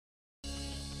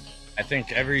I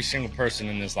think every single person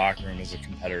in this locker room is a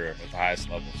competitor at the highest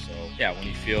level. So, yeah, when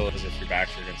you feel as if your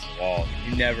backs are against the wall,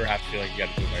 you never have to feel like you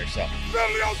got to do it by yourself.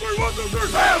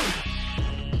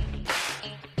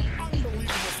 Unbelievable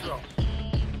throw.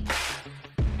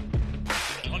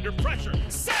 Under pressure.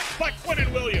 Sacked by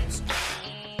Quinnen Williams.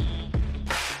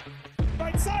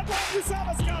 Right sideline,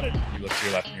 Uzama's got it. You look to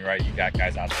your left and your right, you got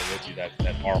guys out there with you that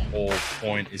our whole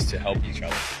point is to help each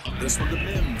other. This one to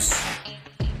Mims.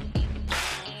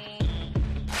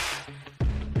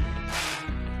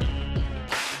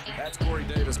 That's Corey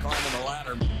Davis climbing the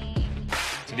ladder.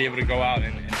 To be able to go out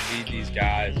and lead these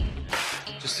guys,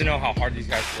 just to know how hard these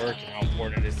guys work and how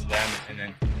important it is to them, and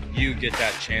then you get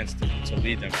that chance to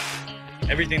lead them.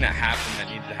 Everything that happened that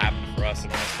needed to happen for us,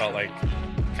 it almost felt like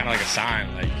kind of like a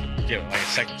sign, like get like a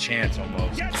second chance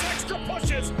almost. Gets extra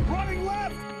pushes, running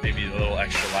left. Maybe a little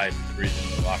extra life to breathe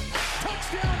into the locker room.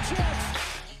 Touchdown Jets.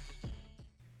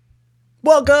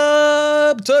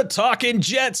 Welcome to Talkin'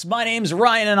 Jets. My name's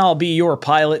Ryan, and I'll be your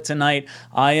pilot tonight.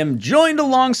 I am joined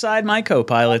alongside my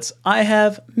co-pilots. I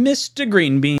have Mr.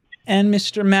 GreenBean and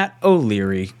Mr. Matt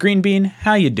O'Leary. GreenBean,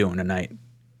 how you doing tonight?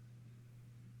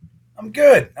 I'm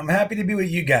good. I'm happy to be with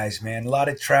you guys, man. A lot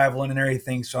of traveling and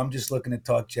everything, so I'm just looking to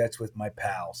talk Jets with my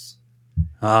pals.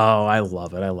 Oh, I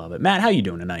love it. I love it. Matt, how you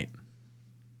doing tonight?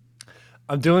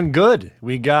 I'm doing good.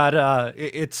 We got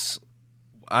it's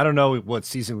I don't know what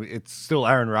season. It's still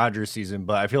Aaron Rodgers season,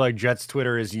 but I feel like Jets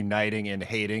Twitter is uniting and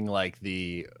hating like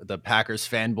the Packers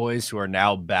fanboys who are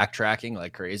now backtracking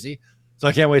like crazy. So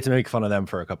I can't wait to make fun of them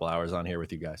for a couple hours on here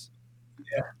with you guys.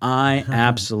 Yeah. I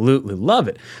absolutely love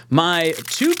it. My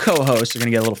two co-hosts are going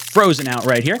to get a little frozen out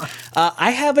right here.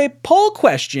 I have a poll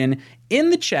question in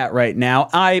the chat right now.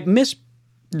 I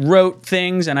miswrote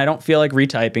things, and I don't feel like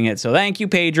retyping it. So thank you,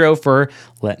 Pedro, for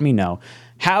letting me know.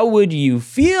 How would you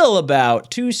feel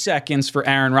about 2 seconds for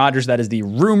Aaron Rodgers? That is the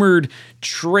rumored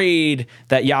trade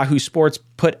that Yahoo Sports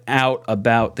put out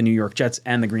about the New York Jets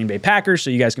and the Green Bay Packers.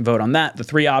 So you guys can vote on that. The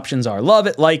 3 options are love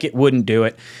it, like it, wouldn't do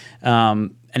it.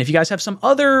 And if you guys have some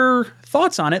other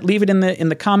thoughts on it, leave it in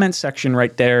the comments section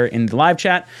right there in the live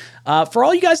chat. For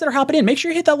all you guys that are hopping in, make sure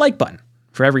you hit that like button.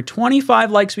 For every 25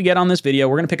 likes we get on this video,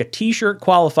 we're going to pick a t-shirt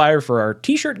qualifier for our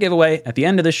t-shirt giveaway at the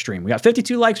end of this stream. We got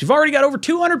 52 likes. We've already got over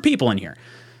 200 people in here.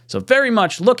 So very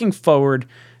much looking forward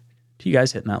to you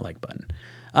guys hitting that like button.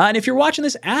 And if you're watching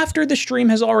this after the stream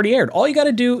has already aired, all you got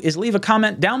to do is leave a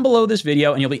comment down below this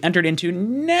video and you'll be entered into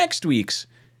next week's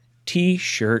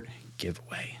t-shirt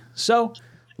giveaway. So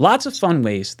lots of fun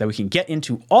ways that we can get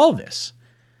into all this.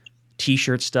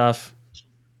 T-shirt stuff,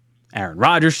 Aaron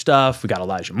Rodgers stuff, we got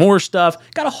Elijah Moore stuff,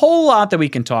 got a whole lot that we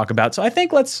can talk about. So I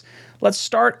think let's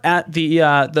start at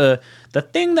the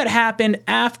thing that happened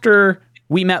after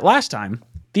we met last time,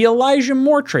 the Elijah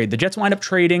Moore trade. The Jets wind up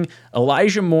trading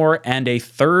Elijah Moore and a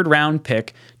 3rd-round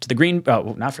pick to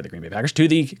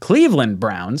the Cleveland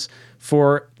Browns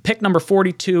for pick number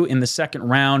 42 in the 2nd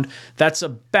round. That's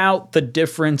about the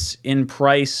difference in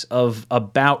price of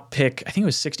about pick, I think it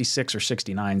was 66 or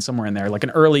 69, somewhere in there, like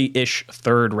an early-ish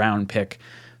 3rd-round pick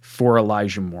for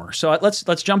Elijah Moore. So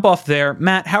let's jump off there.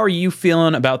 Matt, how are you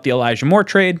feeling about the Elijah Moore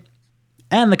trade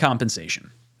and the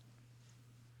compensation?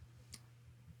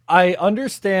 I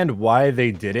understand why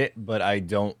they did it, but I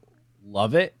don't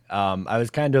love it. I was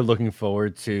kind of looking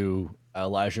forward to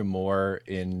Elijah Moore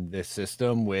in this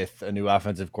system with a new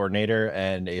offensive coordinator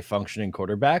and a functioning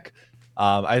quarterback.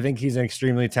 I think he's an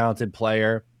extremely talented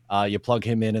player. You plug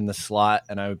him in the slot,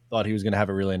 and I thought he was going to have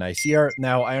a really nice year.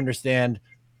 Now, I understand,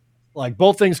 like,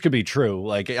 both things could be true.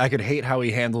 Like, I could hate how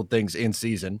he handled things in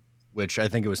season, which I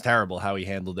think it was terrible how he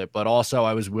handled it. But also,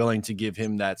 I was willing to give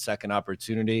him that second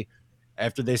opportunity.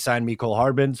 After they signed Mecole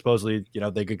Hardman, supposedly,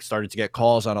 they started to get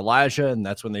calls on Elijah, and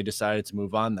that's when they decided to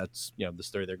move on. That's, the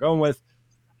story they're going with.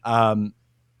 I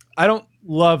don't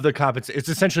love the compensation. It's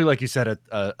essentially, like you said, a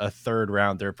 3rd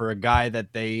rounder for a guy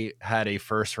that they had a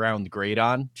 1st-round grade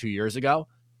on 2 years ago.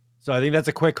 So I think that's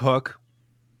a quick hook.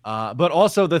 But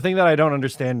also the thing that I don't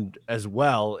understand as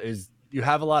well is you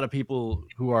have a lot of people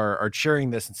who are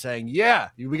cheering this and saying, yeah,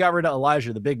 we got rid of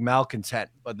Elijah, the big malcontent,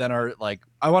 but then are like,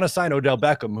 I want to sign Odell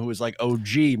Beckham, who is like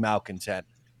OG malcontent.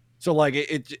 So like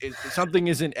it something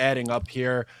isn't adding up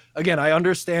here. Again, I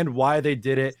understand why they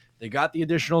did it. They got the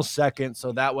additional 2nd.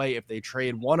 So that way, if they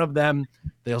trade one of them,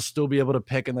 they'll still be able to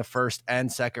pick in the 1st and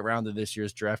 2nd round of this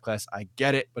year's draft class. I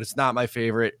get it, but it's not my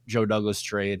favorite Joe Douglas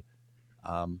trade.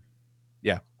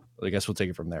 Yeah, I guess we'll take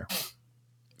it from there.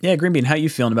 Yeah, GreenBean, how you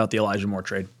feeling about the Elijah Moore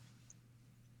trade?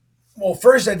 Well,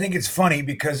 first, I think it's funny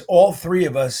because all 3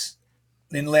 of us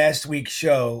in last week's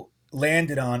show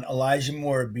landed on Elijah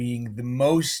Moore being the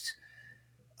most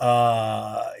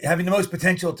having the most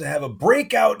potential to have a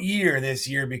breakout year this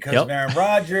year because of Aaron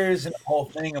Rodgers and the whole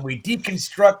thing, and we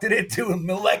deconstructed it to a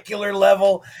molecular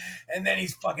level, and then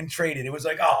he's fucking traded. It was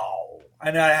like, oh,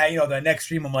 and the next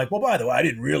stream I'm like, well, by the way, I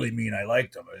didn't really mean I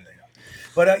liked him.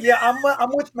 But yeah,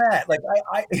 I'm with Matt. Like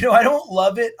I don't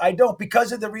love it. I don't,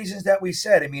 because of the reasons that we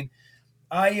said. I mean,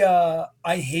 I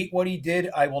hate what he did.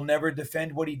 I will never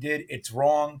defend what he did. It's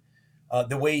wrong.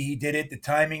 The way he did it, the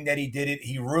timing that he did it,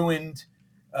 he ruined,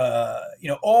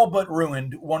 all but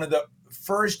ruined one of the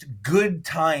first good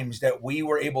times that we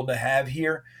were able to have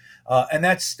here. And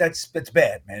that's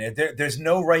bad, man. There's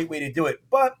no right way to do it.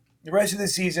 But the rest of the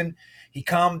season, he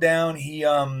calmed down. He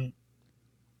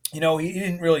he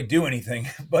didn't really do anything,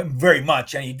 but very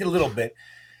much, and he did a little bit.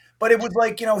 But it was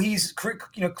like, he's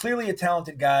clearly a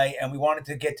talented guy, and we wanted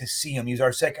to get to see him. He was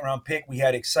our second-round pick. We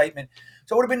had excitement.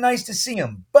 So it would have been nice to see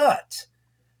him. But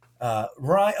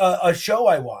a show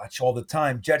I watch all the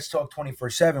time, Jets Talk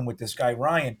 24/7 with this guy,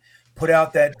 Ryan, put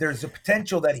out that there's a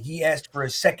potential that he asked for a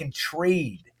second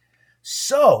trade.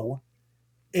 So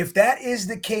if that is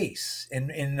the case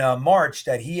in March,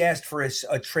 that he asked for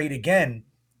a trade again,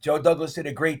 Joe Douglas did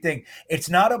a great thing. It's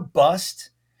not a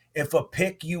bust if a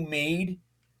pick you made,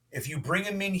 if you bring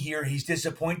him in here, he's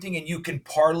disappointing, and you can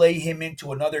parlay him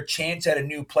into another chance at a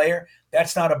new player.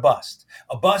 That's not a bust.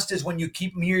 A bust is when you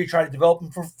keep him here, you try to develop him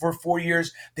for 4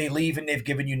 years, they leave and they've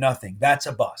given you nothing. That's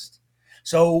a bust.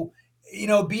 So,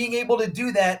 being able to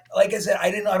do that, like I said,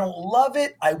 I don't love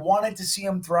it. I wanted to see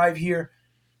him thrive here.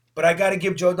 But I got to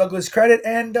give Joe Douglas credit.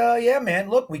 And, yeah, man,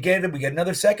 look, we get it. We get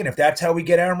another second. If that's how we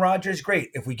get Aaron Rodgers,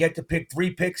 great. If we get to pick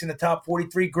 3 picks in the top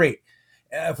 43, great.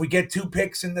 If we get 2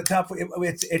 picks in the top,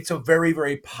 it's a very,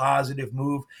 very positive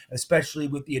move, especially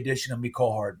with the addition of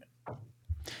Mecole Hardman.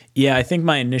 Yeah, I think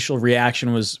my initial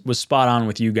reaction was spot on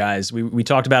with you guys. We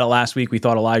talked about it last week. We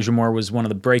thought Elijah Moore was one of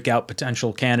the breakout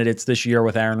potential candidates this year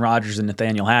with Aaron Rodgers and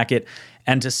Nathaniel Hackett.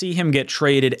 And to see him get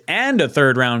traded and a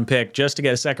third-round pick just to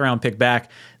get a second-round pick back,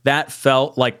 that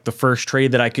felt like the first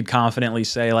trade that I could confidently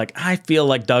say, like, I feel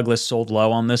like Douglas sold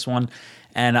low on this one.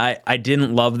 And I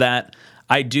didn't love that.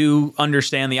 I do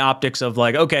understand the optics of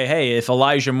like, okay, hey, if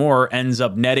Elijah Moore ends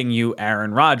up netting you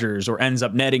Aaron Rodgers or ends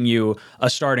up netting you a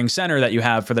starting center that you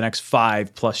have for the next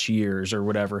 5+ years or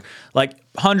whatever, like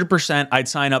 100% I'd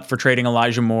sign up for trading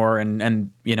Elijah Moore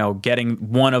and getting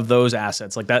one of those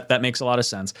assets. Like that makes a lot of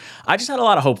sense. I just had a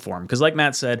lot of hope for him because like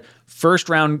Matt said, first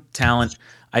round talent.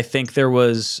 I think there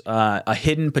was a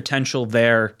hidden potential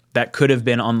there that could have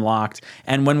been unlocked.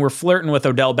 And when we're flirting with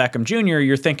Odell Beckham Jr.,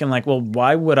 you're thinking like, well,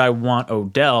 why would I want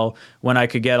Odell when I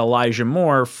could get Elijah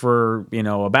Moore for,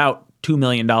 about $2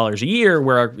 million a year,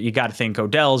 where you got to think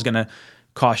Odell's going to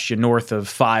cost you north of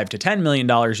 $5 to $10 million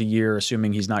a year,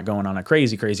 assuming he's not going on a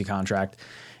crazy, crazy contract.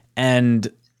 And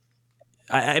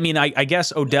I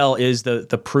guess Odell is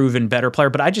the proven better player,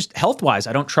 but I just, health-wise,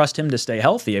 I don't trust him to stay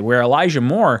healthy. Where Elijah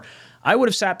Moore, I would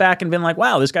have sat back and been like,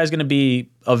 wow, this guy's going to be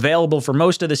available for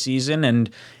most of the season.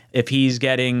 And if he's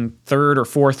getting third or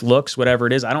fourth looks, whatever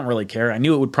it is, I don't really care. I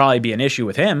knew it would probably be an issue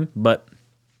with him, but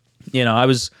I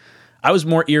was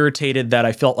more irritated that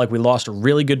I felt like we lost a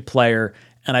really good player,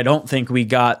 and I don't think we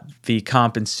got the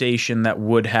compensation that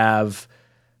would have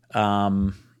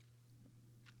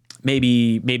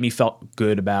maybe made me felt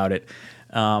good about it.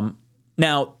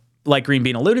 Now, like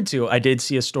GreenBean alluded to, I did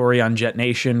see a story on Jet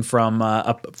Nation from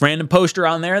a random poster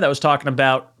on there that was talking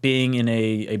about being in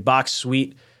a box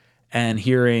suite and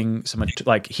hearing someone,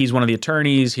 like he's one of the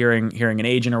attorneys, hearing an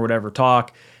agent or whatever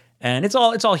talk, and it's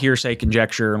all hearsay,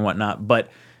 conjecture, and whatnot. But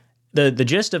the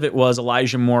gist of it was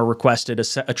Elijah Moore requested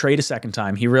a trade a second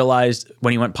time. He realized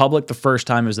when he went public the first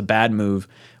time it was a bad move.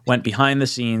 Went behind the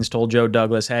scenes, told Joe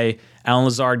Douglas, "Hey, Allen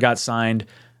Lazard got signed.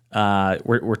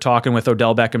 We're talking with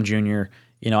Odell Beckham Jr.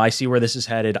 I see where this is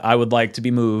headed. I would like to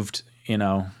be moved."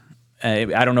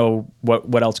 I don't know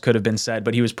what else could have been said,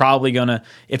 but he was probably gonna,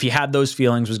 if he had those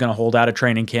feelings, was gonna hold out a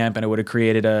training camp, and it would have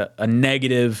created a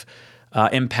negative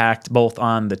impact both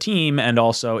on the team and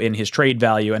also in his trade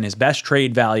value. And his best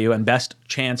trade value and best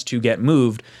chance to get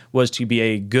moved was to be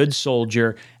a good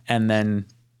soldier and then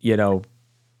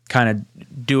kind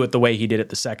of do it the way he did it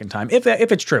the second time, if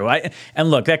it's true.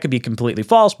 And look, that could be completely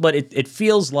false, but it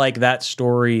feels like that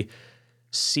story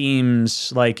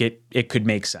seems like it could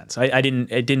make sense. It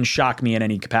didn't shock me in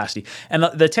any capacity. And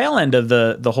the tail end of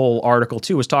the whole article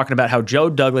too was talking about how Joe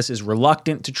Douglas is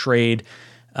reluctant to trade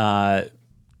draft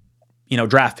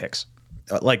picks,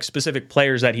 like specific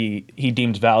players that he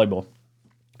deems valuable.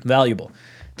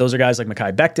 Those are guys like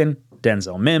Mekhi Becton,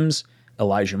 Denzel Mims,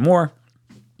 Elijah Moore.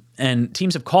 and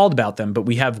teams have called about them, but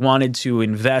we have wanted to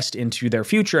invest into their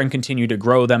future and continue to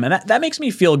grow them. And that makes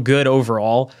me feel good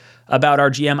overall about our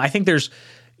GM. I think there's,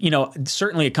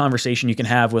 certainly a conversation you can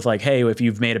have with like, hey, if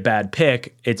you've made a bad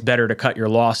pick, it's better to cut your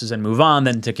losses and move on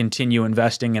than to continue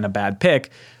investing in a bad pick.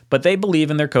 But they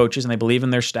believe in their coaches and they believe in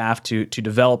their staff to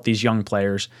develop these young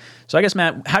players. So I guess,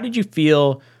 Matt, how did you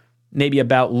feel maybe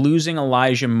about losing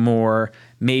Elijah Moore?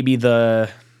 Do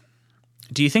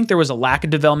you think there was a lack of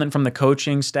development from the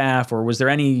coaching staff, or was there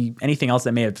anything else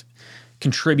that may have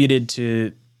contributed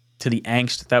to the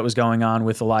angst that was going on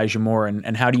with Elijah Moore?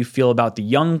 And how do you feel about the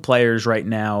young players right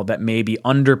now that may be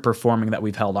underperforming that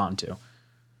we've held on to?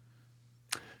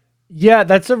 Yeah,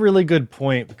 that's a really good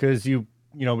point, because you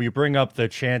bring up the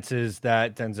chances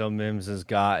that Denzel Mims has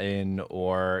gotten,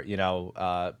 or,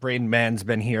 Braden Mann's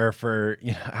been here for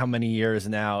how many years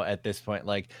now at this point.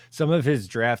 Like, some of his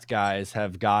draft guys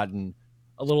have gotten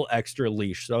a little extra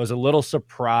leash. So I was a little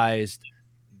surprised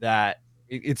that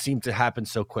it seemed to happen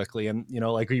so quickly. And,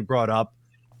 like we brought up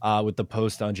with the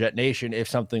post on Jet Nation, if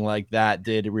something like that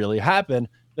did really happen,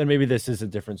 then maybe this is a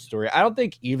different story. I don't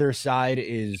think either side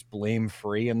is blame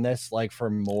free in this. Like, for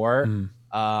Moore,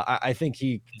 I think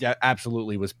he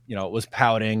absolutely was, was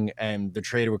pouting, and the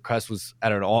trade request was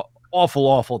at an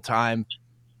awful time.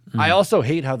 I also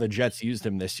hate how the Jets used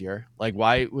him this year. Like,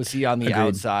 why was he on the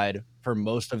outside for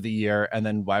most of the year? And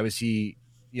then why was he,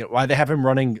 why they have him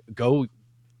running go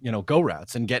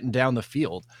routes and getting down the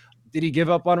field? Did he give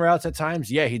up on routes at times?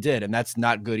 Yeah, he did. And that's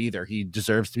not good either. He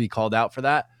deserves to be called out for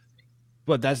that,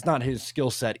 but that's not his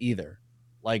skill set either.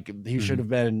 Like, he should have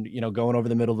been, going over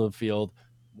the middle of the field,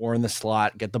 more in the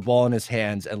slot, get the ball in his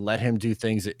hands and let him do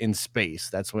things in space.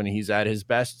 That's when he's at his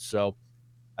best. So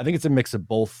I think it's a mix of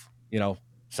both,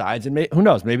 sides, and who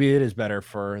knows, maybe it is better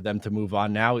for them to move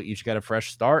on now. Each got a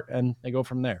fresh start and they go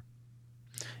from there.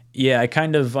 Yeah, I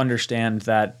kind of understand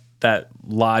that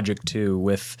logic too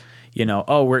with,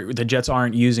 the Jets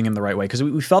aren't using him the right way, because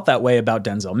we felt that way about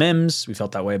Denzel Mims. We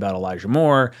felt that way about Elijah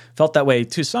Moore. Felt that way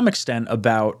to some extent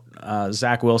about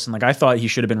Zach Wilson. Like, I thought he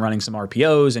should have been running some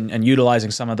RPOs and utilizing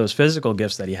some of those physical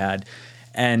gifts that he had.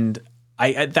 And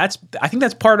I think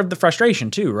that's part of the frustration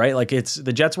too, right? Like, it's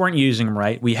the Jets weren't using him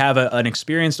right. We have an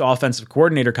experienced offensive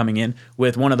coordinator coming in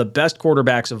with one of the best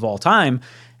quarterbacks of all time,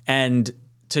 and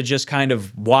to just kind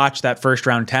of watch that first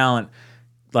round talent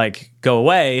like go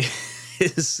away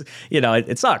is,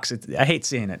 it sucks. I hate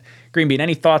seeing it. GreenBean,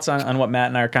 any thoughts on what Matt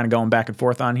and I are kind of going back and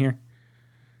forth on here?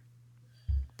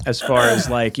 As far as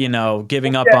like,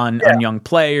 giving up on young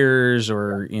players,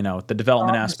 or, the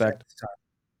development aspect.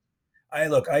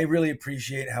 I really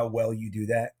appreciate how well you do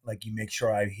that. Like, you make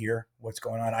sure I hear what's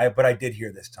going on. But I did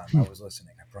hear this time. I was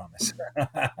listening, I promise.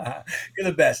 You're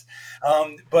the best.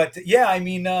 But yeah, I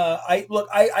mean, I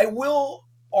will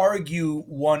argue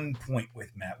one point with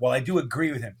Matt. Well, I do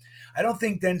agree with him. I don't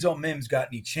think Denzel Mims got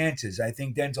any chances. I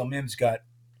think Denzel Mims got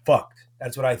fucked.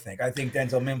 That's what I think. I think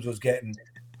Denzel Mims was getting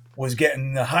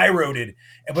high-roaded.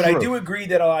 But true. I do agree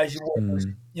that Elijah Moore was,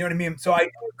 you know what I mean? So I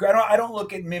don't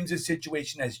look at Mims'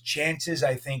 situation as chances.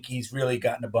 I think he's really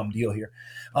gotten a bum deal here.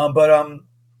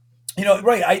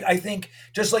 Right. I think,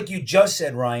 just like you just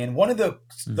said, Ryan, one of the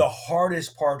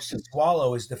hardest parts to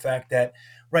swallow is the fact that,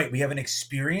 right, we have an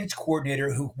experienced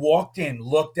coordinator who walked in,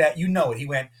 looked at, it. He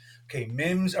went, okay,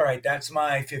 Mims, all right, that's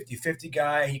my 50-50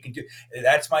 guy. He can do,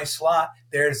 that's my slot.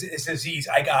 There's Aziz.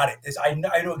 I got it. I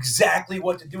know exactly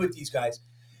what to do with these guys.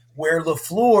 Where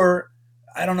LaFleur,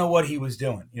 I don't know what he was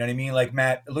doing. You know what I mean? Like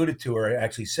Matt alluded to, or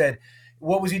actually said,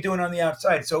 what was he doing on the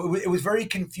outside? So it was very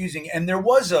confusing. And there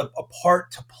was a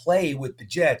part to play with the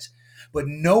Jets, but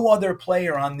no other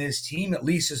player on this team, at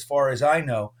least as far as I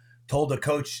know, told the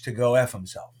coach to go F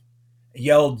himself.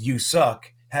 Yelled, "You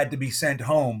suck," had to be sent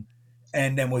home,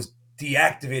 and then was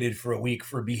deactivated for a week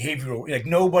for behavioral. Like,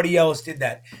 nobody else did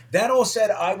that. That all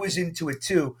said, I was into it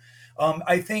too.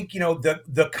 I think,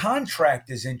 the contract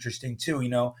is interesting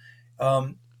too.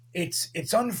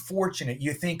 It's unfortunate.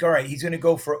 You think, all right, he's going to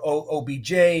go for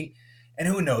OBJ, and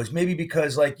who knows? Maybe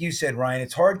because, like you said, Ryan,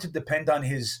 it's hard to depend on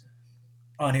his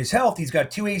health. He's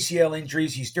got 2 ACL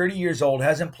injuries. He's 30 years old,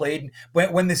 hasn't played.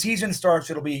 When the season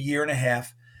starts, it'll be a year and a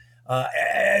half.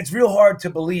 It's real hard to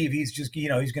believe he's just,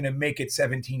 he's going to make it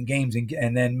 17 games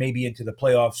and then maybe into the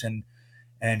playoffs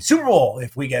and Super Bowl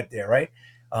if we get there, right?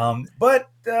 But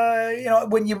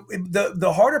when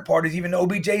the harder part is even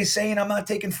OBJ saying, I'm not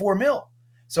taking $4 million.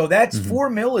 So that's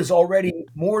 $4 million is already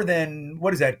more than,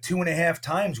 what is that, 2.5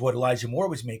 times what Elijah Moore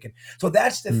was making. So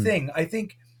that's the thing. I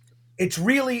think it's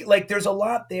really, like, there's a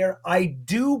lot there. I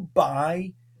do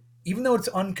buy, even though it's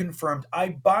unconfirmed, I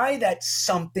buy that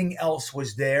something else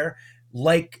was there.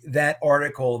 like that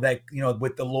article that,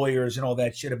 with the lawyers and all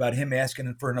that shit about him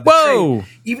asking for another Whoa!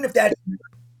 trade. Even if that.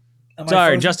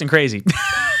 Sorry, Justin Crazy.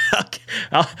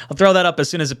 I'll throw that up as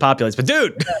soon as it populates. But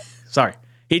dude, sorry.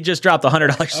 He just dropped a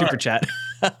 $100 super chat.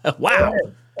 Wow.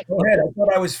 Go ahead. I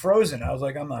thought I was frozen. I was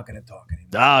like, I'm not going to talk anymore.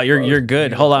 Oh, you're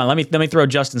good. Hold on. Let me throw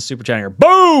Justin's super chat here.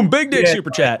 Boom! Big dick super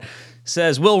chat.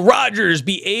 Says, will Rodgers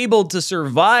be able to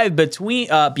survive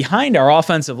behind our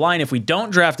offensive line if we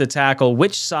don't draft a tackle?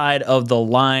 Which side of the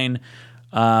line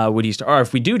would he start? Or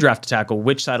if we do draft a tackle,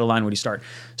 which side of the line would he start?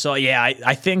 So, yeah,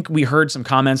 I think we heard some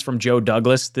comments from Joe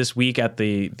Douglas this week at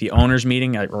the owners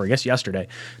meeting, or I guess yesterday,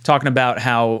 talking about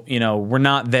how, we're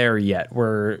not there yet.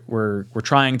 We're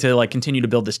trying to continue to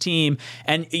build this team.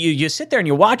 And you sit there and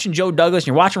you're watching Joe Douglas and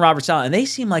you're watching Robert Saleh, and they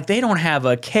seem like they don't have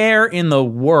a care in the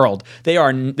world.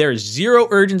 There's zero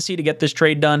urgency to get this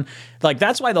trade done.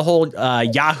 That's why the whole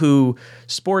Yahoo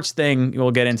Sports thing, we'll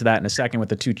get into that in a second with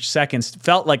the 2 seconds,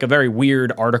 felt like a very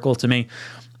weird article to me.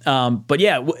 But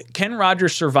yeah, can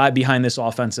Rodgers survive behind this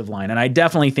offensive line? And I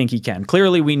definitely think he can.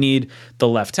 Clearly, we need the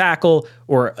left tackle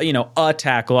or, a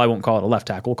tackle. I won't call it a left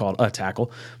tackle. We'll call it a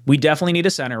tackle. We definitely need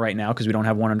a center right now because we don't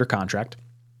have one under contract.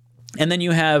 And then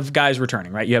you have guys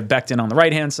returning, right? You have Becton on the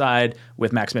right-hand side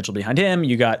with Max Mitchell behind him.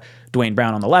 You got Dwayne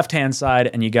Brown on the left-hand side,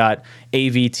 and you got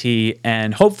AVT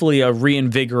and hopefully a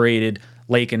reinvigorated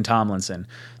Laken Tomlinson.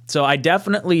 So I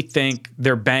definitely think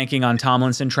they're banking on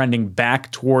Tomlinson trending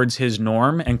back towards his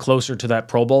norm and closer to that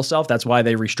Pro Bowl self. That's why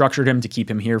they restructured him to keep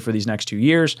him here for these next 2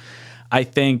 years. I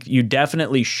think you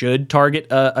definitely should target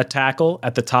a tackle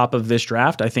at the top of this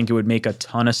draft. I think it would make a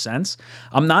ton of sense.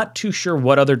 I'm not too sure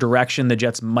what other direction the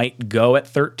Jets might go at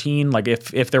 13.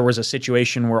 If there was a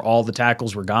situation where all the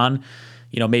tackles were gone,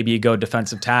 maybe you go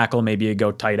defensive tackle, maybe you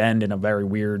go tight end in a very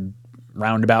weird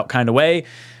roundabout kind of way.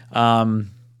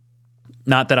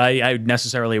 Not that I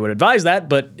necessarily would advise that,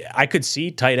 but I could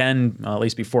see tight end at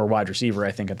least before wide receiver,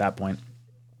 I think, at that point.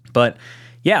 But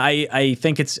yeah, I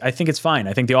think it's fine.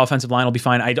 I think the offensive line will be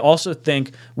fine. I also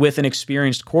think with an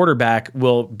experienced quarterback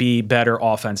will be better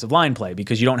offensive line play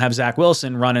because you don't have Zach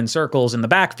Wilson running circles in the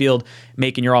backfield,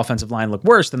 making your offensive line look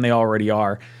worse than they already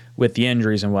are with the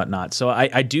injuries and whatnot. So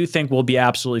I do think we'll be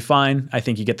absolutely fine. I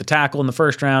think you get the tackle in the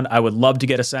first round. I would love to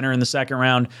get a center in the second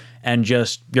round and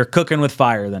just you're cooking with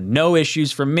fire then. No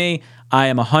issues from me. I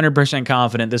am 100%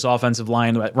 confident this offensive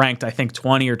line that ranked, I think,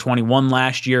 20 or 21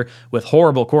 last year with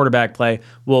horrible quarterback play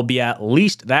will be at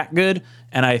least that good,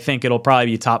 and I think it'll probably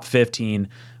be top 15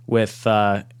 with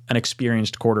an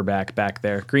experienced quarterback back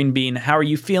there. Green Bean, how are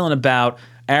you feeling about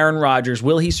Aaron Rodgers?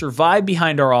 Will he survive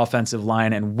behind our offensive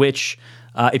line, and which,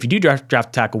 if you do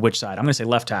draft tackle, which side? I'm going to say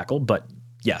left tackle, but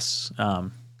yes.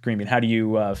 Green Bean, how do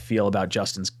you feel about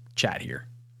Justin's chat here?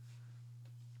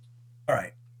 All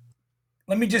right.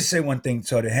 Let me just say one thing,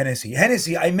 to Hennessy.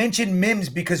 Hennessy, I mentioned Mims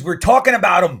because we're talking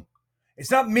about him. It's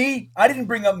not me. I didn't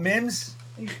bring up Mims.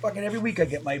 Fucking every week I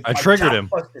get my triggered him.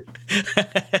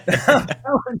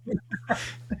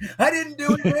 I didn't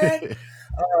do it,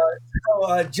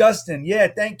 man. Justin, yeah,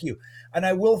 thank you. And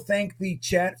I will thank the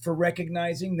chat for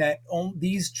recognizing that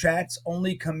these chats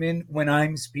only come in when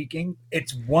I'm speaking.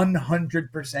 It's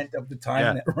 100% of the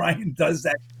time that Ryan does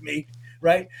that to me.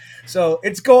 Right. So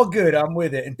it's all good. I'm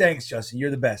with it. And thanks, Justin.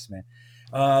 You're the best, man.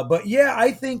 But yeah,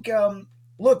 I think,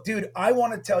 look, dude, I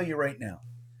want to tell you right now,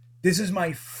 this is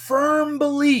my firm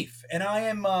belief. And I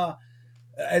am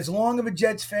as long of a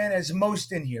Jets fan as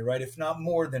most in here, right? If not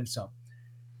more than some.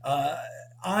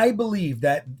 I believe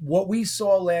that what we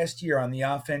saw last year on the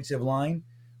offensive line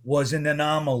was an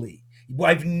anomaly.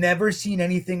 I've never seen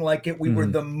anything like it. We were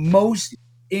the most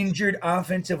injured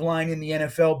offensive line in the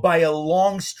NFL by a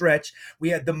long stretch.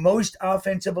 We had the most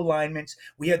offensive alignments.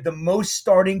 We had the most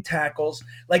starting tackles.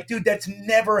 Dude, that's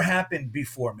never happened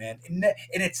before, man. And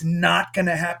it's not going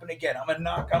to happen again. I'm going to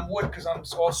knock on wood because I'm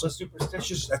also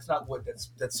superstitious. That's not wood.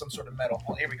 That's some sort of metal.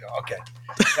 Oh, here we go. Okay.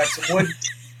 Got some wood.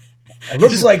 It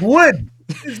looks like wood.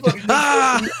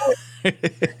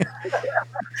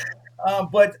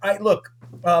 But look,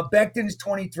 Becton's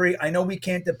 23. I know we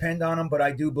can't depend on him, but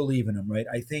I do believe in him, right?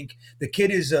 I think the kid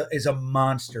is a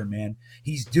monster, man.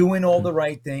 He's doing all the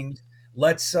right things.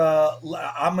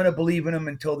 I'm going to believe in him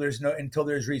until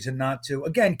there's reason not to.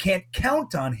 Again, can't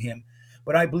count on him,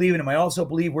 but I believe in him. I also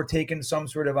believe we're taking some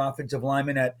sort of offensive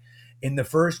lineman in the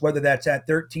first, whether that's at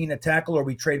 13, a tackle, or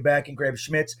we trade back and grab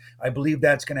Schmitz. I believe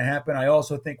that's going to happen. I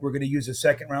also think we're going to use a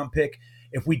second-round pick.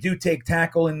 If we do take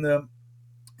tackle in the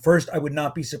first, I would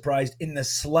not be surprised in the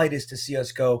slightest to see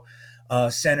us go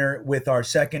center with our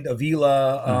second,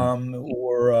 Avila,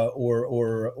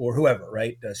 or whoever,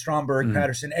 right? Stromberg,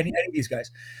 Patterson, any of these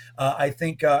guys. I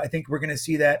think we're going to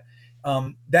see that.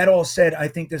 That all said, I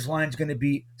think this line's going to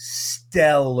be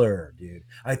stellar, dude.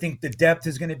 I think the depth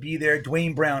is going to be there.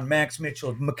 Dwayne Brown, Max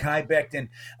Mitchell, Mekhi Becton,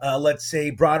 let's say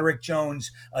Broderick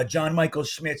Jones, John Michael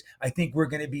Schmitz. I think we're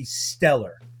going to be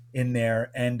stellar in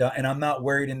there, and I'm not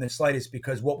worried in the slightest,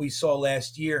 because what we saw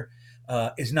last year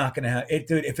is not going to happen.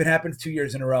 Dude, if it happens 2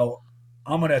 years in a row,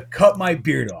 I'm going to cut my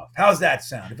beard off. How's that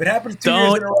sound? If it happens 2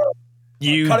 years in a row,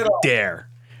 you cut it off. dare.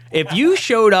 If you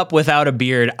showed up without a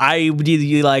beard, I would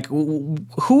be like,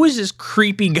 who is this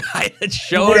creepy guy that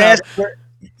showed up?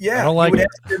 Yeah, I don't like would it.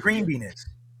 ask where GreenBean is.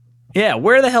 Yeah,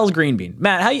 where the hell's GreenBean?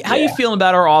 Matt, how you feeling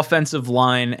about our offensive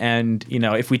line? And,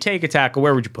 if we take a tackle,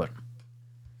 where would you put him?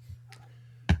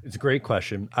 It's a great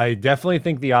question. I definitely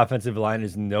think the offensive line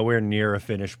is nowhere near a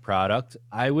finished product.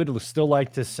 I would still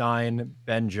like to sign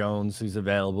Ben Jones, who's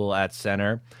available at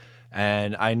center.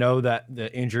 And I know that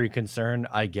the injury concern,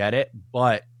 I get it,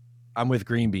 but I'm with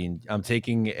GreenBean. I'm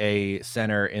taking a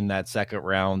center in that second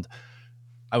round.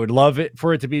 I would love it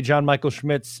for it to be John Michael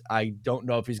Schmitz. I don't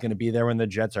know if he's going to be there when the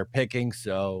Jets are picking.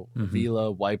 So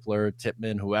Vila, Weipler,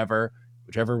 Tippmann, whoever,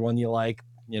 whichever one you like,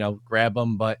 grab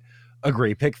them. But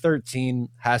agree, pick 13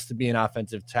 has to be an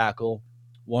offensive tackle,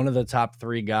 one of the top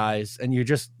three guys, and you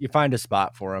find a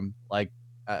spot for him. Like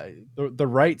the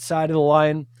right side of the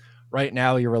line right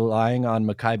now, you're relying on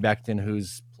Mekhi Becton,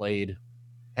 who's played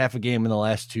half a game in the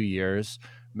last 2 years,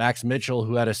 Max Mitchell,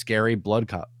 who had a scary blood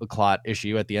clot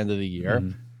issue at the end of the year.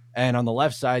 And on the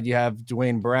left side, you have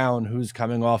Dwayne Brown, who's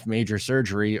coming off major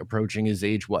surgery, approaching his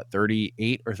age,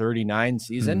 38 or 39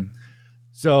 season.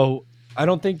 So I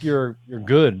don't think you're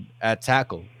good at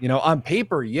tackle. On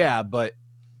paper, yeah, but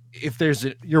if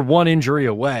you're one injury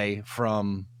away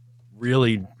from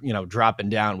really, dropping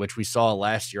down, which we saw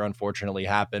last year, unfortunately,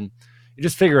 happen. You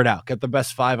just figure it out. Get the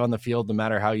best five on the field, no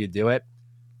matter how you do it.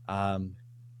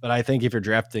 But I think if you're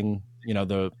drafting,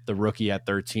 the rookie at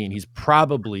 13, he's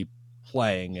probably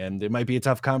playing, and it might be a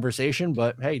tough conversation.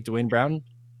 But hey, Dwayne Brown,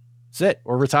 sit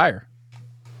or retire.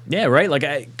 Yeah, right.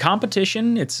 Like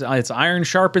competition, it's iron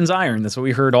sharpens iron. That's what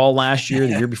we heard all last year,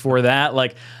 the year before that.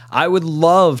 Like, I would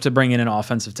love to bring in an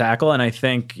offensive tackle, and I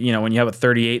think when you have a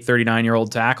 38,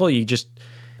 39-year-old tackle, you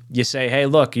say, hey,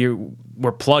 look,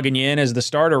 we're plugging you in as the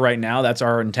starter right now. That's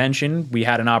our intention. We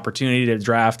had an opportunity to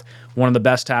draft one of the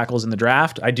best tackles in the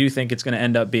draft. I do think it's going to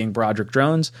end up being Broderick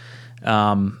Jones.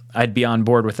 I'd be on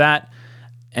board with that.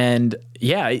 And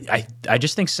yeah, I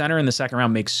just think center in the second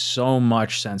round makes so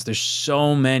much sense. There's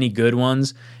so many good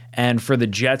ones. And for the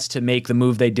Jets to make the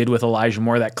move they did with Elijah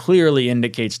Moore, that clearly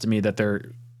indicates to me that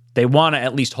they want to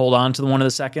at least hold on to one of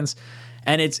the seconds.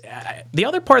 And it's the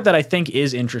other part that I think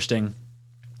is interesting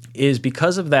is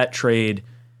because of that trade,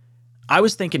 I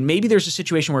was thinking maybe there's a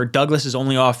situation where Douglas is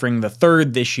only offering the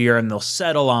third this year and they'll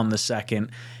settle on the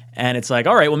second. And it's like,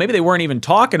 all right, well, maybe they weren't even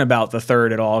talking about the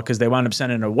third at all because they wound up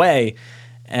sending it away.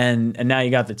 And now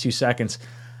you got the 2 seconds.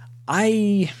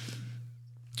 I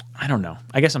don't know.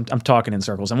 I guess I'm talking in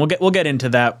circles, and we'll get into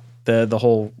that the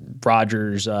whole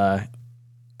Rodgers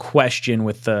question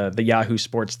with the Yahoo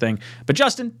Sports thing. But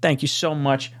Justin, thank you so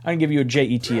much. I'm gonna give you a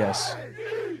JETS.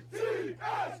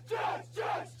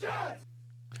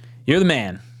 You're the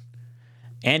man.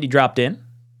 Andy dropped in.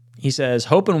 He says,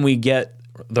 hoping we get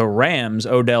the Rams,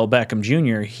 Odell Beckham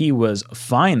Jr., he was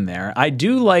fine there. I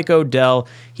do like Odell.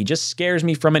 He just scares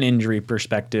me from an injury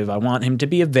perspective. I want him to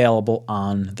be available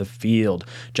on the field.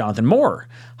 Jonathan Moore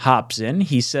hops in.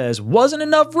 He says, wasn't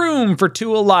enough room for two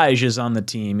Elijahs on the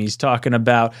team. He's talking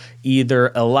about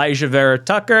either Elijah Vera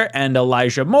Tucker and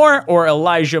Elijah Moore, or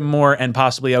Elijah Moore and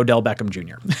possibly Odell Beckham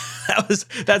Jr.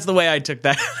 That's the way I took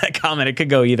that comment. It could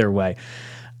go either way.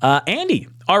 Andy,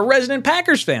 our resident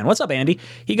Packers fan. What's up, Andy?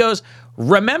 He goes,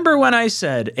 remember when I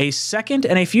said a second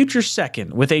and a future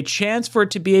second with a chance for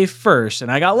it to be a first,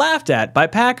 and I got laughed at by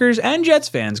Packers and Jets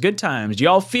fans. Good times. Do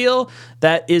y'all feel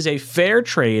that is a fair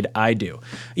trade? I do.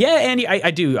 Yeah, Andy, I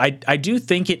do. I do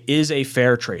think it is a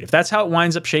fair trade. If that's how it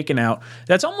winds up shaking out,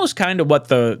 that's almost kind of what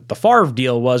the Favre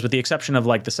deal was, with the exception of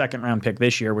like the second round pick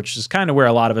this year, which is kind of where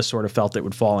a lot of us sort of felt it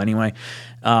would fall anyway.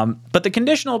 But the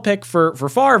conditional pick for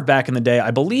Favre back in the day,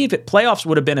 I believe playoffs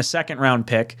would have been a second round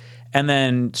pick, and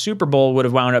then Super Bowl would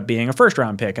have wound up being a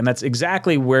first-round pick. And that's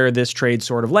exactly where this trade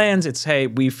sort of lands. It's, hey,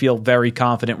 we feel very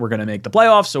confident we're going to make the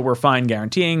playoffs, so we're fine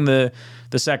guaranteeing the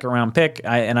second-round pick.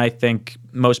 And I think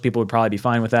most people would probably be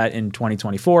fine with that in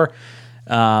 2024.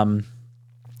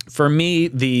 For me,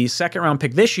 the second-round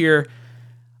pick this year,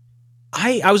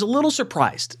 I was a little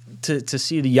surprised to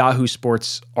see the Yahoo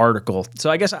Sports article. So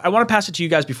I guess I want to pass it to you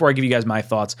guys before I give you guys my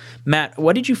thoughts. Matt,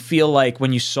 what did you feel like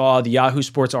when you saw the Yahoo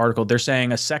Sports article? They're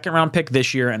saying a second-round pick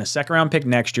this year and a second-round pick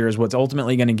next year is what's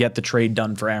ultimately going to get the trade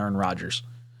done for Aaron Rodgers.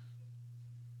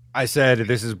 I said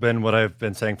this has been what I've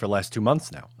been saying for the last 2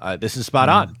 months now. This is spot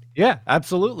on. Yeah,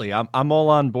 absolutely. I'm all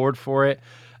on board for it.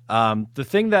 The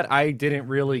thing that I didn't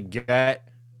really get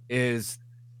is,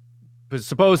 because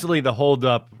supposedly the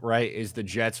holdup, right, is the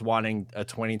Jets wanting a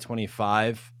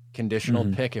 2025 conditional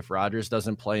pick if Rodgers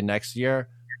doesn't play next year.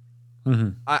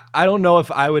 I don't know if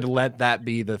I would let that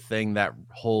be the thing that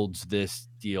holds this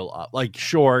deal up. Like,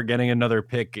 sure, getting another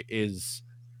pick is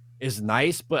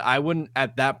nice, but I wouldn't,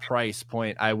 at that price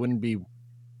point, I wouldn't be,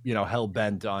 hell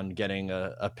bent on getting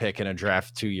a pick in a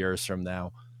draft 2 years from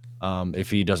now.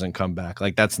 If he doesn't come back,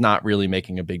 like, that's not really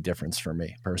making a big difference for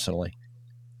me personally.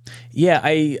 Yeah,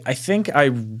 I think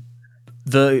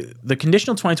the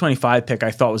conditional 2025 pick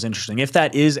I thought was interesting. If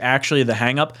that is actually the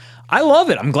hang up, I love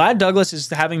it. I'm glad Douglas is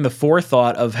having the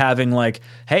forethought of having, like,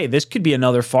 hey, this could be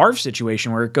another Favre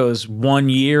situation where it goes 1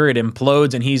 year, it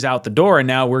implodes, and he's out the door, and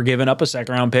now we're giving up a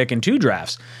second round pick in 2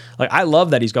 drafts. Like, I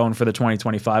love that he's going for the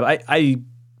 2025.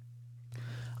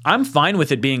 I'm fine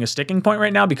with it being a sticking point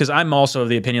right now, because I'm also of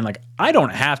the opinion, like, I don't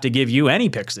have to give you any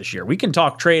picks this year. We can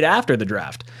talk trade after the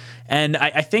draft. And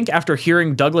I think after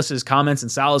hearing Douglas's comments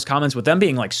and Salah's comments, with them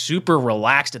being like super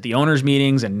relaxed at the owners'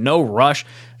 meetings and no rush,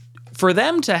 for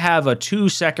them to have a 2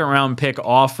 second-round pick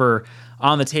offer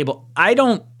on the table, I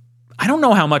don't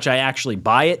know how much I actually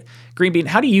buy it. GreenBean,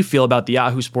 how do you feel about the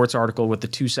Yahoo Sports article with the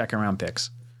 2 second-round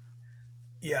picks?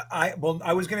 Yeah, I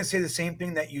was going to say the same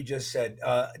thing that you just said.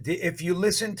 If you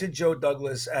listen to Joe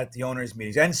Douglas at the owners'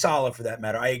 meetings, and Saleh for that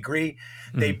matter, I agree.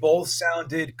 They both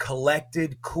sounded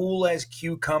collected, cool as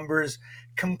cucumbers,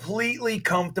 completely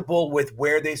comfortable with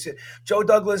where they sit. Joe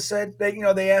Douglas said that,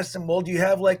 they asked him, well, do you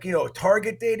have a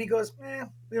target date? He goes,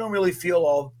 we don't really feel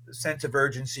all sense of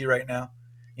urgency right now.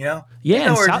 Yeah,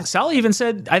 and Saleh even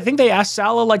said, I think they asked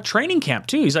Saleh like training camp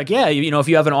too. He's like, yeah, if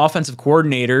you have an offensive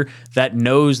coordinator that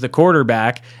knows the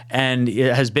quarterback and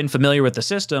has been familiar with the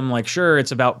system, like, sure,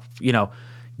 it's about,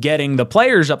 getting the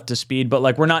players up to speed, but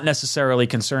like, we're not necessarily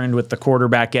concerned with the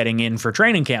quarterback getting in for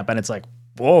training camp. And it's like,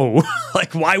 whoa,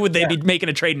 like, why would they be making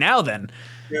a trade now then?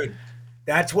 Dude,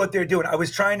 that's what they're doing. I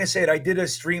was trying to say it. I did a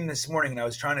stream this morning and I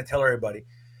was trying to tell everybody,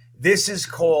 this is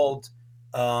called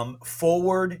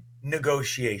forward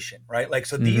negotiation, right? Like,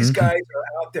 so these guys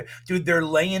are out there, dude, they're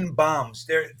laying bombs.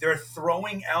 They're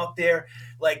throwing out there,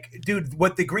 like, dude,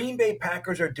 what the Green Bay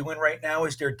Packers are doing right now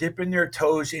is they're dipping their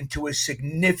toes into a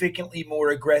significantly more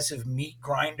aggressive meat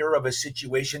grinder of a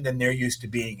situation than they're used to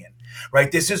being in,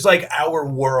 right? This is like our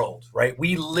world, right?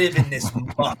 We live in this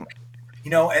muck,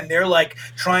 and they're like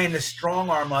trying to strong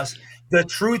arm us. The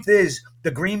truth is,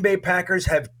 the Green Bay Packers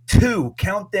have 2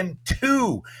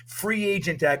 free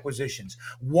agent acquisitions.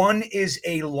 One is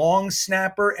a long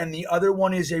snapper, and the other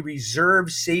one is a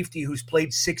reserve safety who's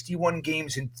played 61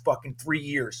 games in fucking 3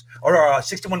 years, or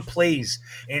 61 plays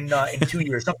in 2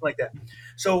 years, something like that.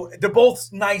 So they're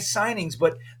both nice signings,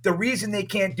 but the reason they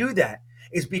can't do that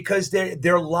is because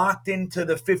they're locked into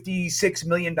the $56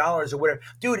 million or whatever.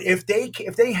 Dude, if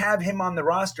they have him on the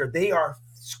roster, they are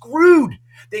screwed.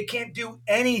 They can't do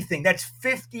anything. That's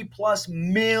 $50+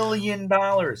 million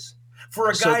for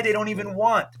a guy they don't even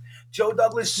want. Joe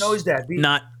Douglas knows that.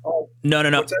 No.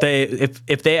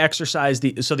 If they exercise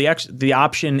the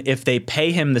option, if they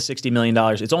pay him the $60 million,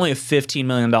 it's only a $15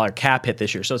 million cap hit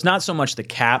this year. So it's not so much the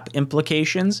cap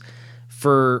implications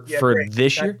for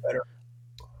this year. Better.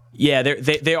 Yeah,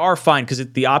 they are fine, because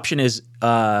the option is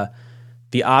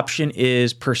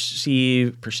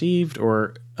perceived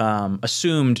or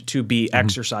assumed to be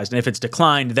exercised, and if it's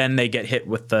declined, then they get hit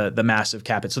with the massive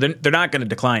cap hit. So they're not going to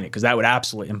decline it, because that would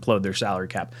absolutely implode their salary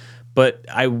cap. But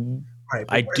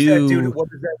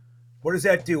what does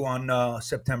that do on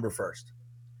September 1st?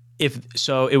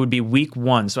 It would be week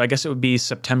 1. So I guess it would be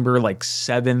September like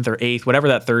 7th or 8th, whatever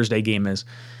that Thursday game is.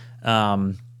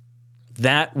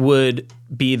 That would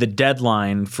be the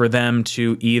deadline for them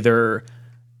to either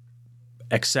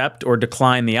accept or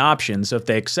decline the option. So if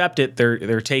they accept it,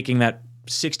 they're taking that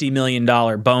 $60 million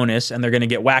bonus, and they're going to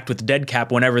get whacked with the dead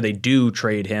cap whenever they do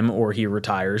trade him or he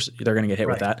retires. They're going to get hit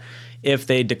with that. If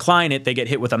they decline it, they get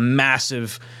hit with a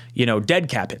massive, dead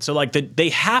cap hit. So like they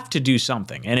have to do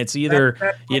something, and it's either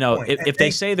if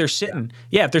they say they're sitting,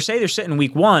 if they say they're sitting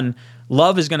week 1,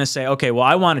 Love is going to say, okay, well,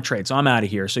 I want to trade, so I'm out of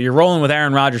here. So you're rolling with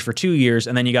Aaron Rodgers for 2 years,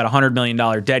 and then you got a $100 million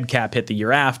dead cap hit the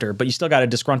year after, but you still got a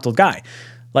disgruntled guy.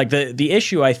 Like the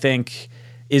issue, I think,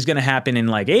 is going to happen in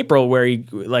like April, where I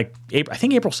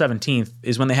think April 17th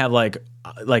is when they have like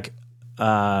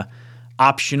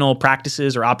optional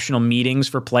practices or optional meetings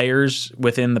for players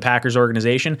within the Packers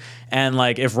organization. And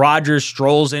like, if Rodgers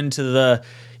strolls into the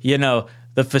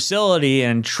facility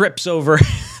and trips over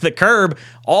the curb,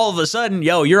 all of a sudden,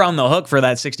 you're on the hook for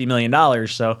that $60 million.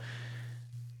 So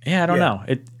Yeah, I don't know.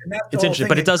 It's interesting,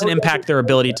 but it doesn't impact their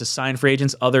ability to sign free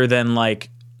agents other than like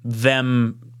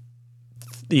them,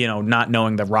 not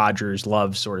knowing the Rodgers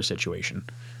love sort of situation.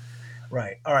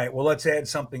 Right. All right. Well, let's add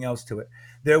something else to it.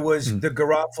 There was the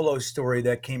Garofalo story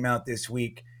that came out this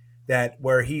week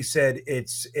where he said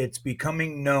it's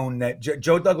becoming known that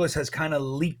Joe Douglas has kind of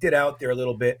leaked it out there a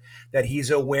little bit, that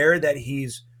he's aware that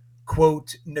he's,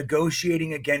 quote,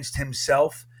 negotiating against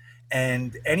himself.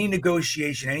 And any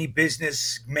negotiation, any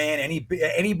businessman,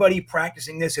 anybody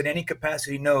practicing this in any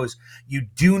capacity knows you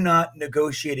do not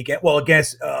negotiate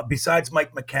against, besides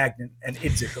Mike McCagnon and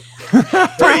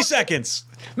Idzik. 3 seconds.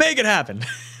 Make it happen.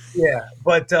 Yeah.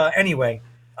 But anyway,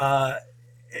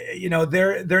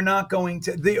 they're not going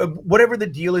to whatever the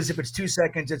deal is. If it's 2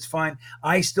 seconds, it's fine.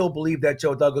 I still believe that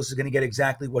Joe Douglas is going to get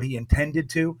exactly what he intended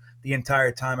to the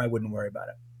entire time. I wouldn't worry about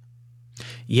it.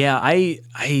 Yeah,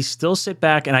 I still sit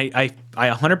back and I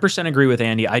 100% agree with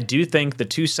Andy. I do think the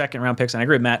 2 second-round picks, and I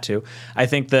agree with Matt too. I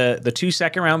think the 2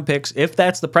 second-round picks, if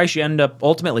that's the price you end up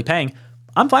ultimately paying,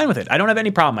 I'm fine with it. I don't have any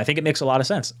problem. I think it makes a lot of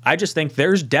sense. I just think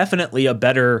there's definitely a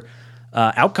better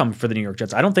outcome for the New York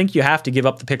Jets. I don't think you have to give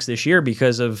up the picks this year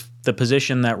because of the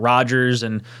position that Rodgers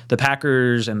and the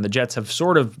Packers and the Jets have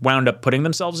sort of wound up putting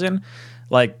themselves in.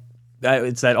 Like,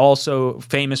 it's that also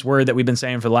famous word that we've been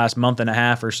saying for the last month and a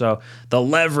half or so, the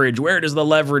leverage. Where does the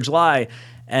leverage lie?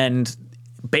 And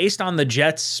based on the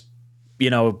Jets,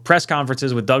 press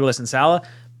conferences with Douglas and Saleh,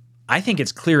 I think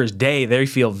it's clear as day they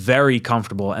feel very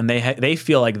comfortable and they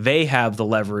feel like they have the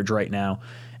leverage right now.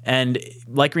 And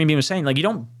like GreenBean was saying, like, you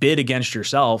don't bid against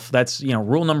yourself. That's,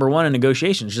 rule number one in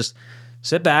negotiations. Just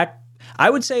sit back.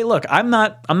 I would say, look, I'm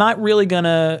not really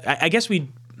gonna. I guess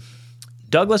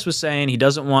Douglas was saying he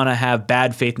doesn't want to have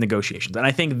bad faith negotiations. And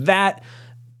I think that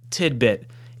tidbit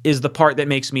is the part that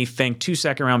makes me think 2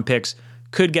 second-round picks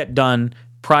could get done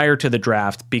prior to the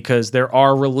draft because there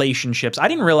are relationships. I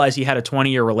didn't realize he had a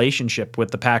 20-year relationship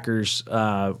with the Packers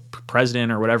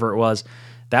president or whatever it was.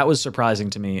 That was surprising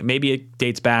to me. Maybe it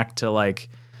dates back to, like,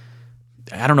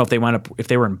 I don't know if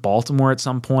they were in Baltimore at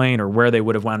some point or where they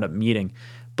would have wound up meeting.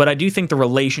 But I do think the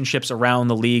relationships around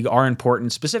the league are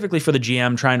important, specifically for the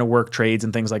GM trying to work trades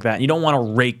and things like that. And you don't want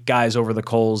to rake guys over the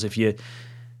coals if you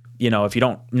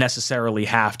don't necessarily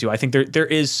have to. I think there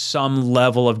is some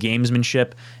level of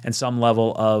gamesmanship and some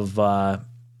level of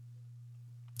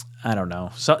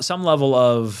some level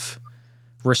of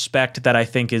respect that I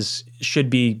think should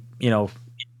be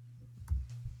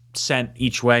sent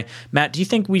each way. Matt, do you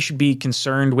think we should be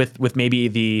concerned with maybe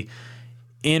the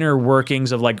inner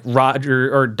workings of like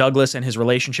Roger or Douglas and his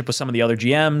relationship with some of the other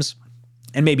GMs,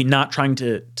 and maybe not trying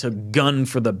to gun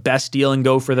for the best deal and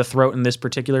go for the throat in this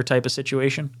particular type of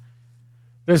situation?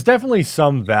 There's definitely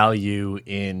some value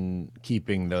in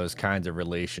keeping those kinds of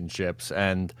relationships.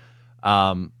 And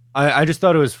I just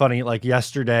thought it was funny. Like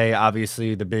yesterday,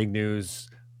 obviously the big news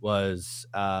was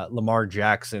Lamar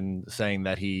Jackson saying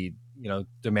that he,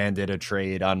 demanded a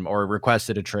trade or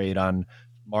requested a trade on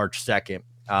March 2nd.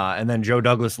 And then Joe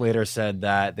Douglas later said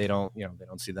that they don't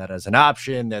see that as an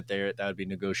option, that would be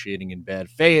negotiating in bad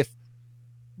faith.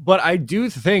 But I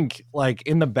do think, like,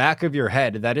 in the back of your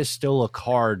head, that is still a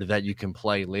card that you can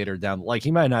play later down. Like, he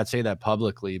might not say that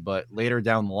publicly, but later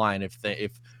down the line,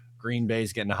 if Green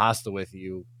Bay's getting hostile with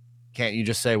you, can't you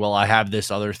just say, well, I have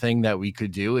this other thing that we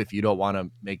could do if you don't want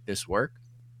to make this work?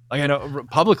 Like, I know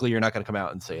publicly you're not going to come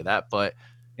out and say that, but,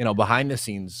 behind the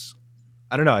scenes,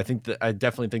 I don't know. I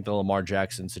definitely think the Lamar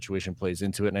Jackson situation plays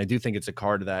into it, and I do think it's a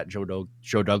card that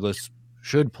Joe Douglas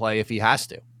should play if he has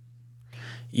to.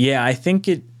 Yeah, I think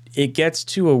it gets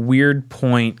to a weird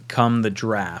point come the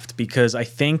draft because I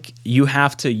think you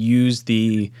have to use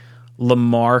the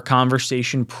Lamar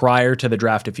conversation prior to the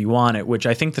draft if you want it, which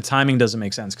I think the timing doesn't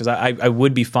make sense because I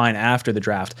would be fine after the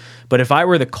draft. But if I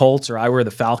were the Colts or I were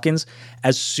the Falcons,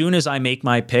 as soon as I make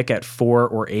my pick at 4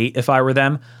 or 8, if I were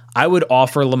them, I would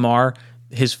offer Lamar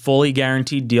his fully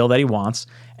guaranteed deal that he wants,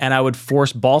 and I would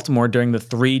force Baltimore during the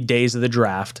 3 days of the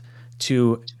draft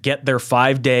to get their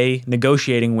 5-day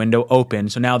negotiating window open.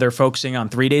 So now they're focusing on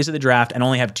 3 days of the draft and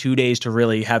only have 2 days to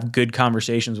really have good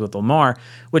conversations with Lamar,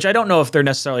 which I don't know if they're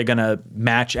necessarily going to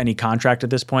match any contract at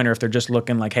this point or if they're just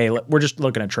looking like, hey, we're just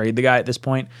looking to trade the guy at this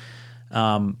point.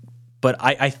 But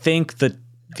I think that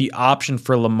the option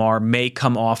for Lamar may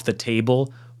come off the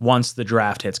table once the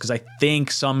draft hits, because I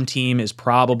think some team is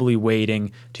probably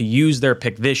waiting to use their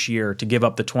pick this year to give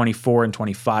up the 24 and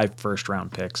 25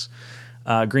 first-round picks.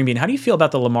 GreenBean, how do you feel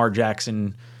about the Lamar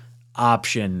Jackson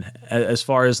option as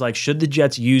far as, like, should the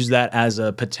Jets use that as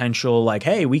a potential, like,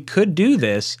 hey, we could do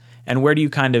this, and where do you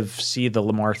kind of see the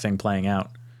Lamar thing playing out?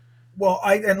 Well,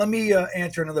 and let me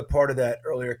answer another part of that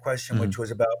earlier question, Mm-hmm. which was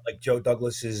about like Joe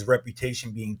Douglas's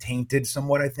reputation being tainted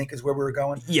somewhat, I think is where we were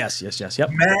going. Yes.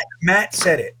 Yep. Matt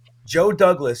said it. Joe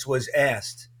Douglas was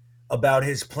asked about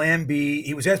his plan B.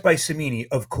 He was asked by Samini,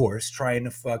 of course, trying to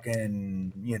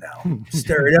fucking,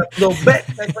 stir it up a little bit.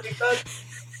 That's what he does.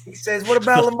 He says, what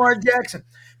about Lamar Jackson?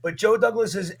 But Joe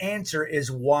Douglas's answer is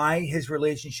why his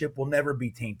relationship will never be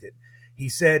tainted. He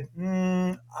said,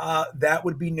 that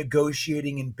would be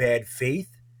negotiating in bad faith.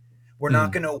 We're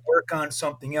not going to work on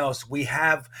something else.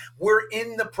 We're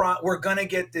in the we're going to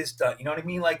get this done. You know what I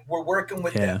mean? Like we're working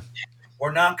with them.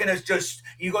 We're not going to just,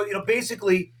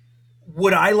 basically,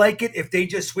 would I like it if they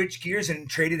just switched gears and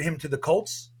traded him to the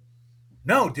Colts?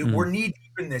 No, dude, we're knee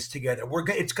deep in this together.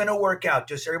 It's going to work out.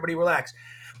 Just everybody relax.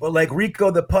 But like Rico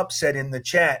the Pup said in the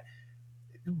chat,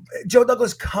 Joe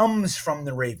Douglas comes from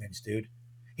the Ravens, dude.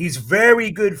 He's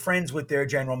very good friends with their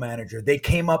general manager. They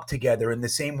came up together in the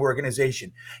same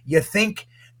organization. You think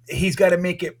he's got to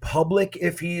make it public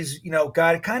if he's,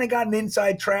 got an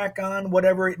inside track on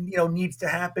whatever, needs to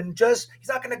happen. He's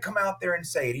not going to come out there and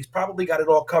say it. He's probably got it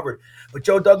all covered. But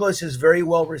Joe Douglas is very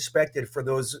well respected for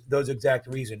those exact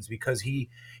reasons because he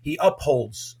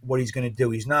upholds what he's going to do.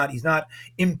 He's not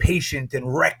impatient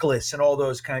and reckless and all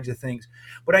those kinds of things.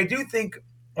 But I do think,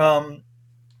 I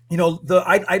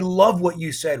love what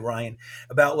you said, Ryan,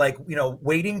 about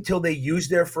waiting till they use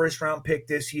their first round pick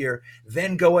this year,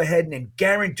 then go ahead and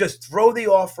just throw the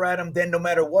offer at them. Then no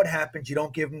matter what happens, you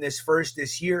don't give them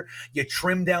this year. You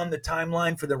trim down the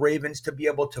timeline for the Ravens to be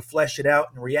able to flesh it out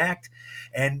and react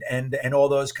and all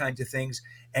those kinds of things.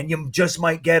 And you just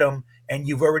might get them. And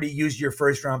you've already used your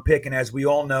first round pick. And as we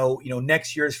all know,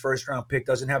 next year's first round pick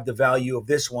doesn't have the value of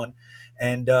this one.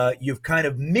 And you've kind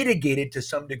of mitigated to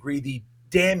some degree the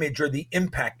damage or the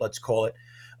impact, let's call it,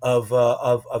 of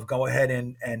go ahead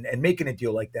and making a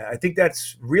deal like that. I think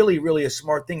that's really, really a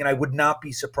smart thing, and I would not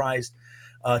be surprised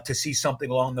to see something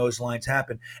along those lines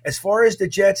happen. As far as the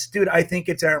Jets, dude, I think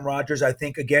it's Aaron Rodgers. I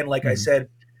think, again, like I said,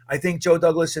 I think Joe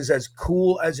Douglas is as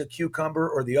cool as a cucumber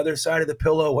or the other side of the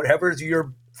pillow, whatever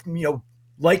you're,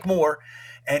 like more,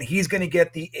 and he's going to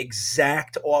get the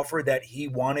exact offer that he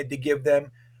wanted to give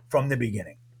them from the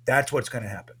beginning. That's what's going to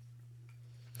happen.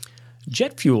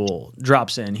 Jet Fuel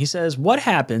drops in. He says, what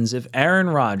happens if Aaron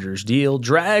Rodgers' deal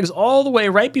drags all the way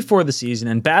right before the season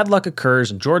and bad luck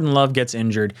occurs and Jordan Love gets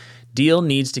injured? Deal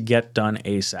needs to get done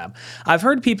ASAP. I've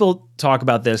heard people talk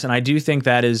about this, and I do think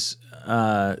that is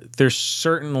there's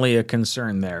certainly a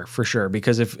concern there for sure,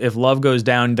 because if Love goes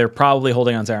down, they're probably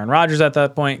holding on to Aaron Rodgers at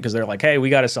that point because they're like, hey, we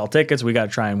got to sell tickets. We got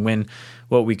to try and win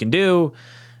what we can do.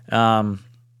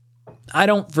 I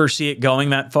don't foresee it going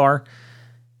that far.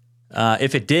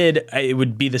 If it did, it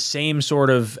would be the same sort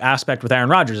of aspect with Aaron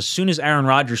Rodgers. As soon as Aaron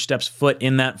Rodgers steps foot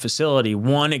in that facility,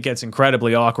 one, it gets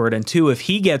incredibly awkward. And two, if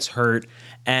he gets hurt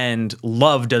and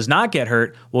Love does not get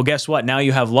hurt, well, guess what? Now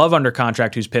you have Love under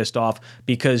contract who's pissed off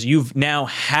because you've now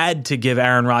had to give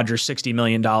Aaron Rodgers $60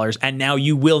 million. And now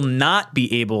you will not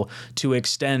be able to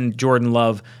extend Jordan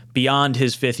Love beyond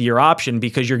his fifth-year option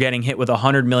because you're getting hit with a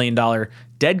 $100 million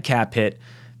dead cap hit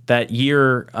that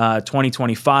year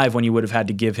 2025 when you would have had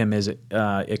to give him his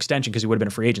extension because he would have been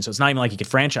a free agent. So it's not even like you could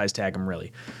franchise tag him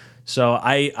really. So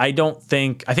I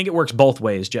think it works both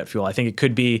ways, Jet Fuel. I think it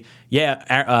could be,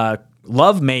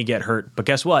 Love may get hurt, but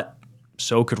guess what?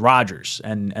 So could Rodgers.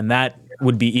 And that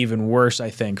would be even worse, I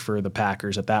think, for the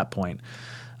Packers at that point.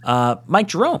 Mike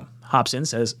Jerome hops in,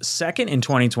 says second in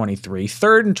 2023,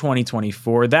 third in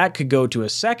 2024. That could go to a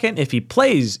second if he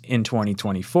plays in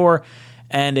 2024.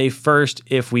 And a first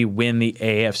if we win the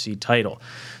AFC title.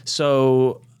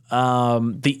 So,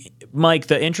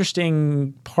 the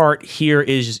interesting part here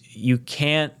is you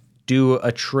can't do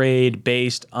a trade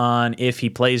based on if he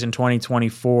plays in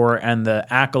 2024 and the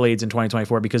accolades in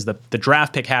 2024 because the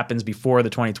draft pick happens before the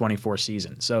 2024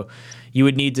 season. So you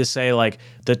would need to say like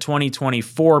the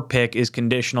 2024 pick is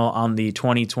conditional on the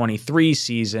 2023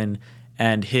 season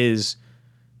and his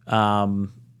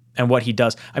and what he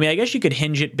does. I mean, I guess you could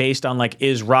hinge it based on like,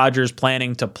 is Rodgers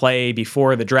planning to play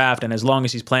before the draft? And as long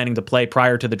as he's planning to play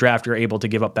prior to the draft, you're able to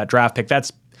give up that draft pick.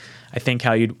 That's, I think,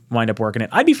 how you'd wind up working it.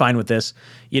 I'd be fine with this,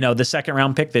 the second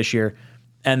round pick this year,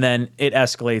 and then it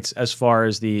escalates as far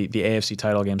as the AFC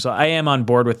title game. So I am on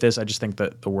board with this. I just think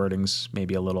that the wording's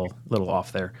maybe a little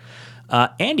off there.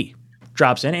 Andy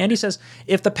drops in. Andy says,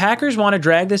 if the Packers want to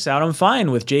drag this out, I'm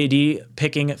fine with JD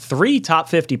picking 3 top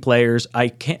 50 players.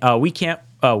 We can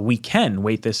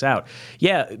wait this out.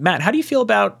 Yeah, Matt, how do you feel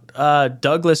about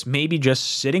Douglas maybe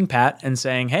just sitting pat and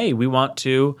saying, hey, we want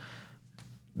to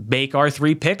make our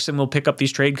 3 picks and we'll pick up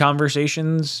these trade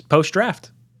conversations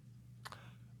post-draft?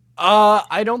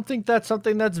 I don't think that's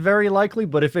something that's very likely,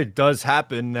 but if it does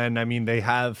happen, then I mean they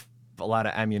have a lot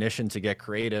of ammunition to get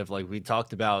creative. Like we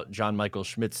talked about John Michael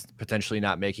Schmitz potentially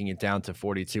not making it down to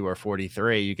 42 or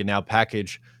 43. You can now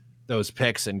package those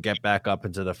picks and get back up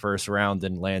into the first round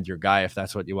and land your guy if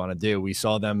that's what you want to do. We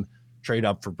saw them trade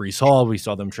up for Breece Hall. We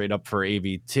saw them trade up for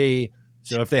AVT.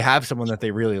 So if they have someone that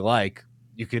they really like,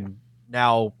 you can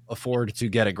now afford to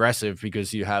get aggressive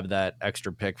because you have that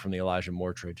extra pick from the Elijah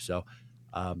Moore trade. So,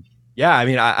 yeah, I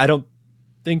mean, I don't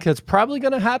think that's probably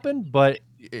going to happen, but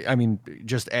I mean,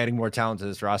 just adding more talent to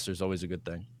this roster is always a good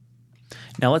thing.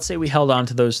 Now, let's say we held on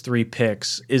to those 3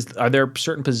 picks. Are there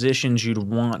certain positions you'd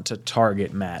want to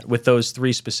target, Matt, with those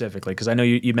 3 specifically? Because I know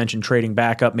you mentioned trading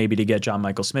back up maybe to get John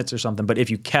Michael Smith or something, but if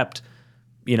you kept,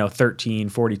 13,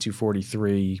 42,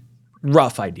 43,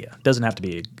 rough idea. Doesn't have to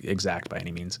be exact by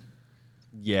any means.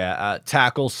 Yeah,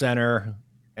 tackle, center,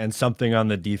 and something on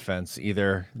the defense,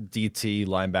 either DT,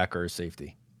 linebacker, or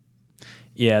safety.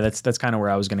 Yeah, that's kind of where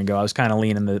I was going to go. I was kind of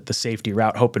leaning the safety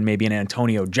route, hoping maybe an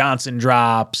Antonio Johnson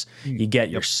drops. You get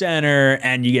your center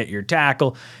and you get your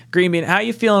tackle. GreenBean, how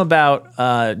you feeling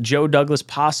about Joe Douglas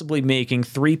possibly making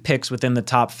 3 picks within the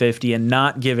top 50 and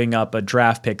not giving up a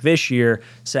draft pick this year,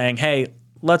 saying, hey,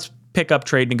 let's pick up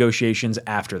trade negotiations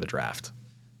after the draft?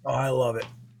 Oh, I love it.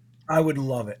 I would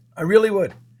love it. I really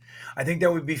would. I think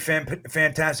that would be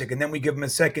fantastic. And then we give him a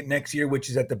second next year, which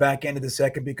is at the back end of the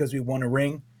second because we won a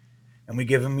ring. And we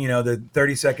give him, the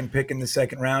 32nd pick in the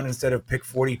second round instead of pick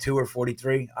 42 or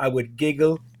 43. I would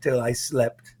giggle till I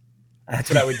slept. That's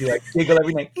what I would do. I'd giggle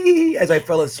every night as I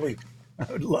fell asleep. I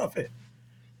would love it.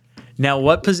 Now,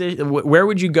 what position? Where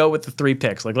would you go with the 3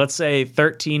 picks? Like, let's say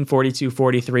 13, 42,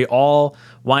 43, all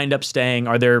wind up staying.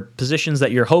 Are there positions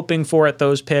that you're hoping for at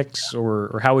those picks,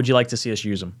 or how would you like to see us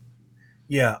use them?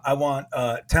 Yeah, I want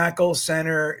tackle,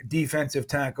 center, defensive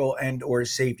tackle, and or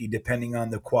safety, depending on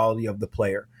the quality of the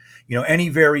player. Any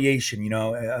variation.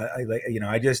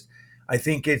 I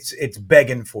think it's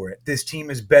begging for it. This team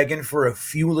is begging for a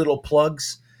few little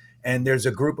plugs, and there's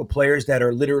a group of players that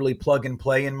are literally plug and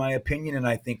play, in my opinion. And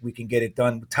I think we can get it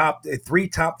done. Top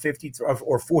 50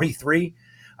 or 43.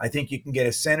 I think you can get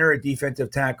a center, a defensive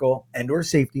tackle, and or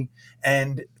safety,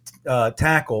 and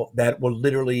tackle that will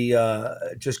literally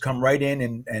just come right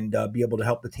in and be able to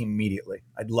help the team immediately.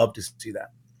 I'd love to see that.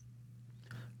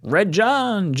 Red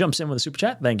John jumps in with a super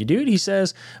chat. Thank you, dude. He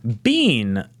says,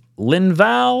 Bean,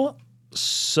 Linval,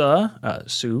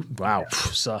 Sue, wow,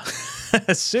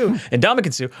 Sue, and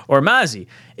Dominican Sue, or Mazi,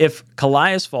 if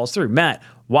Calais falls through. Matt,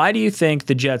 why do you think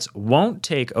the Jets won't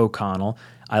take O'Connell?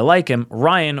 I like him.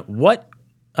 Ryan, was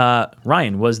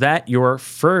that your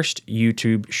first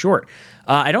YouTube short?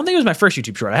 I don't think it was my first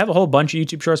YouTube short. I have a whole bunch of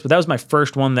YouTube shorts, but that was my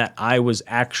first one that I was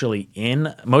actually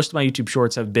in. Most of my YouTube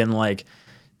shorts have been like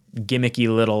gimmicky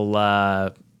little,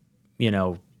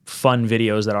 fun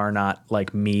videos that are not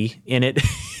like me in it.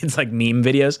 It's like meme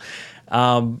videos.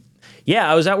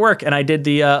 I was at work and I did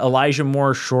the Elijah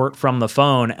Moore short from the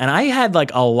phone, and I had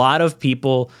like a lot of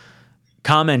people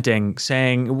commenting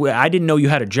saying, I didn't know you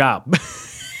had a job.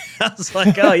 I was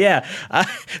like, oh yeah,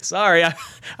 sorry,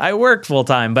 I work full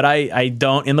time, but I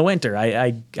don't in the winter.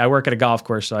 I work at a golf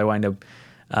course, so I wind up,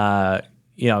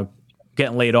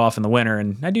 getting laid off in the winter,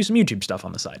 and I do some YouTube stuff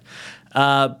on the side.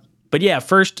 But yeah,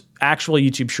 first actual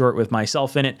YouTube short with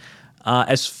myself in it.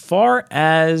 As far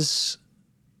as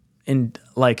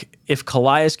if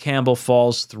Calais Campbell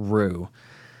falls through,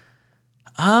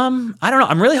 I don't know.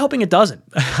 I'm really hoping it doesn't.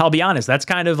 I'll be honest. That's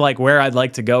kind of like where I'd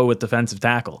like to go with defensive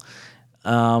tackle.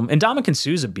 And Dominican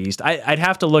Sue's a beast. I'd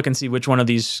have to look and see which one of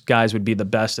these guys would be the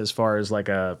best as far as like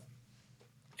a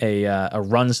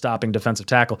run-stopping defensive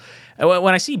tackle.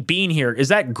 When I see Bean here, is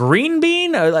that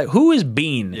GreenBean? Like, who is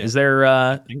Bean? Yeah. Is there?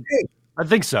 I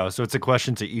think so. So it's a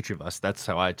question to each of us. That's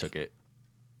how I took it.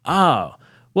 Oh,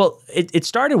 well, it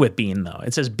started with Bean though.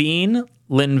 It says Bean,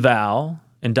 Linval,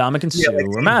 and Dominican Sue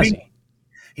or Mazi.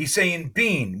 He's saying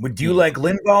Bean. Would you like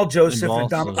Linval, Joseph, and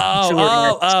Dominican Sue?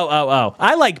 Oh.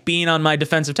 I like Bean on my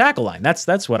defensive tackle line.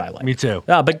 That's what I like. Me too.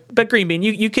 But GreenBean,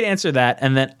 you could answer that,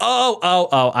 and then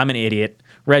I'm an idiot.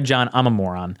 Red John, I'm a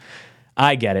moron.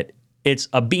 I get it. It's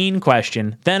a Bean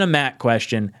question, then a Matt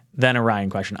question, then a Ryan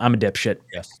question. I'm a dipshit.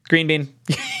 Yes. GreenBean,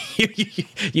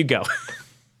 you go.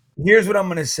 Here's what I'm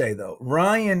going to say, though.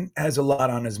 Ryan has a lot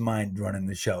on his mind running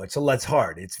the show. It's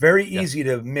hard. It's very easy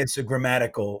to miss a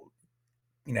grammatical,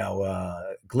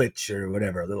 glitch or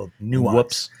whatever, a little nuance.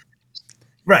 Whoops.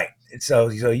 Right. So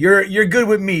you're good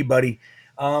with me, buddy.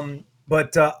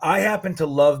 But I happen to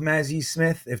love Mazi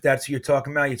Smith. If that's who you're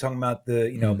talking about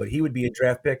the, but he would be a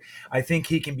draft pick. I think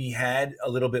he can be had a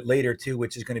little bit later too,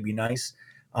 which is going to be nice.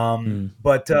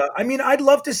 But I mean, I'd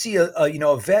love to see a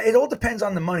vet. It all depends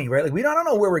on the money, right? Like I don't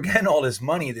know where we're getting all this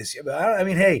money this year, but I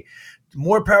mean, hey,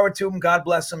 more power to him. God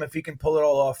bless him. If he can pull it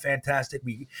all off, fantastic.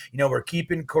 We're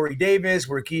keeping Corey Davis.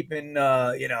 We're keeping,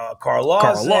 Carl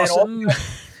Lawson.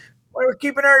 We're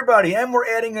keeping everybody, and we're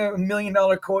adding $1 million,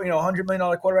 $100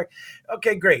 million quarterback.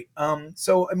 Okay, great.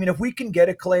 So I mean, if we can get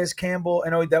a Calais Campbell, I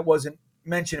know that wasn't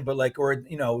mentioned, but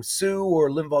Sue or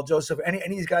Linval Joseph, any of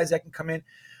these guys that can come in,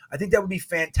 I think that would be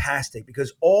fantastic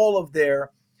because all of their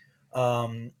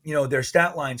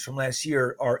stat lines from last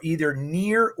year are either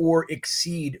near or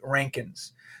exceed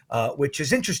Rankins, which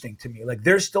is interesting to me. Like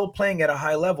they're still playing at a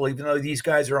high level, even though these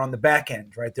guys are on the back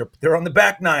end, right? They're on the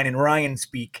back nine in Ryan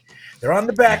speak. They're on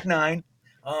the back nine,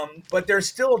 but they're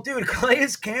still, dude. Calais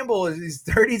Campbell is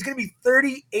 30. He's going to be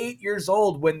 38 years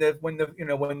old when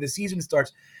the season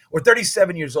starts, or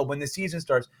 37 years old when the season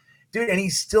starts, dude. And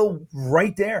he's still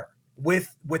right there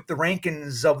with the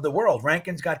Rankins of the world.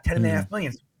 Rankins got 10.5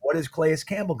 million. What is Calais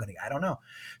Campbell going to get? I don't know.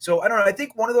 So I don't know. I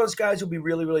think one of those guys will be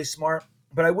really, really smart,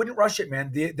 but I wouldn't rush it,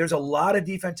 man. There's a lot of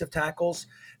defensive tackles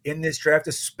in this draft,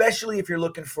 especially if you're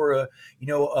looking for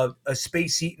a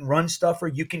space eating run stuffer.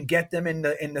 You can get them in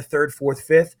the third, fourth,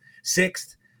 fifth,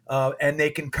 sixth, and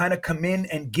they can kind of come in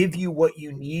and give you what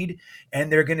you need,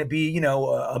 and they're going to be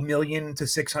 $1 million to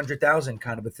 $600,000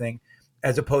 kind of a thing,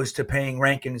 as opposed to paying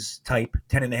Rankins type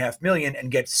 $10.5 million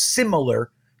and get similar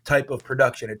type of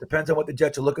production. It depends on what the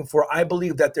Jets are looking for. I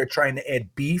believe that they're trying to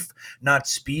add beef, not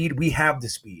speed. We have the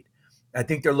speed. I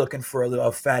think they're looking for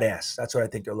a fat ass. That's what I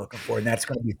think they're looking for, and that's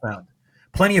going to be found.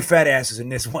 Plenty of fat asses in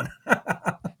this one.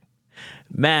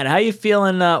 Matt, how you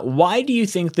feeling? Why do you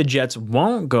think the Jets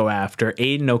won't go after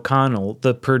Aiden O'Connell,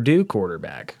 the Purdue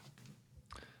quarterback?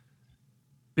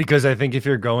 Because I think if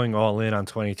you're going all in on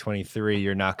 2023,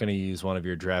 you're not going to use one of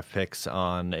your draft picks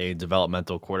on a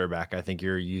developmental quarterback. I think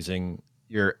you're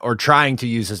trying to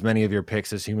use as many of your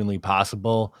picks as humanly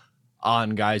possible on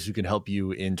guys who can help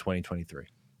you in 2023.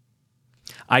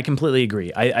 I completely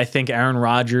agree. I think Aaron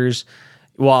Rodgers,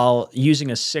 while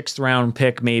using a 6th round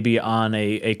pick maybe on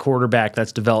a quarterback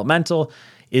that's developmental,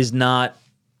 is not,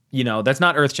 that's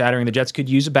not earth shattering. The Jets could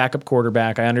use a backup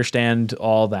quarterback. I understand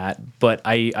all that, but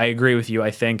I agree with you.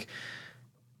 I think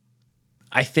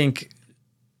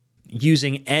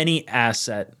using any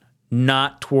asset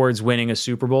not towards winning a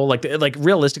Super Bowl, like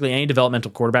realistically, any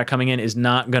developmental quarterback coming in is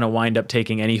not going to wind up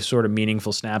taking any sort of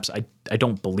meaningful snaps. I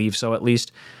don't believe so, at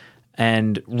least.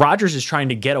 And Rodgers is trying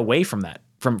to get away from that,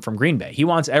 from Green Bay. He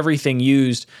wants everything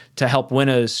used to help win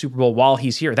a Super Bowl while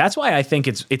he's here. That's why I think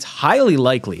it's highly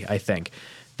likely, I think,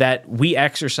 that we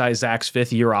exercise Zach's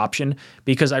 5th-year option,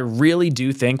 because I really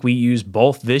do think we use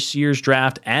both this year's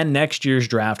draft and next year's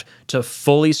draft to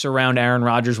fully surround Aaron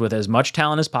Rodgers with as much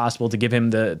talent as possible to give him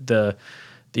the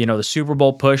Super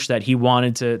Bowl push that he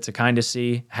wanted to kind of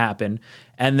see happen.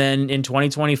 And then in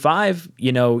 2025,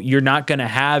 you're not going to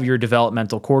have your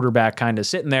developmental quarterback kind of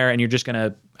sitting there, and you're just going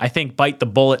to, I think, bite the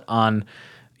bullet on,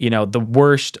 the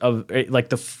worst of, like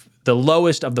the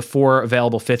lowest of the 4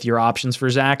 available 5th-year options for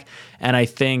Zach. And I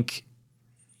think,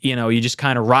 you just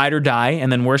kind of ride or die.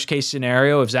 And then worst case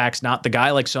scenario, if Zach's not the guy,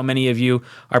 like so many of you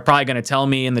are probably going to tell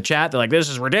me in the chat, they're like, this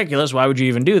is ridiculous. Why would you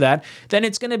even do that? Then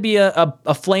it's going to be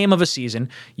a flame of a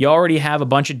season. You already have a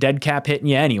bunch of dead cap hitting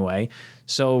you anyway.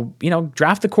 So,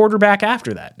 draft the quarterback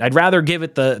after that. I'd rather give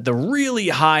it the really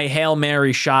high Hail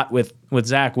Mary shot with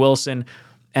Zach Wilson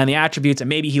and the attributes, and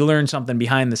maybe he learned something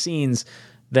behind the scenes,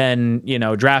 than,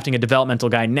 drafting a developmental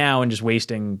guy now and just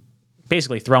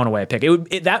basically throwing away a pick.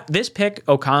 This pick,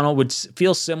 O'Connell, would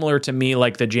feel similar to me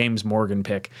like the James Morgan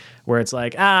pick, where it's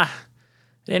like,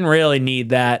 didn't really need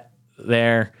that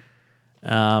there.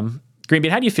 GreenBean,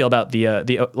 how do you feel about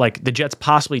the Jets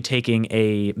possibly taking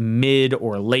a mid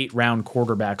or late round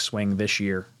quarterback swing this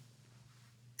year?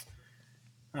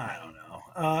 I don't know.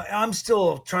 I'm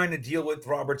still trying to deal with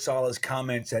Robert Saleh's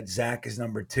comments that Zach is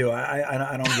number 2.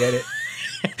 I don't get it.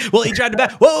 Well, he tried to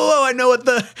back. Whoa! I know what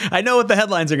the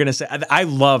headlines are going to say. I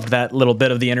loved that little bit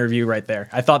of the interview right there.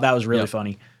 I thought that was really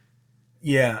funny.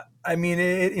 Yeah, I mean,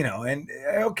 and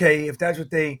okay, if that's what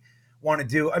they want to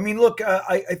do. I mean, look,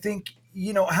 I think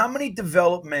how many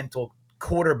developmental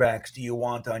quarterbacks do you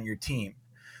want on your team?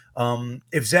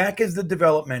 If Zach is the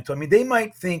developmental, I mean, they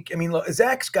might think. I mean, look,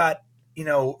 Zach's got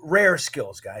rare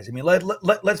skills, guys. I mean,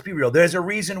 let's be real. There's a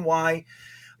reason why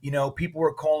people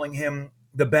were calling him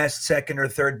the best second or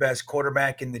third best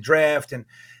quarterback in the draft, and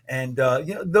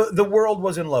the world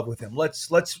was in love with him.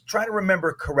 Let's try to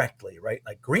remember correctly, right?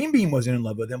 Like GreenBean wasn't in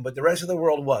love with him, but the rest of the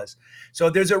world was. So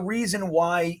there's a reason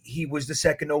why he was the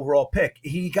second overall pick.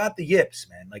 He got the yips,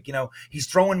 man. Like, he's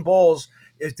throwing balls.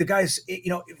 If the guy's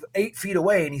 8 feet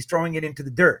away and he's throwing it into the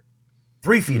dirt,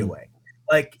 3 feet away.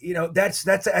 Like, that's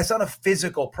not a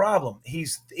physical problem.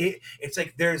 It's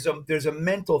like there's a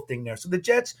mental thing there. So the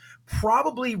Jets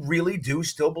probably really do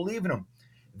still believe in him.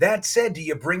 That said, do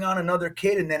you bring on another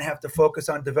kid and then have to focus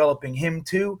on developing him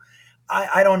too?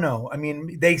 I don't know. I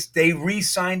mean, they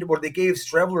re-signed, or they gave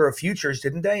Strebler a futures,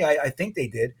 didn't they? I think they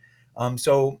did.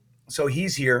 So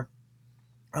he's here.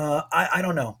 I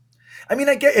don't know. I mean,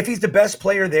 I get if he's the best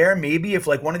player there, maybe if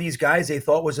like one of these guys they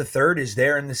thought was a third is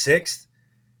there in the sixth,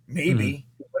 maybe.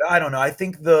 But I don't know. I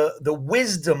think the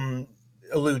wisdom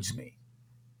eludes me.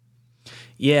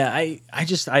 Yeah,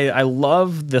 I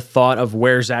love the thought of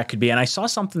where Zach could be. And I saw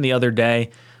something the other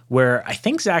day where I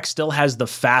think Zach still has the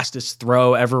fastest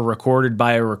throw ever recorded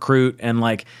by a recruit. And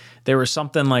like there was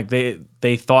something like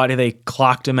they thought they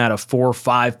clocked him at a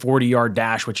 4.5 40-yard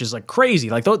dash, which is like crazy.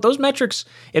 Like those metrics,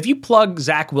 if you plug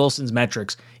Zach Wilson's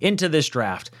metrics into this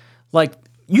draft, like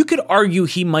you could argue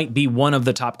he might be one of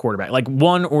the top quarterbacks, like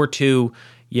one or two,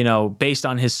 based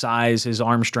on his size, his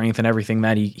arm strength, and everything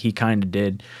that he kind of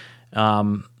did.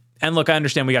 And look, I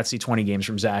understand we got to see 20 games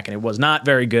from Zach, and it was not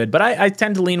very good, but I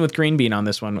tend to lean with GreenBean on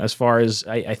this one as far as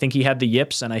I think he had the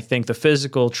yips, and I think the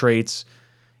physical traits,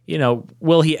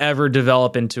 will he ever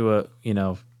develop into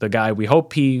the guy we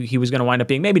hope he was going to wind up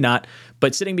being? Maybe not,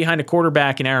 but sitting behind a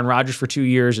quarterback in Aaron Rodgers for 2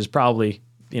 years is probably,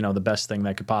 the best thing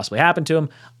that could possibly happen to him.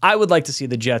 I would like to see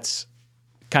the Jets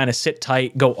kind of sit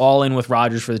tight, go all in with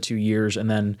Rodgers for the 2 years, and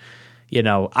then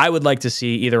I would like to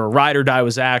see either a ride or die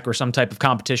with Zach or some type of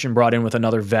competition brought in with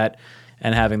another vet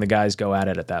and having the guys go at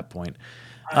it at that point.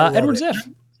 Edward Ziff.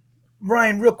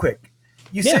 Ryan, real quick.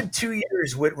 You said 2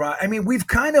 years with Rodgers. I mean, we've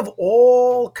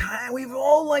all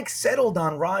like settled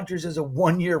on Rodgers as a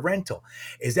 1 year rental.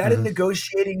 Is that a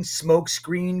negotiating smoke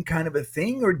screen kind of a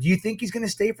thing? Or do you think he's going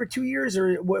to stay for 2 years?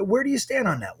 Or where do you stand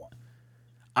on that one?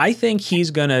 I think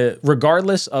he's going to,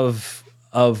 regardless of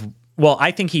well,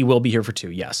 I think he will be here for 2,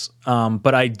 yes.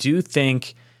 But I do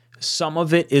think some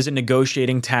of it is a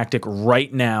negotiating tactic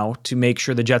right now to make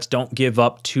sure the Jets don't give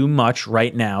up too much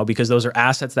right now, because those are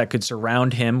assets that could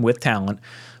surround him with talent.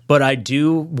 But I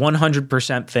do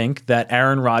 100% think that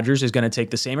Aaron Rodgers is going to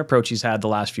take the same approach he's had the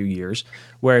last few years,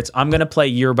 where it's I'm going to play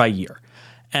year by year.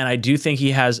 And I do think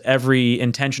he has every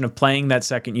intention of playing that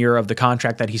second year of the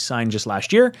contract that he signed just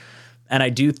last year. And I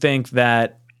do think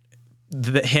that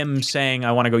him saying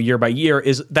I want to go year by year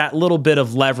is that little bit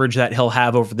of leverage that he'll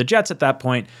have over the Jets at that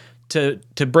point to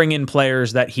bring in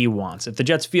players that he wants. If the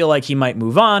Jets feel like he might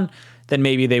move on, then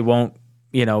maybe they won't,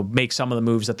 make some of the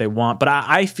moves that they want. But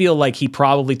I feel like he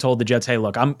probably told the Jets, hey,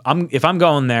 look, if I'm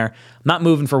going there, I'm not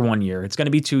moving for 1 year. It's going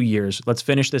to be 2 years. Let's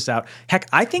finish this out. Heck,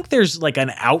 I think there's like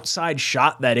an outside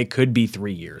shot that it could be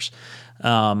 3 years.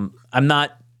 I'm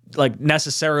not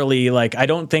necessarily I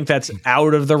don't think that's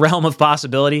out of the realm of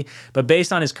possibility, but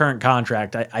based on his current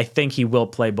contract, I think he will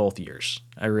play both years.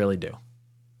 I really do.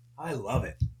 I love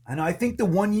it. And I think the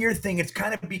 1 year thing, it's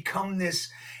kind of become this,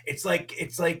 it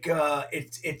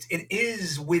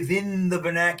is within the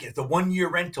vernacular, the 1 year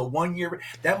rental, 1 year.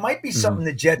 That might be something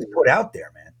the Jets put out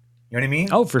there, man. You know what I mean?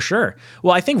 Oh, for sure.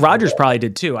 Well, I think Rodgers probably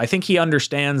did too. I think he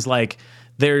understands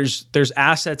there's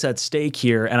assets at stake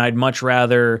here, and I'd much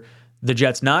rather the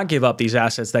Jets not give up these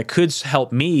assets that could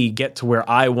help me get to where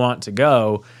I want to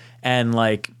go. And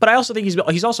but I also think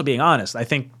he's also being honest. I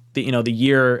think the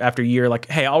year after year,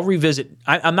 hey, I'll revisit.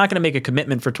 I'm not going to make a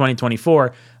commitment for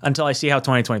 2024 until I see how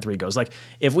 2023 goes.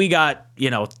 If we got,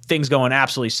 things going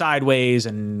absolutely sideways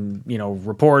and,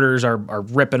 reporters are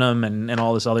ripping him and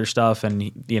all this other stuff.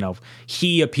 And,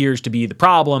 he appears to be the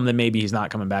problem, then maybe he's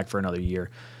not coming back for another year.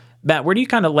 Matt, where do you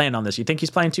kind of land on this? You think he's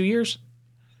playing 2 years?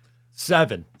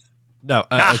 7. No,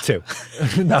 2.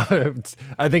 No,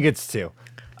 I think it's 2.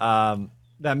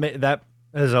 That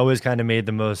has always kind of made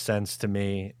the most sense to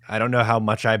me. I don't know how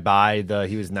much I buy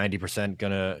he was 90%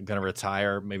 gonna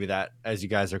retire. Maybe that, as you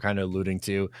guys are kind of alluding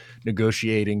to,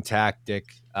 negotiating tactic.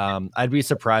 I'd be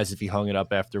surprised if he hung it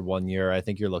up after 1 year. I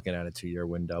think you're looking at a 2 year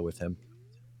window with him.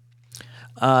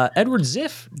 Edward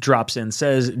Ziff drops in,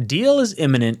 says, deal is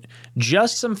imminent,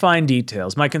 just some fine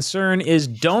details. My concern is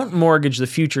don't mortgage the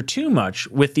future too much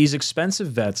with these expensive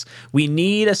vets. We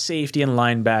need a safety and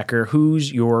linebacker.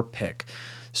 Who's your pick?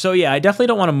 So, yeah, I definitely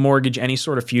don't want to mortgage any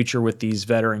sort of future with these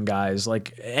veteran guys.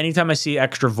 Anytime I see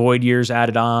extra void years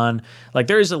added on,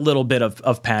 there is a little bit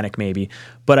of panic maybe.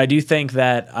 But I do think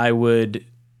that I would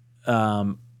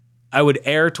I would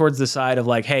err towards the side of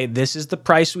like, hey, this is the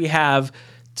price we have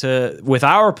with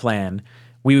our plan.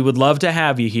 We would love to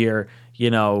have you here. We're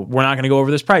not going to go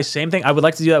over this price. Same thing. I would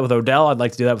like to do that with Odell. I'd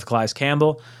like to do that with Calais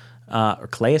Campbell. Or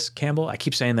Calais Campbell. I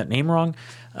keep saying that name wrong.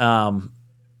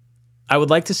 I would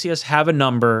like to see us have a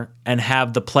number and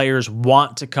have the players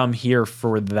want to come here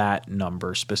for that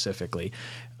number specifically.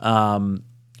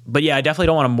 But yeah, I definitely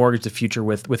don't want to mortgage the future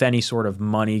with any sort of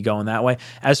money going that way.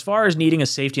 As far as needing a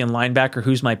safety and linebacker,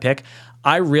 who's my pick?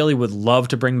 I really would love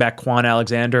to bring back Quan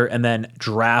Alexander and then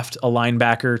draft a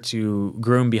linebacker to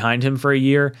groom behind him for a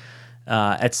year.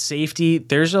 At safety,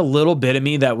 there's a little bit of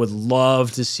me that would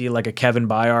love to see like a Kevin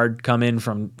Byard come in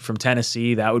from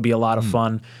Tennessee. That would be a lot of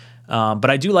fun. But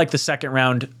I do like the second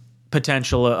round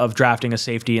potential of drafting a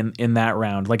safety in that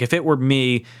round. Like if it were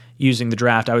me using the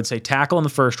draft, I would say tackle in the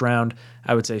first round.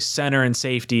 I would say center and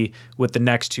safety with the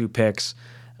next two picks,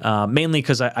 mainly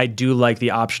because I do like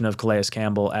the option of Calais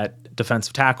Campbell at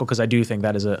defensive tackle because I do think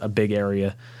that is a big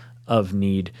area of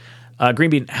need.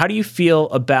 GreenBean, how do you feel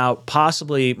about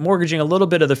possibly mortgaging a little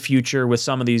bit of the future with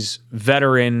some of these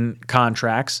veteran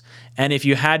contracts? And if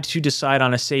you had to decide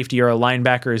on a safety or a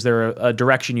linebacker, is there a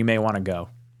direction you may want to go?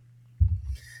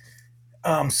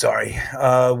 I'm sorry.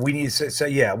 We need to say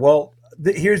yeah. Well,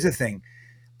 here's the thing.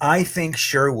 I think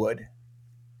Sherwood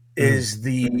is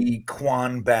the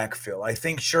Quan backfill. I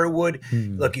think Sherwood,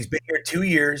 look, he's been here 2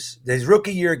 years. His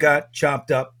rookie year got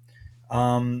chopped up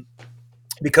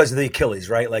because of the Achilles,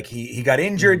 right? Like he got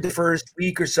injured the first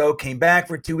week or so, came back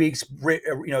for 2 weeks,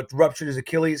 ruptured his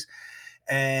Achilles.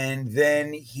 And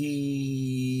then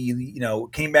he,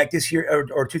 came back this year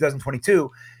or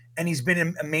 2022, and he's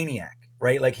been a maniac.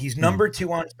 Right, like he's number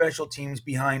 2 on special teams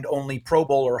behind only Pro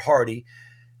Bowler Hardy,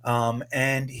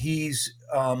 and he's,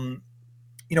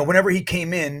 whenever he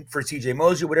came in for C.J.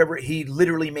 Mosley, whatever, he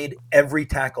literally made every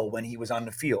tackle when he was on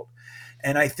the field,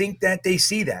 and I think that they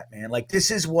see that, man. Like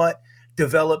this is what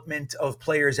development of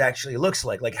players actually looks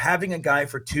like having a guy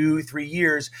for 2-3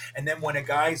 years, and then when a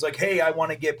guy's like, hey, I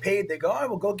want to get paid, they go, oh,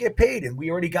 well, go get paid, and we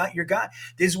already got your guy.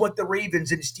 This is what the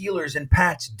Ravens and Steelers and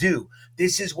Pats do.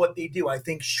 This is what they do. I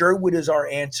think Sherwood is our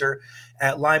answer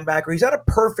at linebacker. He's not a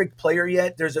perfect player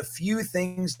yet. There's a few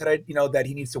things that that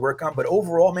he needs to work on, but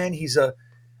overall, man,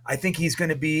 I think he's going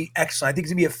to be excellent. I think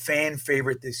he's going to be a fan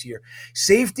favorite this year.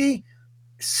 Safety,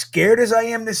 scared as I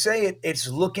am to say it, it's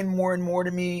looking more and more to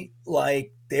me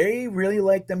like they really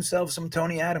like themselves some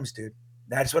Tony Adams, dude.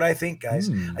 That's what I think, guys.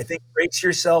 I think brace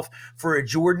yourself for a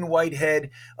Jordan Whitehead,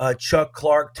 Chuck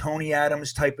Clark, Tony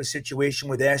Adams type of situation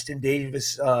with Ashton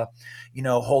Davis,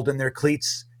 holding their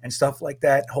cleats and stuff like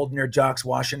that, holding their jocks,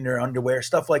 washing their underwear,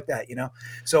 stuff like that,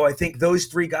 So I think those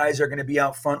three guys are going to be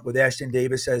out front with Ashton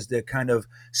Davis as the kind of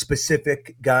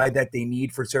specific guy that they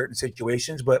need for certain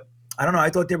situations. But I don't know. I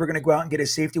thought they were going to go out and get a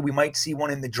safety. We might see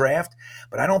one in the draft,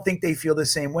 but I don't think they feel the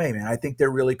same way, man. I think they're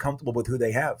really comfortable with who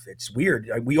they have. It's weird.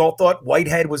 We all thought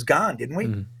Whitehead was gone, didn't we?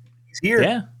 He's here.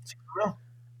 Yeah.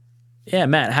 Yeah,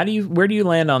 Matt, where do you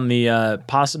land on the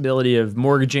possibility of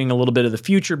mortgaging a little bit of the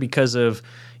future because of,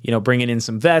 bringing in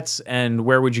some vets, and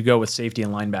where would you go with safety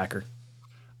and linebacker?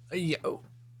 Yeah,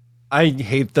 I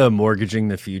hate the mortgaging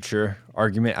the future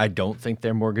argument. I don't think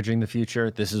they're mortgaging the future.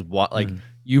 This is what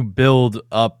you build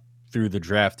up through the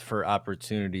draft for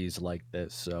opportunities like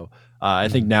this. So I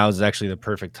think now is actually the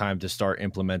perfect time to start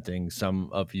implementing some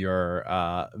of your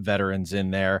veterans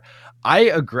in there. I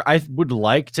agree. I would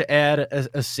like to add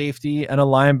a safety and a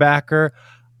linebacker.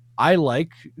 I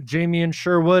like Jamie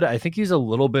Sherwood. I think he's a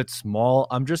little bit small.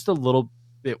 I'm just a little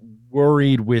bit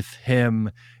worried with him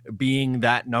being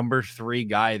that number 3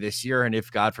 guy this year. And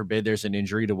if God forbid there's an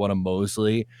injury to one of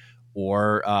Mosley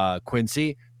or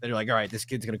Quincy, then you're like, all right, this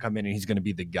kid's going to come in and he's going to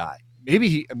be the guy. Maybe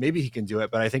he can do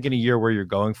it, but I think in a year where you're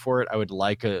going for it, I would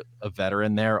like a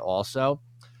veteran there also.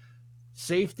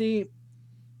 Safety,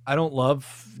 I don't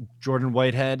love Jordan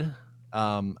Whitehead.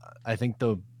 I think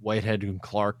the Whitehead and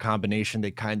Clark combination, they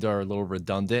kind of are a little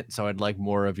redundant, so I'd like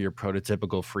more of your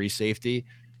prototypical free safety.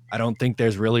 I don't think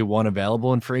there's really one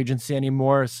available in free agency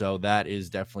anymore, so that is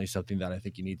definitely something that I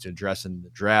think you need to address in the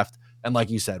draft. And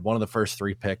like you said, one of the first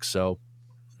 3 picks, so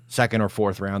second or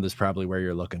fourth round is probably where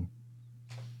you're looking.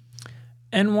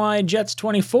 NY Jets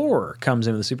 24 comes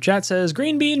in with the super chat, says,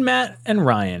 GreenBean, Matt, and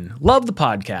Ryan, love the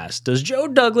podcast. Does Joe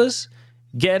Douglas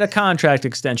get a contract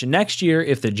extension next year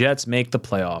if the Jets make the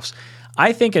playoffs?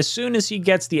 I think as soon as he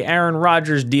gets the Aaron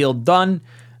Rodgers deal done,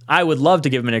 I would love to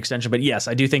give him an extension. But yes,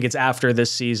 I do think it's after this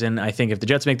season. I think if the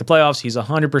Jets make the playoffs, he's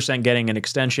 100% getting an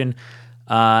extension.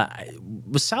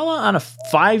 Was Salah on a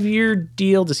 5-year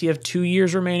deal? Does he have 2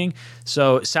 years remaining?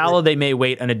 So Salah, they may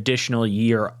wait an additional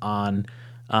year on.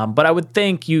 But I would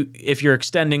think if you're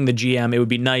extending the GM, it would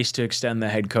be nice to extend the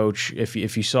head coach if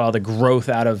you saw the growth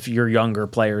out of your younger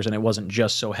players and it wasn't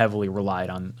just so heavily relied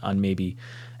on maybe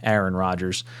Aaron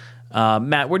Rodgers.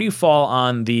 Matt, where do you fall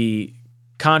on the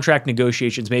contract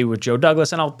negotiations, maybe with Joe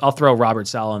Douglas? And I'll throw Robert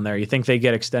Saleh in there. You think they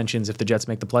get extensions if the Jets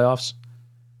make the playoffs?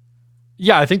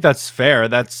 Yeah, I think that's fair.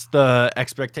 That's the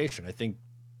expectation. I think,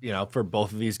 for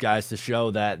both of these guys to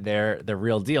show that they're the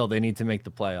real deal, they need to make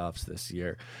the playoffs this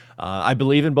year. I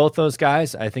believe in both those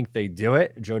guys. I think they do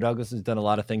it. Joe Douglas has done a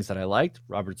lot of things that I liked.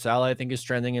 Robert Saleh, I think, is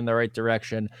trending in the right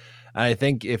direction. And I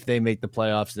think if they make the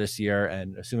playoffs this year,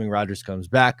 and assuming Rodgers comes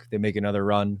back, they make another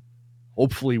run,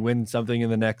 hopefully win something in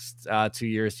the next 2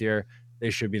 years here, they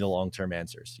should be the long-term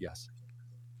answers. Yes.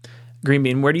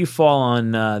 GreenBean, where do you fall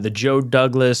on the Joe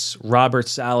Douglas, Robert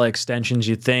Saleh extensions?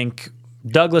 You think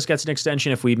Douglas gets an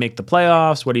extension if we make the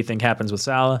playoffs? What do you think happens with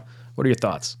Saleh? What are your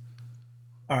thoughts?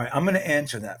 All right, I'm going to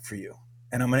answer that for you,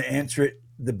 and I'm going to answer it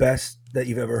the best that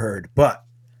you've ever heard. But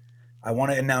I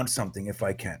want to announce something if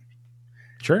I can.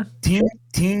 Sure.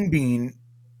 Teen Bean,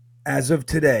 as of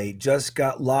today, just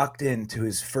got locked into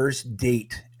his first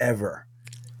date ever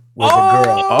with a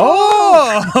girl.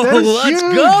 Oh, let's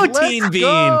huge. go, Teen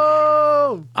Bean.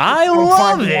 I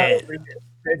love it.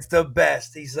 It's the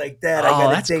best. He's like, Dad, I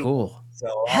got a that's date. cool. So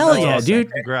Hell yeah,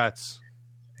 dude. Congrats.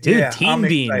 Dude, yeah, Teen I'm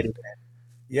Bean. excited, man.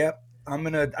 Yep. I'm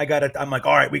like,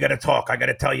 all right, we gotta talk. I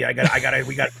gotta tell you, I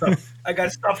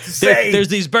got stuff to say. There's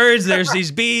these birds, there's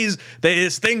these bees,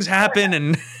 things happen,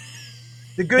 and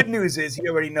the good news is he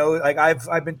already knows. Like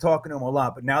I've been talking to him a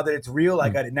lot, but now that it's real, I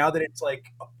got it. Now that it's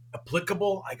like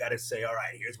applicable, I gotta say, all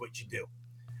right, here's what you do.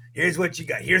 Here's what you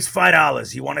got. Here's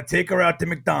 $5. You want to take her out to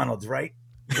McDonald's, right?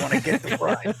 You want to get the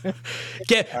fries.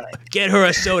 Get her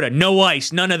a soda. No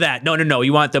ice. None of that. No.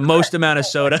 You want the most amount of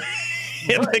soda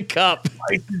in the cup.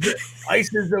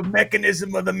 Ice is the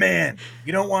mechanism of the man.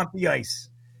 You don't want the ice.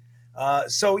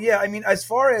 So, yeah, I mean, as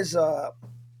far as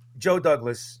Joe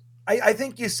Douglas, I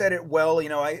think you said it well.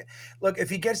 Look, if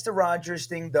he gets the Rodgers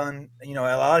thing done, a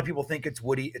lot of people think it's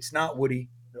Woody. It's not Woody.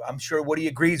 I'm sure Woody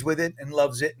agrees with it and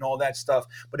loves it and all that stuff.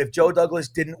 But if Joe Douglas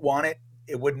didn't want it,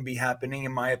 it wouldn't be happening,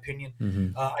 in my opinion.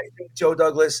 Mm-hmm. I think Joe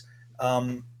Douglas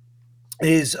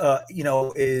is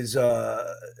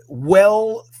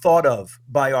well thought of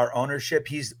by our ownership.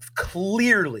 He's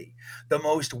clearly the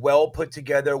most well put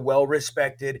together, well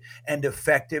respected, and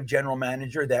effective general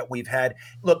manager that we've had.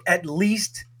 Look, at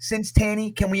least since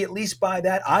Tanny. Can we at least buy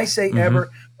that? I say ever,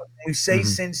 but when we say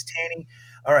since Tanny.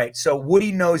 All right, so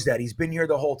Woody knows that. He's been here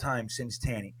the whole time since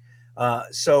Tanny.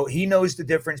 So he knows the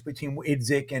difference between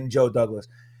Idzik and Joe Douglas.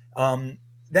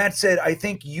 That said, I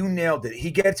think you nailed it.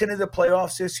 He gets into the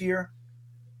playoffs this year,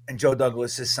 and Joe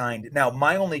Douglas is signed. Now,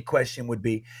 my only question would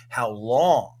be, how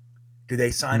long do they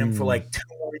sign him for? Like 2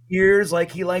 more years,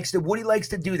 like he likes to? Woody likes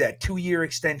to do that, 2-year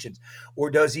extensions.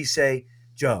 Or does he say,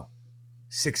 Joe,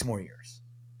 6 more years?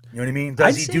 You know what I mean?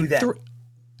 Does he do that?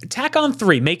 Tack on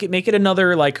 3. Make it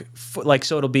another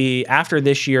so it'll be after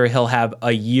this year. He'll have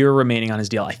a year remaining on his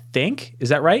deal. I think, is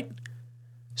that right?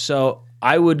 So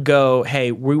I would go,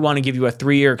 hey, we want to give you a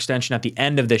 3-year extension at the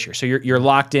end of this year. So you're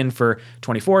locked in for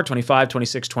 24, 25,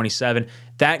 26, 27.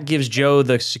 That gives Joe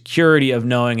the security of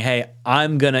knowing, hey,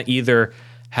 I'm gonna either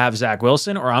have Zach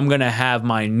Wilson or I'm gonna have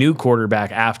my new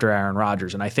quarterback after Aaron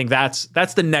Rodgers. And I think that's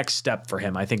the next step for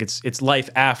him. I think it's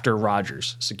life after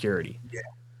Rodgers security.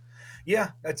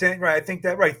 Yeah, that's it. Right. I think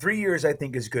that right. 3 years, I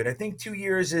think, is good. I think 2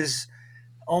 years is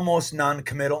almost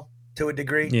non-committal to a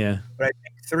degree. Yeah. But I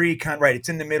think 3 right. It's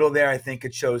in the middle there. I think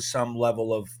it shows some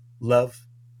level of love,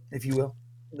 if you will.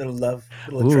 A little love.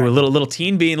 A little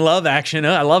Teen Bean love action.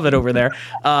 I love it over there.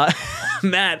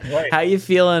 Matt, right. How you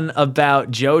feeling about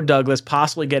Joe Douglas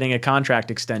possibly getting a contract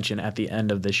extension at the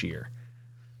end of this year?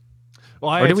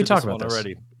 Well, or did we talk about this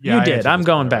already? Yeah, you did. I'm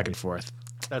going back and forth.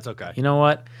 That's okay. You know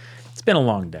what? It's been a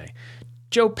long day.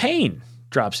 Joe Payne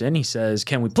drops in. He says,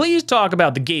 can we please talk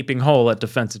about the gaping hole at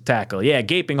defensive tackle? Yeah,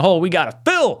 gaping hole we got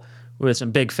to fill with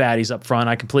some big fatties up front.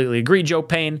 I completely agree, Joe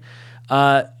Payne.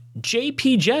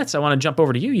 JP Jets, I want to jump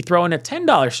over to you. You throw in a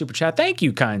 $10 super chat. Thank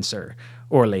you, kind sir.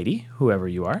 Or lady, whoever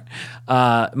you are.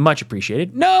 Much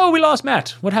appreciated. No, we lost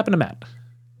Matt. What happened to Matt?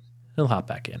 He'll hop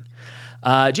back in.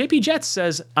 JP Jets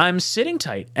says, I'm sitting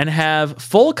tight and have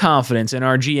full confidence in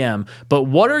our GM, but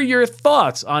what are your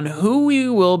thoughts on who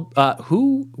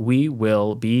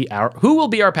will be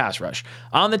our pass rush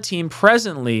on the team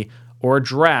presently or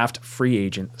draft free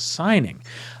agent signing?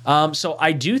 So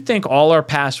I do think all our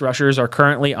pass rushers are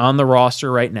currently on the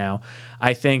roster right now.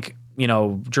 I think,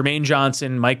 Jermaine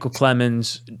Johnson, Michael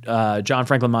Clemens, John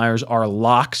Franklin Myers are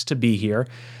locks to be here.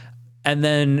 And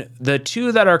then the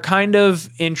two that are kind of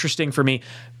interesting for me,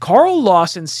 Carl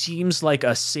Lawson seems like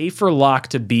a safer lock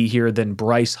to be here than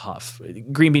Bryce Huff.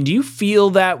 GreenBean, do you feel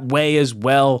that way as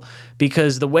well?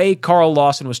 Because the way Carl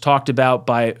Lawson was talked about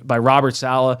by Robert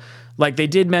Saleh, like they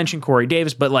did mention Corey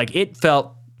Davis, but like it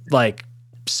felt like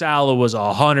Saleh was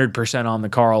 100% on the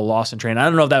Carl Lawson train. I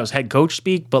don't know if that was head coach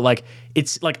speak, but like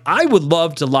it's like I would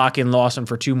love to lock in Lawson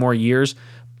for 2 more years.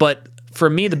 But for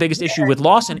me, the biggest issue with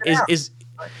Lawson is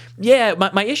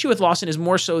my issue with Lawson is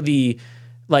more so the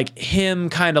like him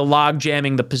kind of log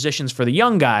jamming the positions for the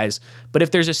young guys. But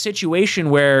if there's a situation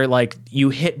where like you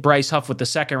hit Bryce Huff with the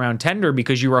 2nd round tender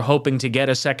because you were hoping to get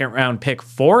a 2nd round pick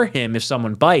for him if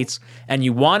someone bites and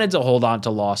you wanted to hold on to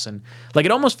Lawson, like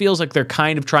it almost feels like they're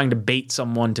kind of trying to bait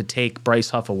someone to take Bryce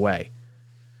Huff away.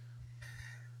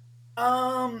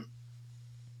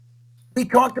 We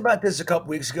talked about this a couple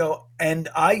weeks ago, and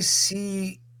I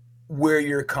see where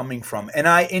you're coming from. And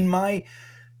in my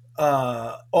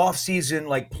off-season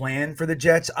like plan for the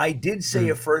Jets, I did say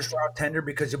a 1st round tender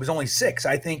because it was only 6.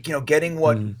 I think getting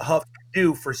what Huff can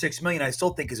do for $6 million, I still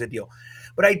think is a deal.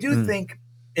 But I do think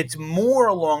it's more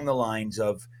along the lines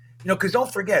of because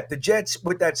don't forget the Jets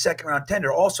with that 2nd round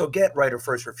tender also get right of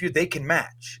first refusal. They can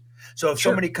match. So if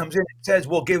somebody comes in and says,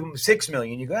 "We'll give him $6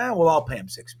 million," you go, well, I'll pay him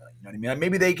 $6 million. You know what I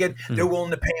mean? Maybe they're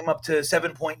willing to pay him up to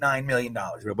 $7.9 million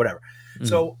or whatever.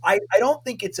 So I don't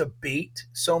think it's a bait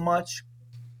so much.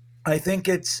 I think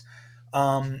it's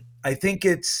an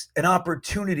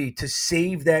opportunity to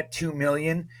save that $2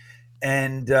 million,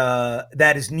 and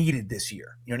that is needed this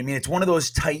year. You know what I mean? It's one of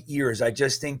those tight years. I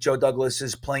just think Joe Douglas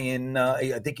is playing.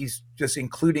 I think he's just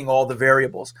including all the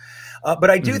variables.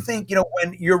 But I do think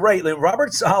when you're right, like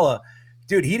Robert Saleh,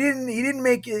 dude, he didn't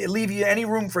leave you any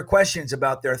room for questions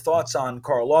about their thoughts on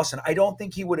Carl Lawson. I don't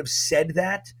think he would have said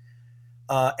that.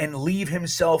 And leave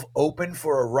himself open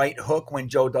for a right hook when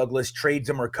Joe Douglas trades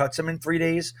him or cuts him in 3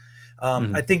 days.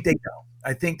 I think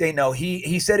they know.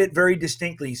 He said it very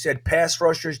distinctly. He said, pass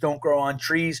rushers don't grow on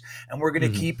trees, and we're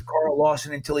going to keep Carl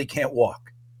Lawson until he can't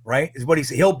walk, right? Is what he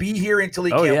said. He'll be here until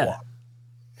he can't walk.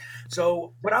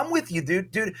 So, but I'm with you,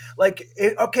 dude. Like,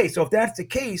 okay, so if that's the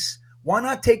case, why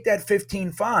not take that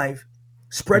 15.5,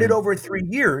 spread it over 3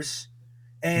 years,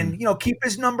 and keep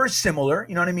his numbers similar.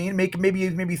 You know what I mean? Make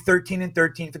maybe 13 and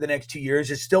 13 for the next 2 years.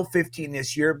 It's still 15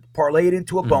 this year. Parlay it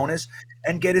into a bonus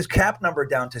and get his cap number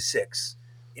down to 6.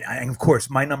 And of course,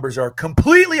 my numbers are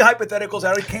completely hypotheticals.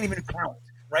 I can't even count.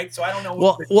 Right? So I don't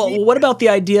know. Well, what about the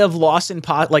idea of Lawson?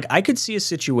 Like, I could see a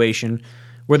situation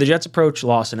where the Jets approach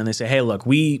Lawson and they say, "Hey, look,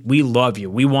 we love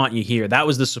you. We want you here." That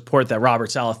was the support that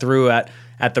Robert Saleh threw at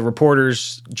the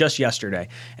reporters just yesterday.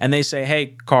 And they say,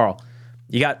 "Hey, Carl,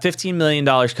 you got $15 million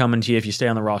coming to you if you stay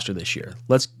on the roster this year.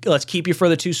 Let's keep you for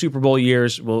the 2 Super Bowl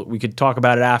years. We could talk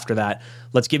about it after that.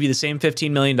 Let's give you the same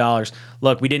 $15 million.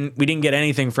 Look, we didn't get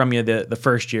anything from you the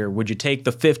first year. Would you take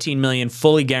the $15 million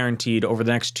fully guaranteed over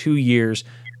the next 2 years?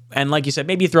 And like you said,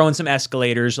 maybe throw in some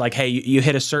escalators, like, hey, you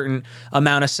hit a certain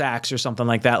amount of sacks or something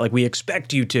like that, like we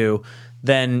expect you to,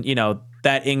 then,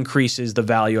 that increases the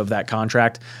value of that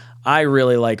contract." I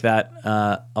really like that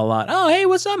a lot. Oh, hey,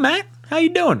 what's up, Matt? How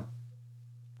you doing?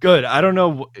 Good. I don't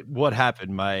know what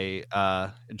happened. My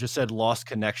it just said lost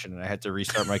connection, and I had to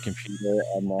restart my computer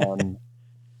and then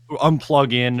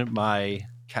unplug in my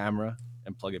camera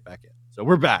and plug it back in. So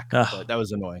we're back. But that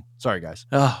was annoying. Sorry, guys.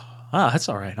 That's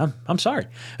all right. I'm sorry.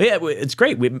 Yeah, it's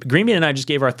great. GreenBean and I just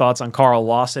gave our thoughts on Carl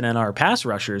Lawson and our pass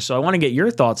rushers. So I want to get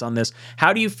your thoughts on this.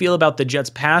 How do you feel about the Jets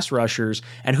pass rushers,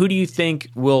 and who do you think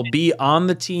will be on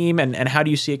the team, and how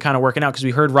do you see it kind of working out? Because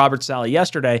we heard Robert Saleh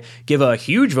yesterday give a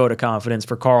huge vote of confidence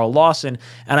for Carl Lawson,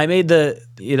 and I made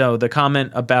the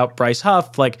comment about Bryce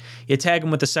Huff. Like, you tag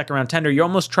him with the 2nd round tender, you're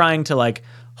almost trying to like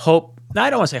hope. I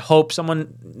don't want to say hope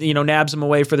someone, nabs him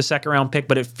away for the 2nd round pick,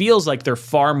 but it feels like they're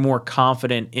far more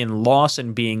confident in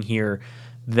Lawson being here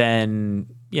than,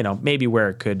 maybe where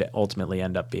it could ultimately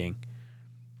end up being.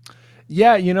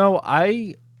 Yeah,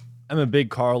 I am a big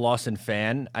Carl Lawson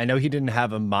fan. I know he didn't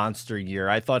have a monster year.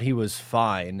 I thought he was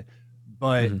fine,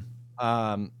 but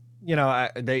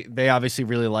they obviously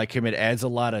really like him. It adds a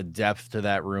lot of depth to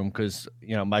that room because,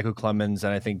 Michael Clemens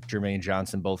and I think Jermaine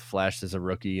Johnson both flashed as a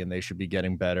rookie, and they should be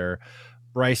getting better.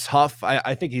 Bryce Huff,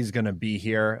 I think he's going to be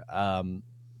here, and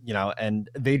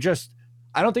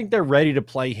I don't think they're ready to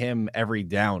play him every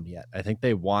down yet. I think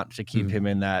they want to keep him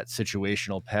in that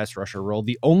situational pass rusher role.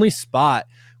 The only spot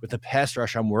with the pass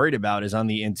rush I'm worried about is on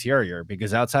the interior,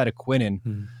 because outside of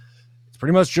Quinnen, it's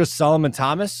pretty much just Solomon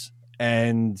Thomas.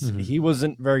 And he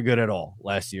wasn't very good at all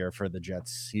last year for the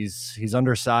Jets. He's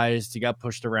undersized. He got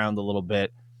pushed around a little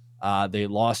bit. They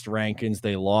lost Rankins.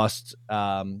 They lost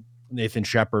Nathan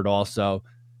Shepard also.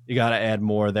 you got to add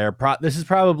more there. This is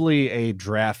probably a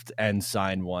draft and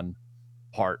sign one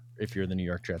part if you're the New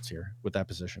York Jets here with that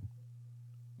position.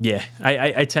 Yeah,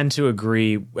 I tend to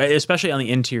agree, especially on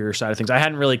the interior side of things. I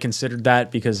hadn't really considered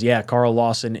that because,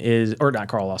 Quinnen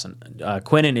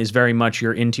is very much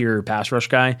your interior pass rush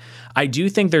guy. I do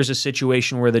think there's a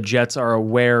situation where the Jets are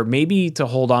aware maybe to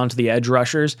hold on to the edge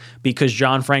rushers because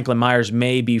John Franklin Myers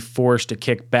may be forced to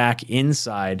kick back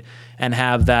inside and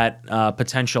have that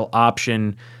potential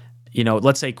option.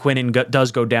 Let's say Quinnen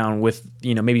does go down with,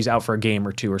 maybe he's out for a game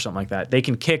or two or something like that. They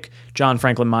can kick John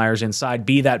Franklin Myers inside,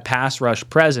 be that pass rush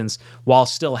presence while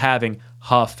still having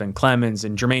Huff and Clemens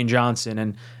and Jermaine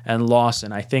Johnson and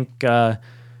Lawson. I think the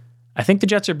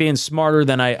Jets are being smarter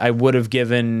than I would have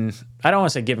given. I don't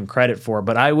want to say given credit for,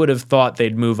 but I would have thought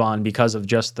they'd move on because of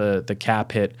just the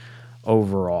cap hit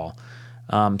overall.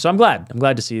 So I'm glad. I'm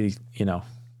glad to see,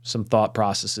 some thought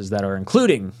processes that are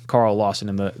including Carl Lawson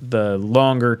in the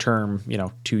longer term,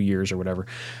 2 years or whatever.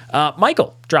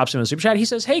 Michael drops in a super chat. He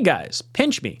says, "Hey guys,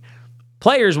 pinch me.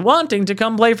 Players wanting to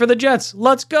come play for the Jets.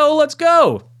 Let's go, let's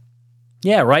go."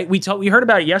 Yeah, right. We heard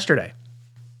about it yesterday.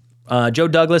 Joe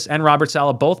Douglas and Robert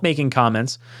Saleh both making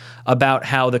comments about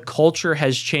how the culture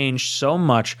has changed so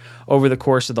much over the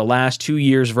course of the last 2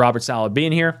 years of Robert Saleh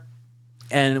being here.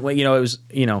 And it was,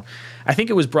 I think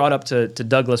it was brought up to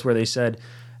Douglas where they said,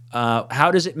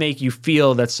 how does it make you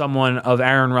feel that someone of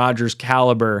Aaron Rodgers'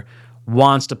 caliber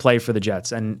wants to play for the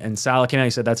Jets? And Saleh came out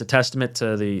and said that's a testament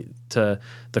to the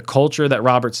culture that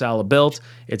Robert Saleh built.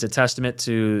 It's a testament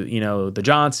to the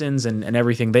Johnsons and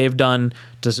everything they've done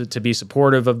to be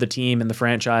supportive of the team and the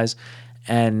franchise.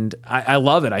 And I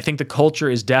love it. I think the culture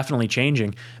is definitely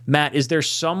changing. Matt, is there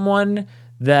someone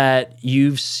that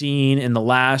you've seen in the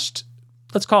last,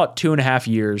 let's call it 2.5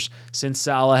 years since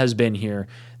Saleh has been here,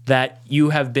 that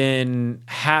you have been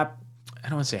happy? I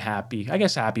don't want to say happy. I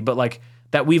guess happy, but like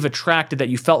that we've attracted that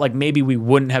you felt like maybe we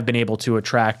wouldn't have been able to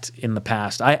attract in the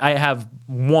past. I have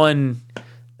one.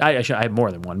 I have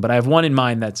more than one, but I have one in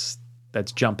mind that's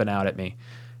jumping out at me.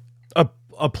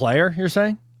 A player, you're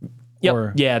saying? Yep.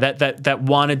 Or... Yeah, that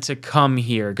wanted to come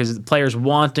here because players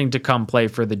wanting to come play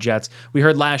for the Jets. We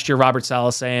heard last year Robert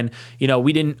Saleh saying,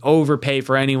 we didn't overpay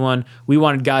for anyone. We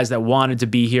wanted guys that wanted to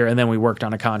be here, and then we worked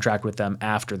on a contract with them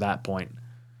after that point.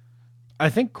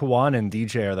 I think Kwan and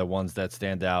DJ are the ones that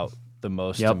stand out the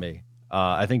most to me.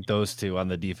 I think those two on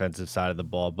the defensive side of the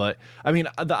ball. But, I mean,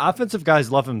 the offensive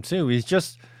guys love him too. He's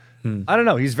just... I don't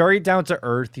know. He's very down to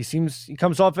earth. He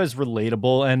comes off as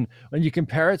relatable. And when you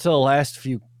compare it to the last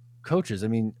few coaches, I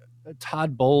mean,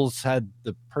 Todd Bowles had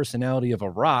the personality of a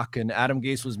rock, and Adam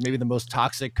Gase was maybe the most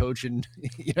toxic coach in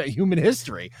human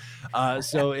history.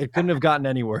 So it couldn't have gotten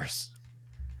any worse.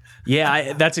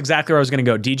 Yeah, that's exactly where I was going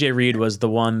to go. DJ Reed was the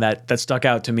one that stuck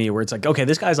out to me, where it's like, okay,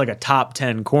 this guy's like a top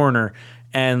 10 corner,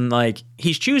 and like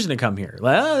he's choosing to come here.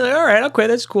 Like, all right, okay,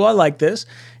 that's cool. I like this.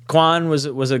 Quan was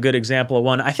a good example of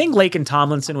one. I think Laken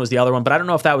Tomlinson was the other one, but I don't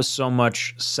know if that was so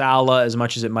much Saleh as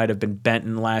much as it might have been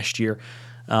Benton last year.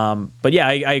 But yeah,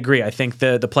 I agree. I think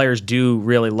the players do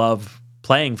really love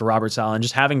playing for Robert Saleh, and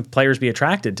just having players be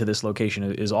attracted to this location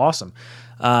is awesome.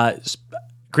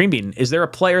 GreenBean, is there a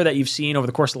player that you've seen over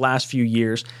the course of the last few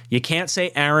years? You can't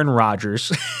say Aaron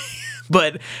Rodgers,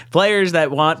 but players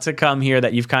that want to come here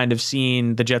that you've kind of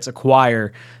seen the Jets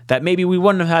acquire that maybe we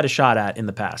wouldn't have had a shot at in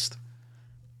the past.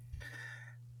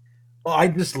 Well, I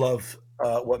just love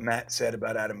what Matt said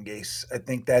about Adam Gase. I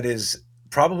think that is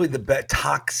probably the best.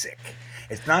 Toxic.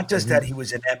 It's not just that he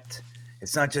was inept.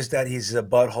 It's not just that he's a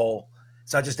butthole.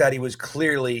 It's not just that he was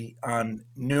clearly on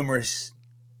numerous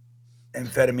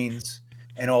amphetamines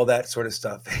and all that sort of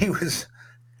stuff. He was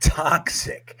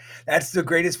toxic. That's the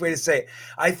greatest way to say it.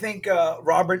 I think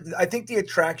the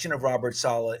attraction of Robert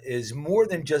Saleh is more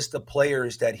than just the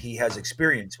players that he has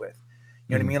experience with.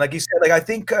 You know what I mean? Like you said, like I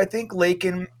think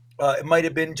Laken, it might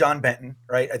have been John Benton,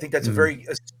 right? I think that's a very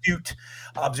astute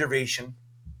observation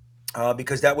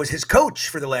because that was his coach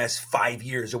for the last 5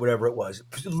 years or whatever it was,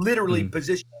 literally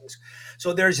positions.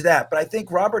 So there's that. But I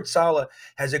think Robert Saleh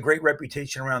has a great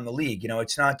reputation around the league.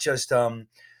 It's not just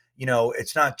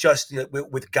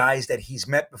with guys that he's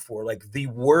met before. Like the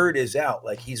word is out.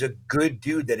 Like he's a good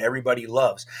dude that everybody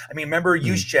loves. I mean, remember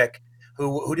Juszczyk,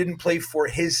 who didn't play for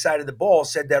his side of the ball,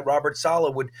 said that Robert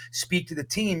Saleh would speak to the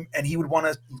team and he would want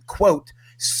to, quote,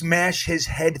 smash his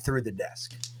head through the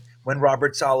desk when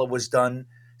Robert Saleh was done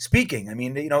speaking. I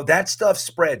mean, that stuff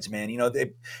spreads, man.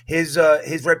 His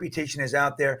reputation is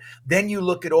out there. Then you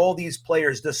look at all these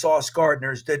players, the Sauce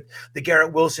Gardners, the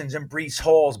Garrett Wilsons and Breece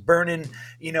Halls, burning,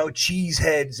 cheese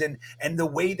heads, and the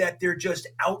way that they're just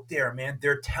out there, man.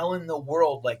 They're telling the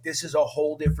world like this is a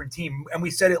whole different team. And we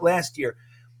said it last year.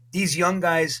 these young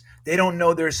guys, they don't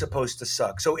know they're supposed to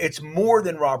suck. So it's more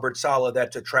than Robert Saleh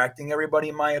that's attracting everybody,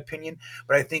 in my opinion.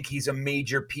 But I think he's a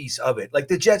major piece of it. Like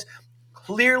the Jets,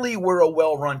 clearly we're a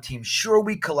well-run team. Sure,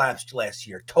 we collapsed last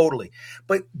year, totally.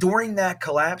 But during that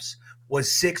collapse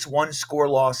was 6 one-score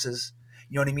losses.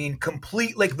 You know what I mean?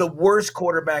 Complete, like the worst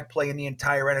quarterback play in the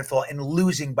entire NFL and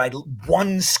losing by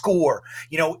 1 score.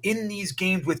 You know, in these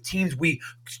games with teams we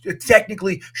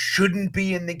technically shouldn't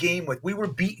be in the game with. We were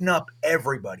beating up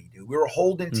everybody, dude. We were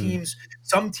holding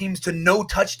some teams to no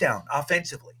touchdown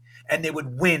offensively, and they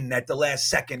would win at the last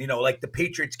second, you know, like the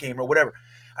Patriots game or whatever.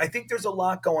 I think there's a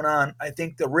lot going on. I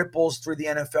think the ripples through the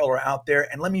NFL are out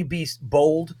there. And let me be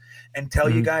bold and tell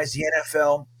you guys, the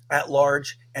NFL at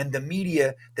large and the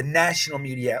media, the national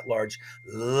media at large,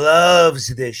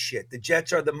 loves this shit. The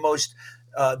Jets are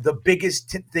the biggest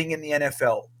thing in the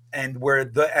NFL, and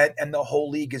the whole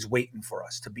league is waiting for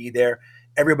us to be there.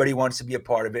 Everybody wants to be a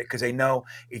part of it because they know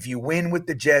if you win with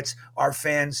the Jets, our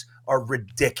fans are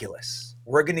ridiculous.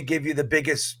 We're going to give you the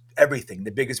biggest everything,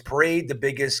 the biggest parade, the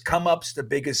biggest come-ups, the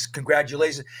biggest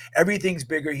congratulations. Everything's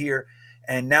bigger here,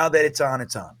 and now that it's on,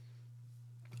 it's on.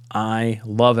 I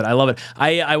love it. I love it.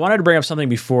 I wanted to bring up something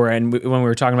before, and when we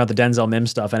were talking about the Denzel Mims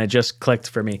stuff, and it just clicked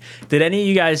for me. Did any of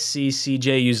you guys see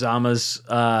CJ Uzama's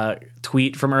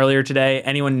tweet from earlier today?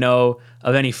 Anyone know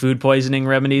of any food poisoning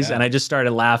remedies? Yeah. And I just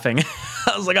started laughing.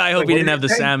 I was like, I hope he didn't have the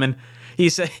salmon. He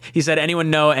said, anyone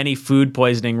know any food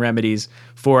poisoning remedies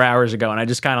 4 hours ago? And I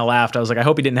just kind of laughed. I was like, I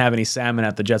hope he didn't have any salmon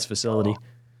at the Jets facility. Oh,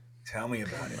 tell me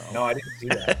about it. No, I didn't do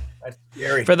that. That's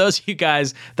scary. For those of you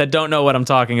guys that don't know what I'm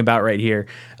talking about right here,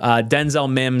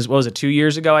 Denzel Mims, what was it, 2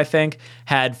 years ago, I think,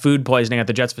 had food poisoning at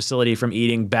the Jets facility from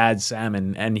eating bad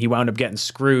salmon, and he wound up getting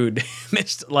screwed.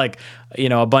 Missed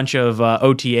a bunch of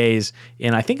OTAs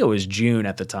in, I think it was June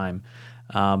at the time.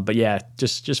 But yeah,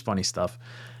 just funny stuff.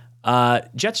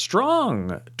 Jet Strong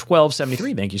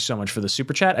 1273, thank you so much for the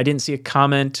super chat. I didn't see a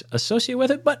comment associated with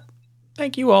it, but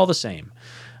thank you all the same.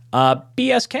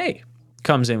 BSK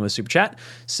comes in with super chat,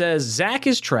 says Zach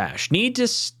is trash. Need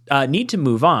to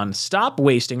move on. Stop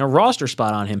wasting a roster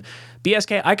spot on him.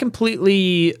 BSK, I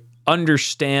completely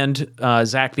understand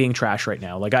Zach being trash right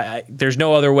now. Like there's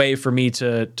no other way for me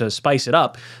to spice it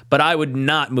up, but I would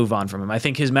not move on from him. I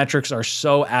think his metrics are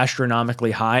so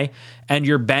astronomically high, and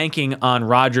you're banking on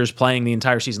Rodgers playing the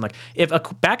entire season. Like if a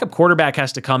backup quarterback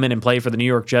has to come in and play for the New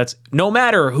York Jets, no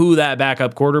matter who that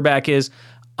backup quarterback is,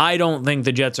 I don't think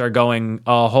the Jets are going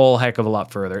a whole heck of a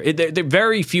lot further. They're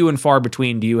very few and far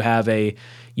between. Do you have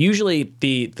usually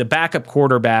the backup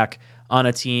quarterback on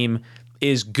a team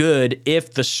is good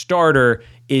if the starter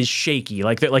is shaky,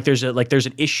 like there's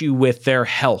an issue with their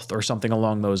health or something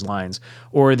along those lines,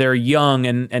 or they're young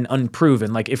and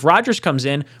unproven. Like if Rodgers comes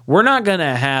in, we're not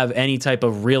gonna have any type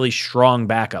of really strong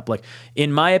backup. Like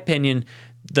in my opinion,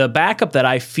 the backup that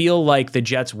I feel like the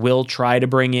Jets will try to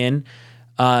bring in.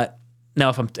 Now,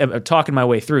 if I'm talking my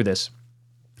way through this,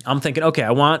 I'm thinking, okay,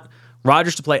 I want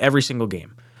Rodgers to play every single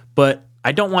game, but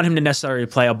I don't want him to necessarily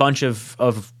play a bunch of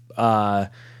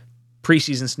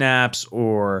preseason snaps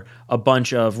or a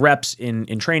bunch of reps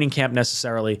in training camp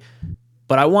necessarily,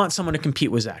 but I want someone to compete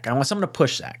with Zach. I want someone to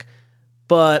push Zach.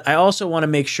 But I also want to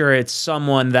make sure it's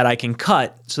someone that I can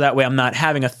cut so that way I'm not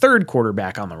having a third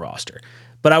quarterback on the roster.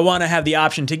 But I want to have the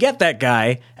option to get that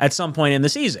guy at some point in the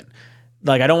season.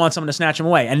 Like, I don't want someone to snatch him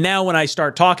away. And now when I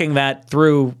start talking that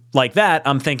through like that,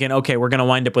 I'm thinking, okay, we're going to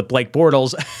wind up with Blake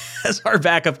Bortles as our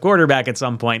backup quarterback at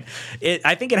some point.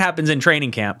 I think it happens in training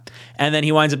camp. And then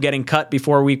he winds up getting cut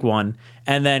before week 1.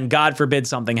 And then, God forbid,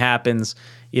 something happens.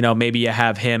 You know, maybe you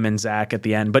have him and Zach at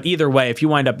the end. But either way, if you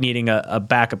wind up needing a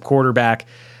backup quarterback,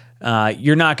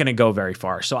 you're not going to go very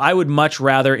far. So I would much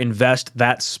rather invest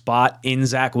that spot in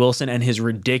Zach Wilson and his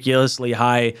ridiculously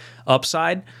high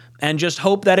upside and just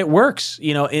hope that it works,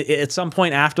 you know, at some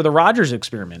point after the Rodgers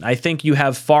experiment. I think you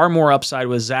have far more upside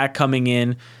with Zach coming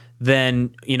in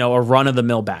than, you know, a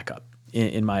run-of-the-mill backup,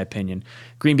 in my opinion.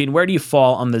 GreenBean, where do you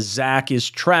fall on the Zach is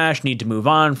trash, need to move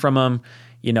on from him?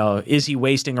 You know, is he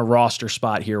wasting a roster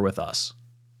spot here with us?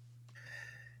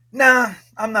 Nah,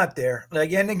 I'm not there.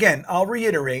 Like, and again, I'll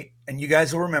reiterate, and you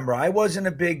guys will remember, I wasn't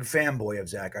a big fanboy of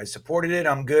Zach. I supported it.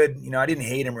 I'm good. You know, I didn't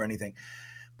hate him or anything.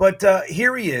 But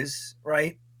here he is,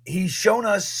 right? He's shown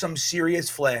us some serious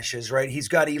flashes, right? He's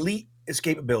got elite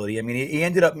escapability. I mean, he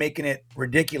ended up making it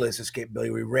ridiculous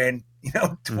escapability. We ran,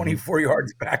 24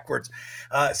 yards backwards.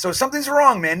 So something's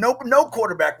wrong, man. No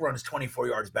quarterback runs 24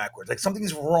 yards backwards. Like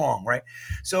something's wrong, right?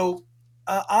 So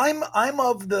I'm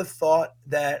of the thought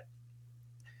that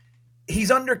he's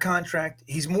under contract.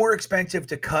 He's more expensive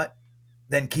to cut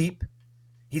than keep.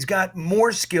 He's got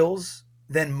more skills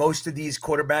than most of these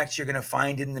quarterbacks you're going to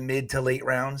find in the mid to late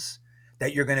rounds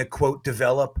that you're going to, quote,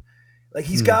 develop. Like,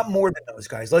 he's got more than those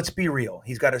guys. Let's be real.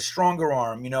 He's got a stronger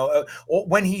arm.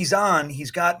 When he's on,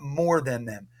 he's got more than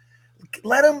them.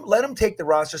 Let him take the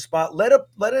roster spot. Let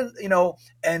him,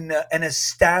 an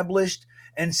established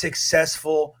and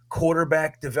successful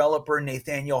quarterback developer,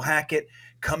 Nathaniel Hackett,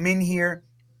 come in here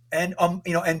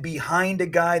and behind a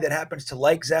guy that happens to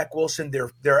like Zach Wilson.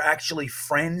 They're actually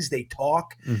friends. They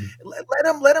talk.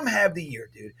 Mm-hmm. Let him have the year,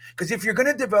 dude. Because if you're going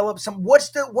to develop what's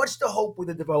the hope with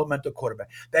a developmental quarterback?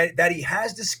 That he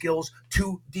has the skills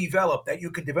to develop, that you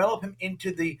can develop him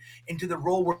into the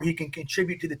role where he can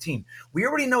contribute to the team. We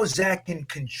already know Zach can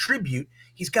contribute.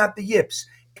 He's got the yips.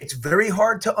 It's very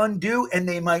hard to undo, and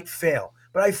they might fail.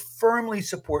 But I firmly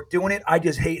support doing it. I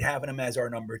just hate having him as our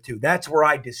number 2. That's where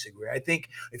I disagree. I think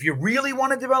if you really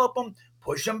want to develop him,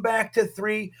 push him back to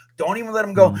 3. Don't even let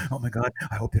him go, oh, my God,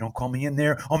 I hope they don't call me in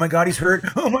there. Oh, my God, he's hurt.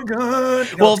 Oh, my God.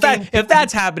 Well, if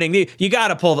that's happening, you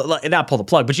got to not pull the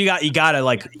plug, but you got to,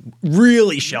 like,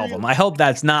 really shelve him. I hope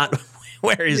that's not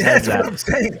where his head's at. That's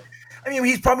what I'm saying. I mean,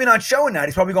 he's probably not showing that.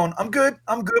 He's probably going, I'm good.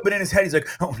 But in his head, he's like,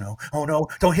 oh no,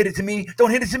 don't hit it to me. Don't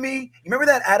hit it to me. You remember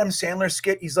that Adam Sandler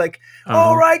skit? He's like,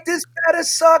 all right, this data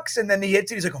sucks. And then he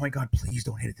hits it. He's like, oh my God, please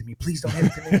don't hit it to me. Please don't hit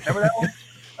it to me. Remember that one?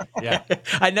 Yeah.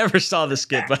 I never saw the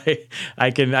skit, but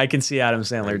I can see Adam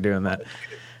Sandler doing that.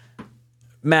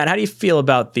 Matt, how do you feel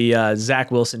about the Zach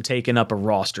Wilson taking up a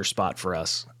roster spot for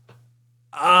us?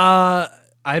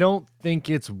 I don't think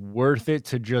it's worth it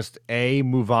to just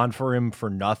move on for him for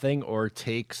nothing or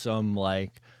take some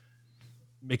like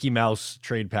Mickey Mouse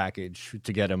trade package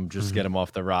to get him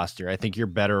off the roster. I think you're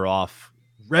better off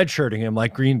redshirting him,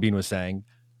 like GreenBean was saying.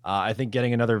 I think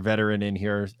getting another veteran in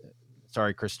here,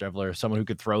 Chris Stevler, someone who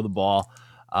could throw the ball,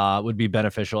 would be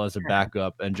beneficial as a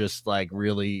backup, and just like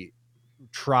really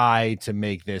try to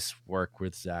make this work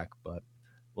with Zach, but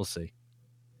we'll see.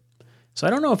 So I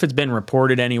don't know if it's been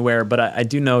reported anywhere, but I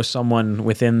do know someone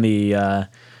within the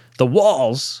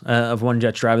walls of One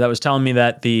Jets Drive that was telling me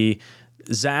that the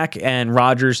Zach and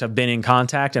Rodgers have been in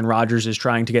contact, and Rodgers is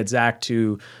trying to get Zach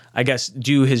to, I guess,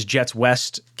 do his Jets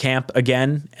West camp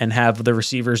again and have the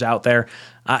receivers out there.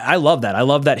 I love that. I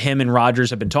love that him and Rodgers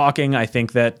have been talking. I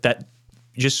think that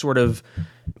just sort of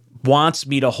wants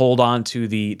me to hold on to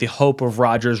the hope of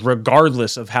Rodgers,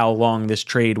 regardless of how long this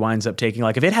trade winds up taking.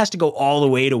 Like, if it has to go all the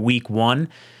way to week 1,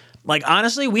 like,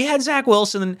 honestly, we had Zach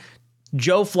Wilson,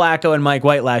 Joe Flacco, and Mike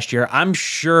White last year. I'm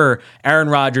sure Aaron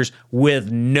Rodgers,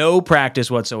 with no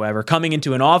practice whatsoever, coming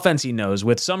into an offense he knows,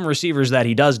 with some receivers that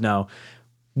he does know,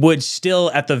 would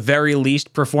still, at the very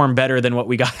least, perform better than what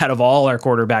we got out of all our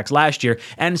quarterbacks last year.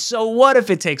 And so what if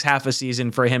it takes half a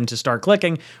season for him to start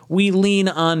clicking? We lean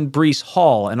on Breece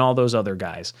Hall and all those other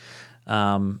guys.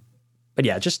 But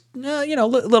yeah, just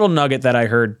little nugget that I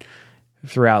heard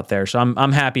throughout there. So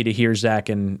I'm happy to hear Zach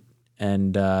and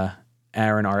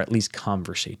Aaron are at least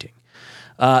conversating.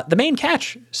 The main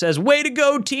catch says, "Way to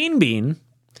go, Teen Bean,"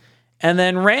 and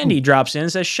then Randy drops in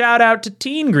and says, "Shout out to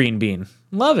Teen Green Bean."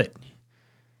 Love it.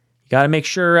 Got to make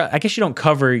sure, I guess you don't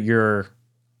cover your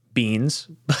beans,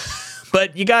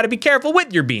 but you got to be careful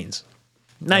with your beans.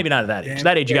 Maybe not at that age.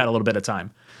 That age, you got a little bit of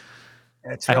time.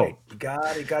 That's right. I hope. You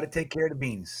got to take care of the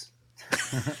beans.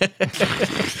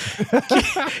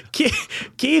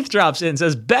 Keith drops in and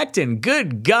says, Becton,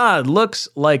 good God, looks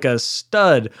like a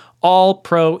stud. All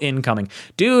pro incoming.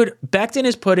 Dude, Becton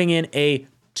is putting in a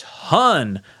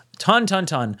ton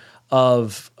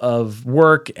of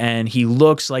work, and he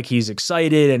looks like he's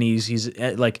excited, and he's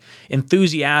like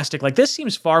enthusiastic. Like, this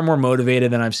seems far more motivated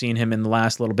than I've seen him in the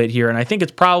last little bit here, and I think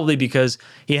it's probably because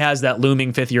he has that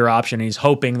looming 5th-year option, and he's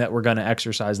hoping that we're going to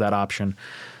exercise that option.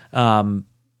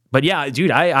 But yeah,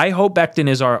 dude, I hope Becton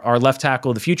is our left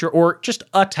tackle of the future, or just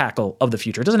a tackle of the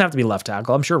future. It doesn't have to be left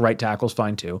tackle. I'm sure right tackle's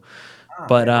fine too.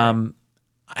 But I'm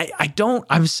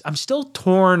still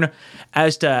torn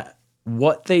as to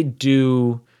what they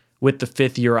do with the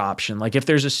 5th-year option. Like, if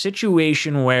there's a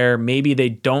situation where maybe they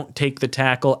don't take the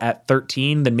tackle at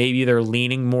 13, then maybe they're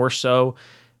leaning more so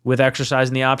with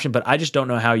exercising the option. But I just don't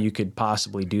know how you could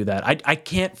possibly do that. I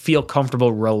can't feel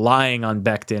comfortable relying on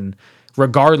Becton,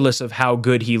 regardless of how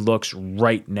good he looks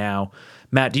right now.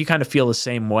 Matt, do you kind of feel the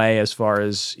same way as far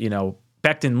as,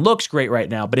 Becton looks great right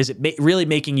now, but is it really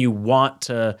making you want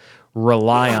to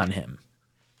rely on him?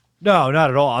 No, not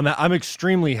at all. I'm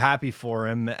extremely happy for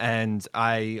him, and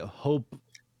I hope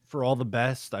for all the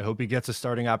best. I hope he gets a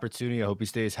starting opportunity. I hope he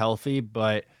stays healthy,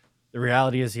 but the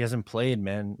reality is he hasn't played,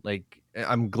 man. Like,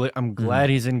 I'm glad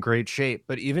he's in great shape,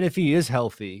 but even if he is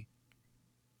healthy,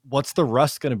 what's the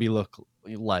rust going to be look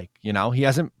like? He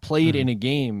hasn't played in a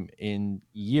game in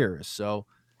years, so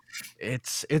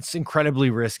it's incredibly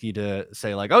risky to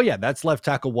say like, oh yeah, that's left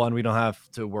tackle 1. We don't have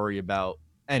to worry about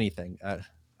anything.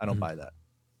 I don't buy that.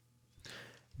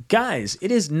 Guys,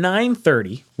 it is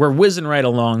 9:30. We're whizzing right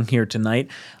along here tonight.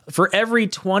 For every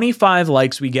 25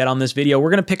 likes we get on this video,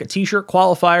 we're going to pick a t-shirt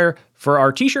qualifier for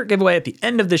our t-shirt giveaway at the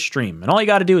end of this stream. And all you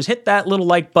got to do is hit that little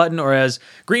like button, or as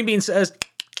GreenBean says,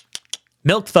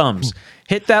 milk thumbs.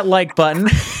 Hit that like button.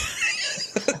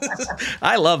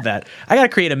 I love that. I got to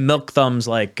create a milk thumbs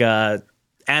like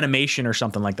animation or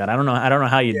something like that. I don't know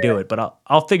how you do it, but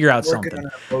I'll figure out something. On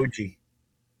an emoji.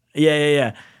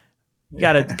 Yeah.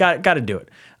 Gotta do it.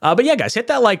 But yeah, guys, hit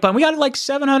that like button. We got like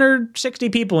 760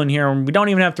 people in here, and we don't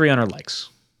even have 300 likes.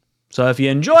 So if you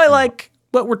enjoy like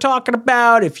what we're talking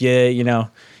about, if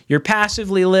you're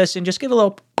passively listen, just give a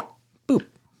little boop.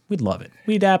 We'd love it.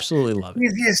 We'd absolutely love it.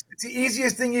 It's the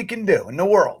easiest thing you can do in the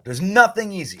world. There's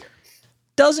nothing easier.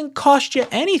 Doesn't cost you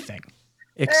anything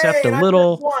except a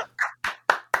little.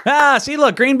 See,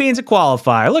 look, GreenBean's a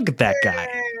qualifier. Look at that guy.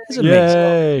 It's amazing.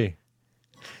 Yay.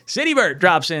 Citybird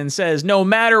drops in, says, no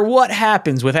matter what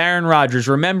happens with Aaron Rodgers,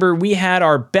 remember we had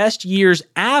our best years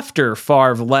after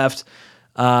Favre left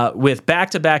with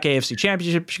back-to-back AFC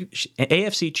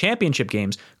championship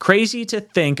games. Crazy to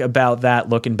think about that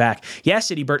looking back. Yes,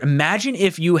 Citybird, imagine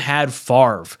if you had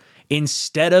Favre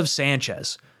instead of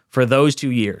Sanchez for those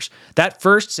 2 years. That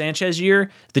first Sanchez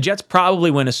year, the Jets probably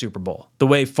win a Super Bowl, the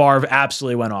way Favre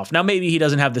absolutely went off. Now, maybe he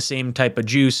doesn't have the same type of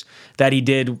juice that he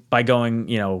did by going,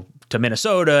 to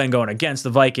Minnesota and going against the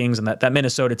Vikings, and that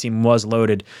Minnesota team was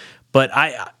loaded. But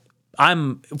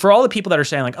I'm for all the people that are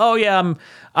saying like, oh yeah,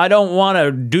 I don't want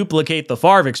to duplicate the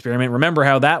Favre experiment. Remember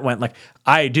how that went? Like,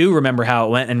 I do remember how it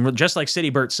went, and just like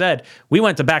Citybert said, we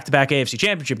went to back-to-back AFC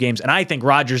championship games, and I think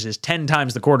Rodgers is 10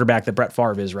 times the quarterback that Brett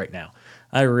Favre is right now.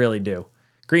 I really do.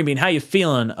 GreenBean, how you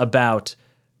feeling about,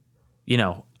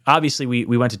 obviously, we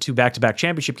went to 2 back-to-back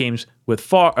championship games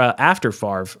with after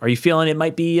Favre. Are you feeling it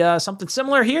might be something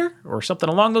similar here or something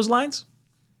along those lines?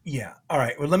 Yeah. All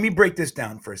right. Well, let me break this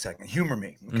down for a second. Humor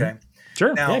me, okay? Mm-hmm.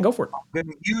 Sure. Now, yeah, go for it. I'm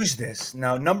going to use this.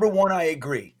 Now, number one, I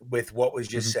agree with what was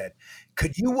just said.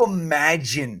 Could you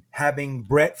imagine having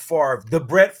Brett Favre, the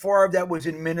Brett Favre that was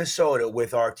in Minnesota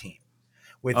with our team,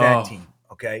 with that team,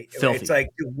 okay? Filthy. It's like,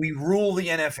 we rule the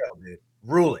NFL, dude.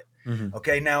 Rule it. Mm-hmm.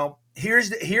 Okay, now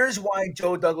here's why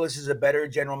Joe Douglas is a better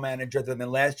general manager than the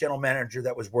last general manager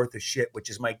that was worth a shit, which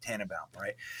is Mike Tannenbaum,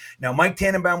 right? Now, Mike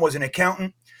Tannenbaum was an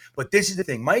accountant, but this is the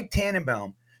thing. Mike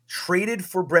Tannenbaum traded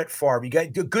for Brett Favre. He got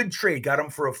a good trade, got him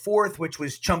for a 4th, which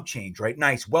was chump change, right?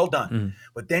 Nice, well done. Mm-hmm.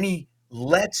 But then he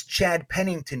lets Chad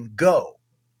Pennington go.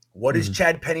 What does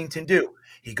Chad Pennington do?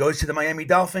 He goes to the Miami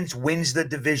Dolphins, wins the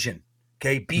division,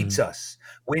 okay? Beats us,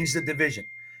 wins the division.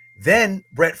 Then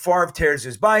Brett Favre tears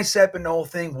his bicep and the whole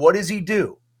thing. What does he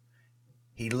do?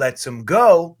 He lets him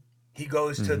go. He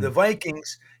goes to the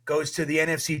Vikings, goes to the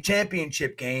NFC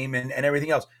Championship game and everything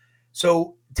else.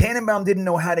 So Tannenbaum didn't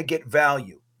know how to get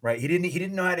value, right? He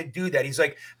didn't know how to do that. He's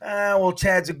like, well,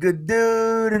 Chad's a good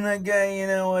dude, and that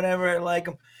guy, whatever, I like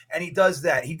him. And he does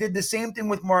that. He did the same thing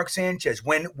with Mark Sanchez.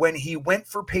 When he went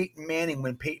for Peyton Manning,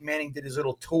 when Peyton Manning did his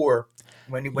little tour,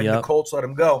 when the Colts let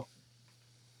him go,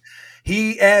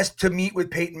 he asked to meet with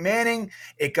Peyton Manning.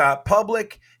 It got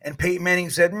public, and Peyton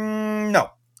Manning said, no,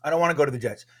 I don't want to go to the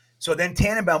Jets. So then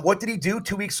Tannenbaum, what did he do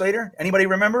 2 weeks later? Anybody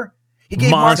remember? He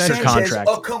gave Mark Sanchez contract.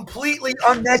 A completely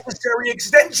unnecessary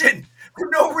extension for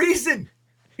no reason.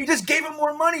 He just gave him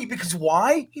more money because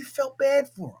why? He felt bad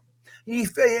for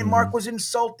him. Mark was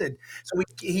insulted. So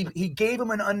he gave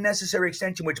him an unnecessary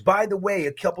extension, which, by the way,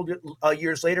 a couple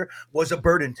years later was a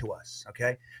burden to us.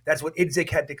 Okay, that's what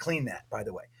Idzik had to clean that, by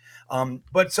the way.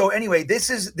 But so anyway, this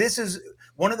is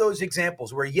one of those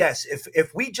examples where, yes,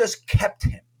 if we just kept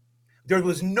him, there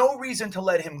was no reason to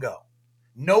let him go.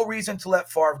 No reason to let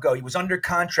Favre go. He was under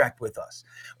contract with us.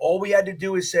 All we had to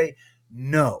do is say,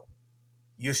 no,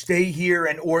 you stay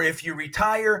here, or if you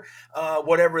retire,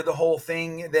 whatever the whole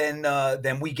thing,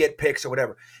 then we get picks or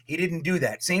whatever. He didn't do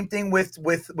that. Same thing with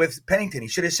Pennington. He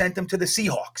should have sent him to the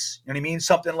Seahawks. You know what I mean?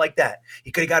 Something like that.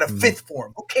 He could have got a 5th for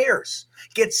him. Who cares?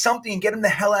 Get something and get him the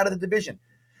hell out of the division.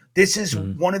 This is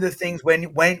one of the things when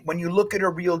you look at a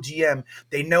real GM,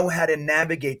 they know how to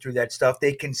navigate through that stuff.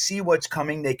 They can see what's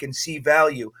coming. They can see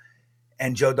value.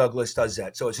 And Joe Douglas does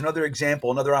that. So it's another example,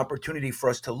 another opportunity for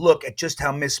us to look at just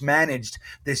how mismanaged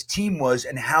this team was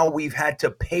and how we've had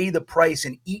to pay the price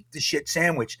and eat the shit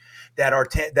sandwich that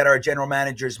our general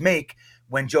managers make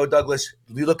when Joe Douglas,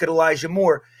 we look at Elijah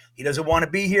Moore, he doesn't want to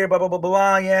be here, blah, blah, blah,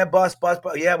 blah, yeah, bust.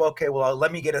 Yeah, well, okay, well,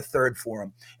 let me get a 3rd for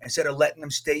him. Instead of letting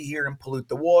him stay here and pollute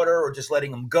the water or just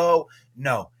letting him go,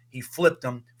 no. he flipped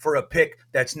him for a pick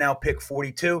that's now pick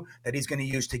 42 that he's going to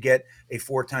use to get a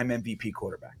 4-time MVP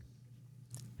quarterback.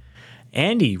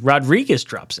 Andy Rodriguez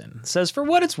drops in, says, for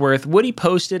what it's worth, Woody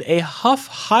posted a Huff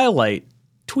highlight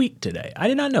tweet today. I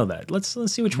did not know that. Let's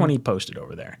see which one he posted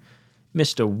over there.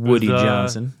 Mr. Woody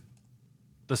Johnson.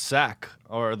 The sack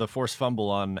or the forced fumble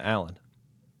on Allen.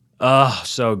 Oh,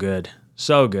 so good.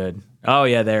 So good. Oh,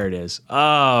 yeah, there it is.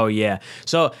 Oh, yeah.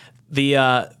 So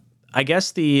I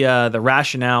guess the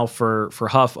rationale for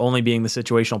Huff only being the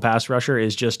situational pass rusher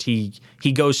is just he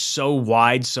goes so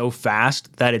wide so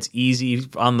fast that it's easy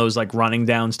on those like running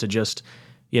downs to just,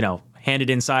 hand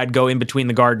it inside, go in between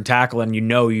the guard and tackle, and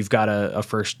you've got a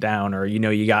first down, or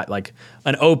you got like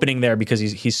an opening there because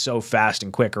he's so fast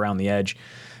and quick around the edge.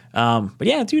 But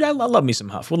yeah, dude, I love me some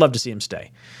Huff. Would love to see him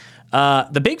stay.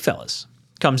 The big fellas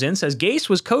comes in, says, Gase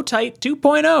was co-tight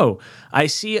 2.0. I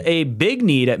see a big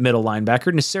need at middle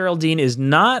linebacker. Nasir Al-Din is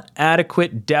not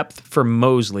adequate depth for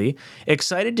Mosley.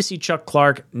 Excited to see Chuck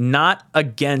Clark not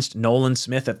against Nolan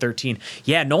Smith at 13.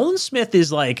 Yeah, Nolan Smith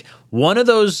is like one of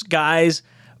those guys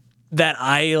that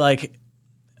I like.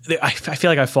 I feel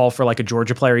like I fall for like a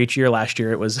Georgia player each year. Last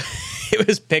year it was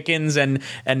Pickens and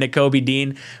Nakobe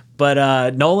Dean.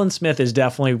 But Nolan Smith is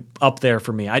definitely up there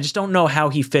for me. I just don't know how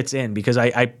he fits in because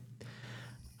I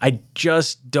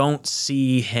just don't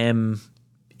see him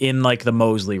in like the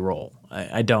Mosley role.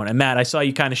 I don't. And Matt, I saw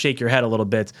you kind of shake your head a little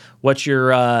bit. What's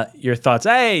your thoughts?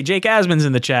 Hey, Jake Asman's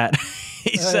in the chat.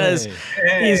 He says,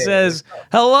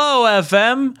 hello,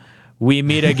 FM. We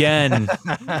meet again.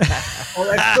 Oh,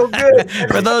 that's so good.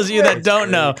 For those of you that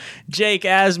don't know, Jake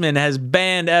Asman has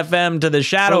banned FM to the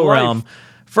Shadow Realm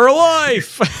for life.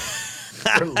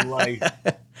 For life.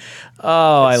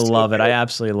 Oh, I love it. I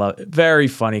absolutely love it. Very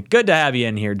funny. Good to have you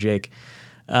in here, Jake.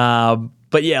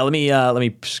 But yeah, let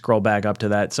me scroll back up to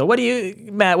that. So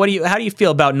Matt, how do you feel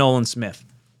about Nolan Smith?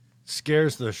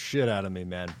 Scares the shit out of me,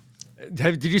 man.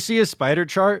 Did you see his spider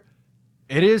chart?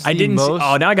 It is I didn't see,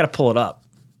 now I got to pull it up.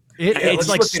 It's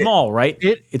like small, right?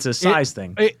 It's a size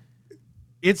thing.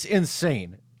 It's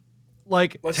insane.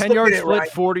 Like Let's 10-yard split, right.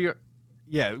 40.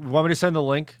 Yeah, want me to send the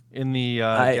link in the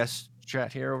guest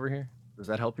chat here over here? Does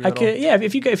that help you? At all? Yeah.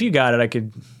 If you got it, I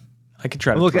could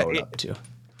try to throw it up too.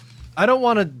 I don't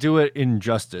want to do it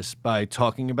injustice by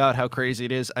talking about how crazy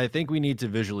it is. I think we need to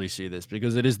visually see this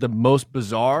because it is the most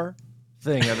bizarre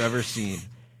thing I've ever seen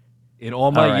in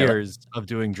all my years of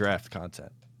doing draft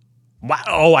content. Wow!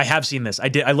 Oh, I have seen this. I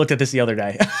did. I looked at this the other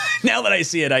day. Now that I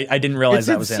see it, I didn't realize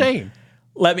that was him.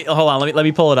 Let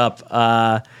me pull it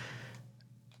up.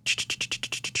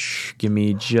 Give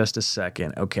me just a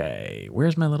second. Okay,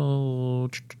 where's my little?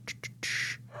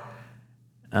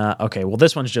 Okay, well,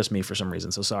 this one's just me for some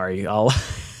reason. So sorry. I'll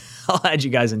add you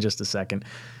guys in just a second.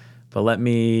 But let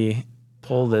me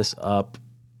pull this up.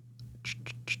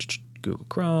 Google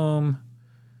Chrome.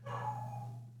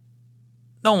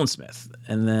 Nolan Smith.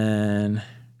 And then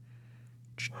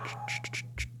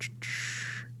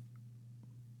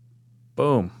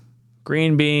boom.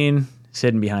 GreenBean is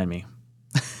hidden behind me.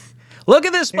 Look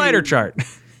at this spider chart.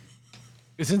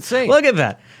 It's insane. Look at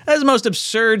that. That's the most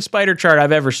absurd spider chart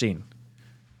I've ever seen.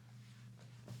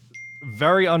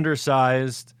 Very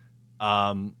undersized.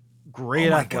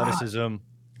 Great athleticism.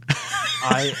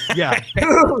 I've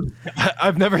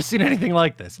never seen anything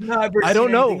like this. I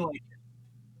don't know. Like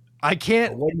I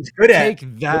can't what he's good take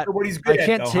at. that. What he's good I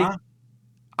can't at, though, take. huh?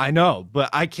 I know, but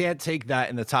I can't take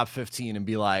that in the top 15 and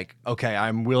be like, okay,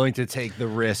 I'm willing to take the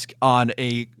risk on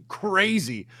a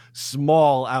crazy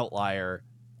small outlier.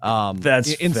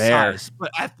 That's in fair. size, but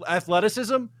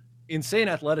athleticism, insane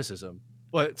athleticism.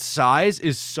 But size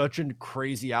is such a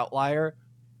crazy outlier.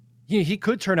 He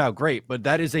could turn out great, but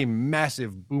that is a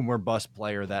massive boomer bust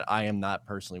player that I am not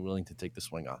personally willing to take the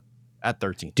swing on at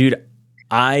 13. Dude,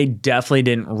 I definitely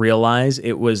didn't realize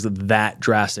it was that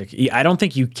drastic. I don't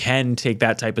think you can take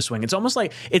that type of swing. It's almost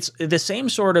like it's the same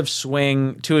sort of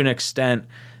swing to an extent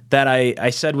that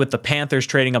I said with the Panthers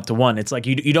trading up to 1. It's like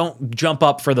you don't jump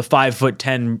up for the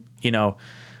 5'10",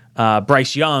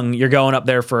 Bryce Young. You're going up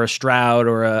there for a Stroud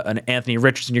or an Anthony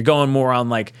Richardson. You're going more on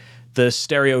like the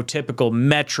stereotypical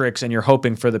metrics and you're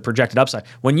hoping for the projected upside.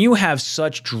 When you have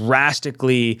such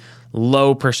drastically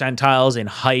low percentiles in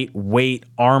height, weight,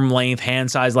 arm length, hand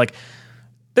size, like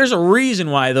there's a reason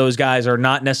why those guys are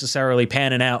not necessarily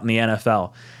panning out in the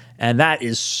NFL. And that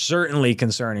is certainly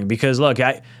concerning because look,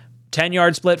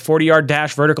 10-yard split, 40-yard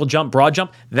dash, vertical jump, broad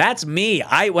jump. That's me.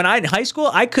 When I in high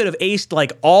school, I could have aced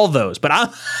like all those, but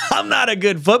I'm not a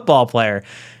good football player.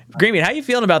 GreenBean, how you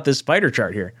feeling about this spider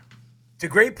chart here? It's a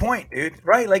great point, dude.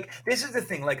 Right? Like, this is the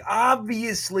thing. Like,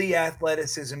 obviously,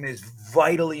 athleticism is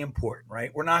vitally important, right?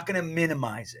 We're not going to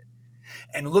minimize it.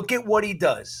 And look at what he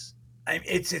does.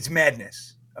 It's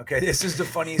madness. Okay, this is the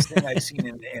funniest thing I've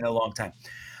seen in a long time.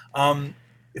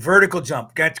 Vertical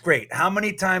jump, that's great. How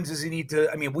many times does he need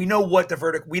to? I mean, we know what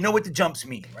the jumps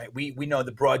mean, right? We know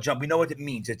the broad jump. We know what it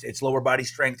means. It's lower body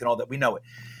strength and all that. We know it.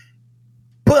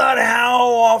 But how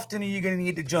often are you going to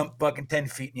need to jump fucking 10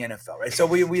 feet in the NFL, right? So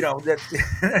we know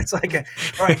that's like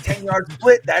all right, 10-yard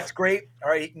split, that's great.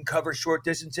 All right, he can cover short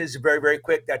distances very, very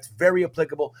quick. That's very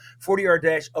applicable. 40-yard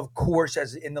dash, of course,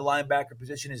 as in the linebacker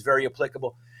position, is very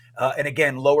applicable. And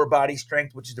again, lower body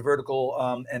strength, which is the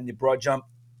vertical and the broad jump,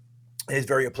 is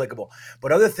very applicable.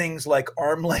 But other things like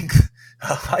arm length,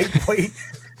 height, weight,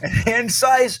 and hand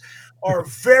size are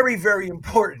very, very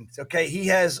important. Okay, he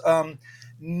has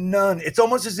none. It's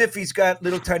almost as if he's got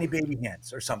little tiny baby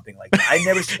hands or something like that. I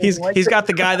never seen he's got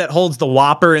the guy that holds the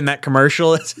Whopper in that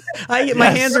commercial. My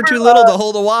hands are too little to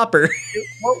hold a Whopper.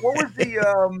 What was the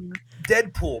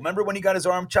Deadpool? Remember when he got his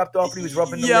arm chopped off and he was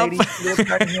rubbing the lady?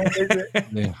 Fucking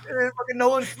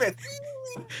Nolan Smith.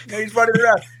 He's running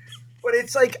around. But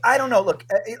it's like, I don't know. Look,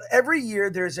 every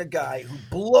year there's a guy who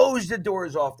blows the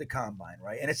doors off the combine,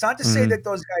 right? And it's not to say that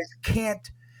those guys can't,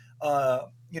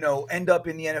 end up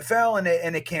in the NFL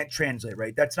and they can't translate,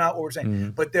 right? That's not what we're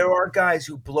saying. But there are guys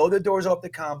who blow the doors off the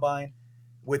combine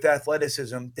with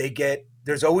athleticism.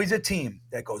 There's always a team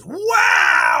that goes,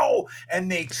 wow,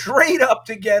 and they trade up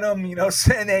to get him,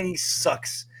 and then he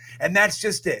sucks. And that's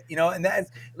just it, and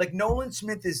that's like Nolan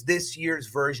Smith is this year's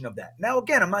version of that. Now,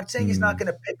 again, I'm not saying he's not going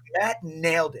to pick. Matt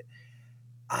nailed it.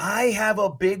 I have a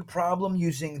big problem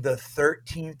using the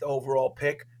 13th overall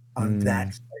pick on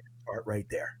that part right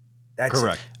there. That's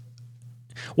correct.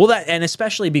 Well, and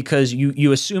especially because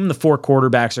you assume the 4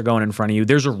 quarterbacks are going in front of you.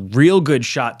 There's a real good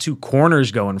shot 2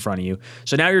 corners go in front of you.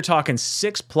 So now you're talking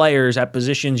 6 players at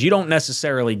positions you don't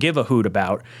necessarily give a hoot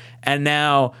about. And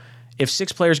now if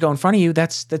 6 players go in front of you,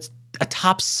 that's a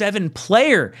top 7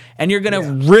 player, and you're going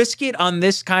to risk it on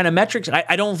this kind of metrics.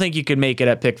 I don't think you could make it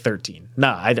at pick 13. No,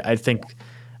 I think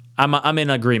I'm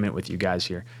in agreement with you guys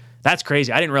here. That's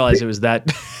crazy. I didn't realize it was that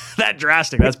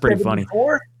drastic. That's pretty funny.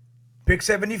 Pick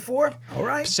 74. All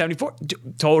right. 74.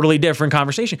 Totally different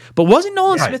conversation. But wasn't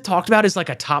Nolan Smith talked about as like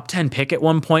a top 10 pick at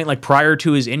one point, like prior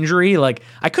to his injury? Like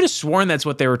I could have sworn that's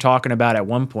what they were talking about at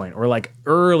one point, or like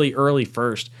early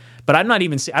first. But I don't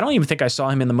even think I saw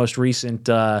him in the most recent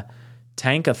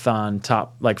Tankathon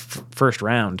top, like first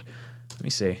round. Let me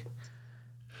see.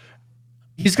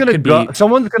 He's gonna go.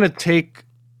 Someone's gonna take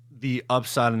the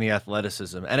upside and the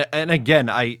athleticism, and again,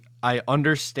 I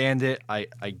understand it. I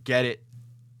get it.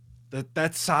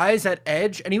 That size at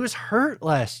edge, and he was hurt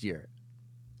last year.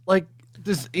 Like,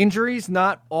 does injuries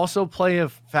not also play a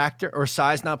factor, or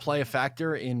size not play a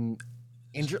factor in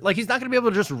injury? Like, he's not gonna be able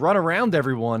to just run around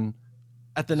everyone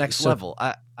at the next level.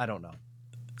 I don't know.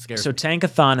 So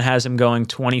Tankathon has him going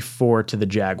 24 to the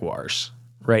Jaguars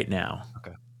right now.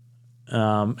 Okay.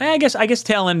 I guess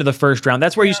tail end of the first round.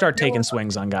 That's where you start taking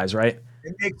swings on guys, right?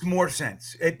 It makes more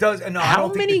sense. It does. No, I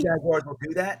don't think the Jaguars will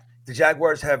do that. The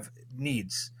Jaguars have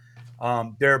needs.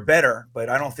 They're better, but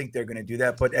I don't think they're going to do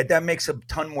that. But that makes a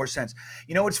ton more sense.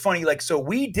 You know what's funny? Like, so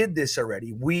we did this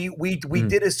already. We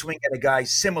did a swing at a guy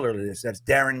similar to this. That's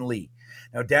Darren Lee.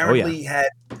 Now, Darren Lee had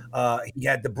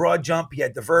the broad jump, he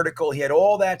had the vertical, he had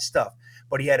all that stuff,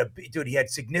 but he had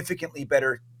significantly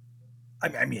better.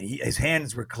 I mean, his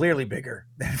hands were clearly bigger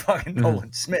than fucking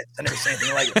Nolan Smith. I never seen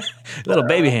anything like it. Little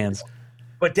baby hands.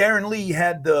 But Darren Lee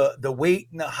had the weight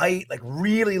and the height like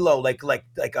really low, like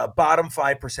a bottom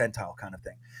 5 percentile kind of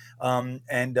thing.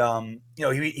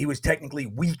 He was technically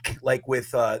weak, like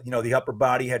with the upper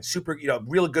body, had super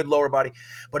really good lower body,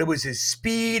 but it was his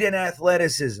speed and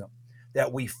athleticism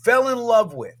that we fell in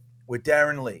love with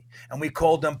Darren Lee. And we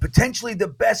called him potentially the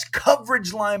best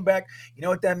coverage linebacker. You know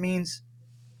what that means?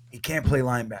 He can't play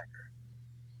linebacker.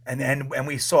 And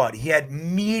we saw it. He had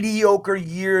mediocre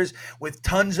years with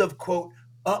tons of, quote,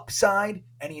 upside,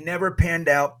 and he never panned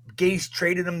out. Gase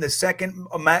traded him the second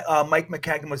Mike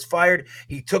McCagnon was fired.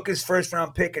 He took his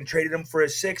first-round pick and traded him for a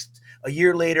 6th. A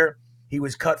year later, he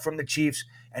was cut from the Chiefs,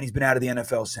 and he's been out of the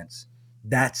NFL since.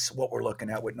 That's what we're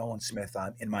looking at with Nolan Smith,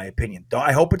 in my opinion.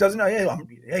 I hope it doesn't.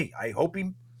 Hey, I hope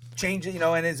he changes,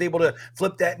 and is able to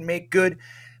flip that and make good.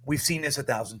 We've seen this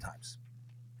 1,000 times.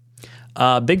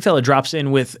 Big Fella drops in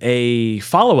with a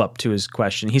follow-up to his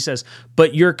question. He says,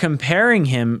 but you're comparing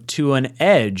him to an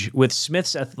edge. With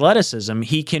Smith's athleticism,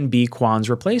 he can be Quan's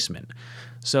replacement.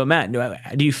 So, Matt,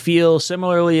 do you feel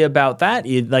similarly about that?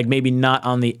 Like maybe not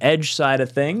on the edge side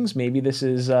of things. Maybe this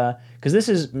is because this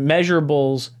is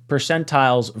measurables,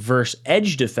 percentiles versus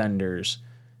edge defenders.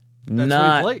 That's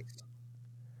what he plays.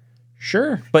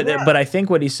 Sure, but I think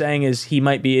what he's saying is he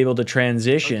might be able to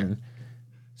transition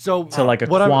to like a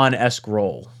Quan-esque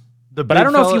role. But I big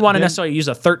don't know if you fella- want to then- necessarily use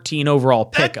a 13 overall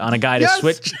pick on a guy to Yes!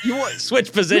 switch You want- switch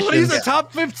You want to use positions. a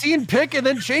top 15 pick and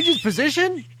then change his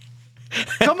position?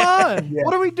 Come on. Yeah.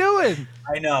 What are we doing?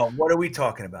 I know. What are we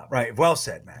talking about? Right. Well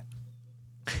said, Matt.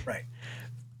 Right.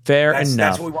 Fair That's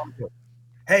enough. what we want to do.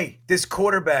 Hey, this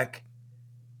quarterback,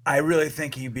 I really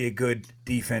think he'd be a good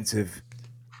defensive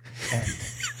end.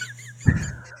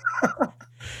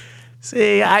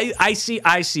 See, I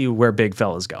see where big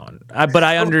fella's going, but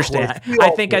I understand. course. We I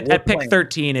all think do. at We're pick playing.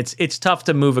 13, it's tough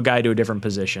to move a guy to a different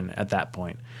position at that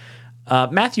point.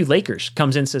 Matthew Lakers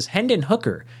comes in and says Hendon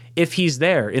Hooker if he's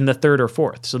there in the third or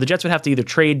fourth. So the Jets would have to either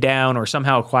trade down or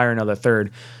somehow acquire another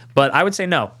third. But I would say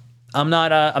no. I'm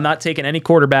not taking any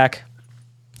quarterback.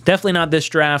 Definitely not this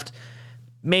draft.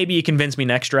 Maybe you convince me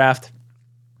next draft,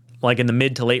 like in the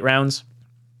mid to late rounds.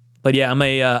 But yeah, I'm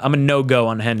a no-go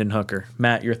on Hendon Hooker.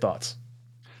 Matt, your thoughts?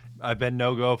 I've been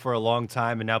no-go for a long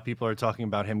time, and now people are talking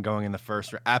about him going in the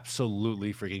first.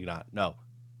 Absolutely freaking not. No,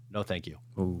 thank you.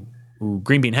 Ooh,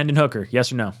 GreenBean, Hendon Hooker,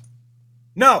 yes or no?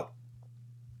 No.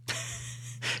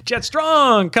 Jet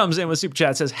Strong comes in with Super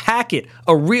Chat, says Hackett,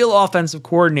 a real offensive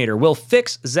coordinator, will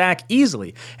fix Zach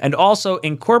easily and also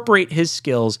incorporate his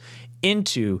skills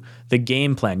into the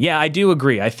game plan. Yeah, I do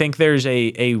agree. I think there's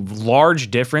a large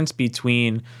difference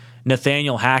between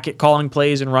Nathaniel Hackett calling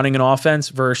plays and running an offense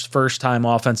versus first-time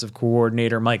offensive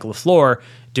coordinator Mike LaFleur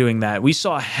doing that. We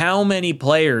saw how many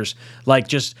players like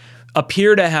just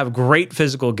appear to have great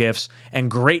physical gifts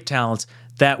and great talents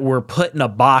that were put in a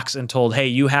box and told, hey,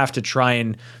 you have to try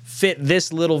and fit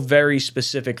this little very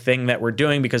specific thing that we're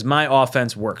doing because my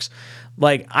offense works.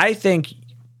 Like, I think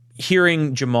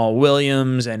hearing Jamal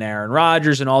Williams and Aaron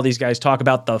Rodgers and all these guys talk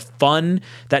about the fun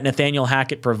that Nathaniel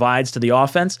Hackett provides to the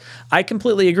offense, I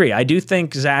completely agree. I do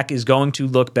think Zach is going to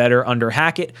look better under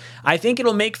Hackett. I think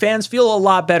it'll make fans feel a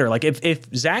lot better. Like if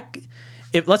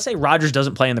let's say Rodgers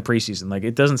doesn't play in the preseason, like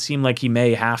it doesn't seem like he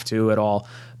may have to at all,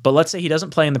 but let's say he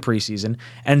doesn't play in the preseason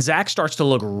and Zach starts to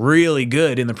look really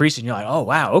good in the preseason. You're like, oh,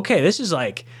 wow, okay, this is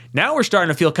like, now we're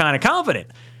starting to feel kind of confident.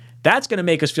 That's going to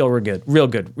make us feel real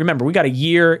good. Remember, we got a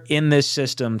year in this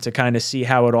system to kind of see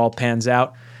how it all pans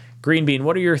out. GreenBean,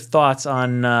 what are your thoughts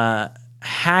on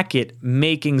Hackett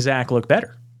making Zach look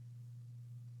better?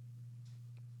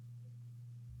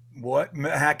 What?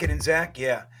 Hackett and Zach?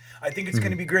 Yeah. I think it's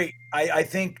going to be great. I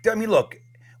mean, look,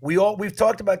 we've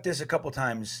talked about this a couple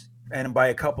times, and by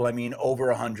a couple, I mean over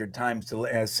 100 times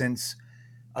since,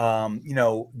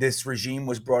 this regime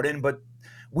was brought in. But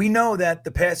we know that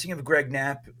the passing of Greg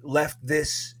Knapp left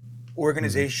this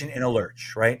organization in a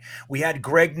lurch, right? We had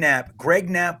Greg Knapp. Greg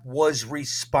Knapp was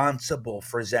responsible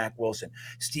for Zach Wilson.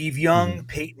 Steve Young,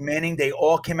 Peyton Manning, they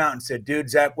all came out and said, dude,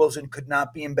 Zach Wilson could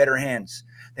not be in better hands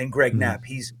than Greg Knapp.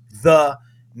 He's the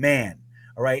man.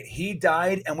 All right. He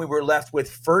died, and we were left with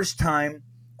first-time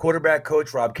quarterback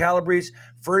coach Rob Calabrese,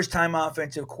 first-time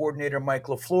offensive coordinator Mike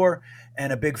LaFleur,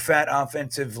 and a big fat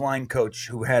offensive line coach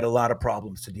who had a lot of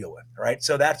problems to deal with. All right.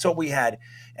 So that's what we had.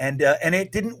 And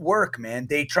it didn't work, man.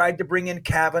 They tried to bring in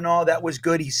Kavanaugh. That was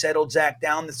good. He settled Zach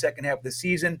down the second half of the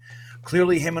season.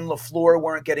 Clearly, him and LaFleur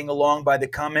weren't getting along by the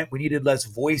comment, we needed less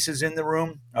voices in the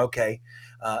room. Okay.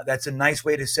 That's a nice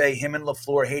way to say him and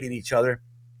LaFleur hated each other.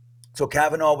 So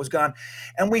Kavanaugh was gone,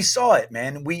 and we saw it,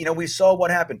 man. We saw what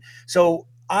happened. So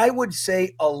I would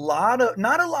say not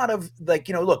a lot of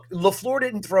look, LaFleur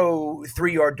didn't throw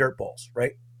 3-yard dirt balls,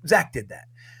 right? Zach did that.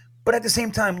 But at the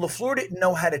same time, LaFleur didn't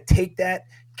know how to take that,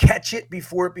 catch it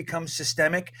before it becomes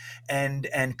systemic, and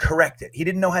correct it. He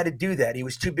didn't know how to do that. He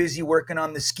was too busy working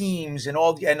on the schemes and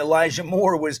and Elijah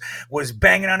Moore was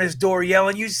banging on his door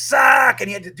yelling, "You suck!" and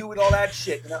he had to do all that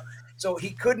shit, So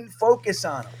he couldn't focus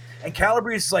on him. And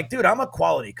Calabrese is like, dude, I'm a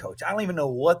quality coach. I don't even know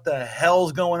what the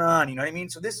hell's going on. You know what I mean?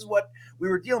 So this is what we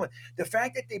were dealing with. The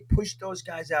fact that they pushed those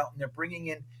guys out and they're bringing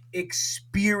in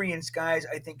experienced guys,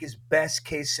 I think is best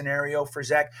case scenario for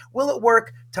Zach. Will it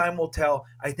work? Time will tell.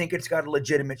 I think it's got a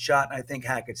legitimate shot, and I think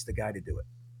Hackett's the guy to do it.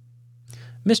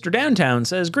 Mr. Downtown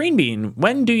says, GreenBean,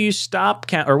 when do you stop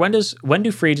count, or when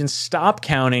do free agents stop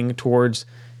counting towards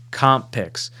comp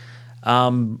picks?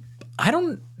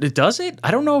 Does it? I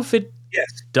don't know if it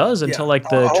does until like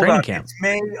the training camp. It's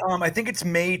May. I think it's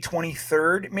May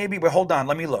 23rd, maybe. But hold on,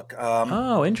 let me look.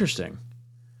 Interesting.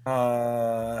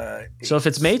 So if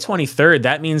it's May 23rd,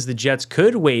 that means the Jets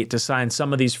could wait to sign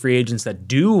some of these free agents that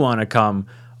do want to come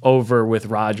over with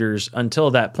Rodgers until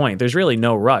that point. There's really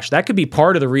no rush. That could be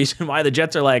part of the reason why the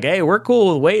Jets are like, hey, we're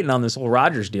cool with waiting on this whole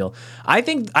Rodgers deal. I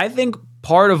think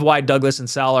part of why Douglas and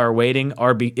Saleh are waiting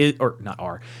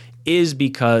is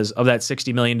because of that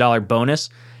 $60 million bonus.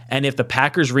 And if the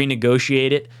Packers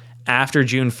renegotiate it after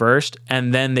June 1st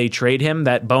and then they trade him,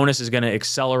 that bonus is going to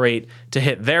accelerate to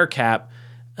hit their cap.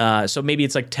 So maybe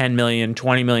it's like $10 million,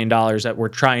 $20 million that we're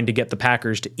trying to get the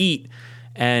Packers to eat,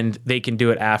 and they can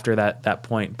do it after that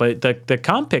point. But the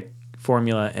comp pick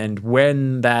formula and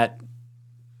when that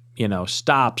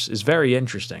stops is very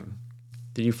interesting.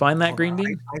 Did you find that,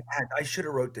 GreenBean? I should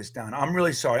have wrote this down. I'm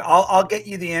really sorry. I'll get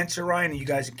you the answer, Ryan, and you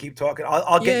guys can keep talking.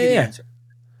 I'll get you the answer.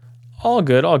 All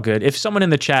good. If someone in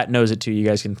the chat knows it too, you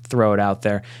guys can throw it out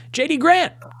there. JD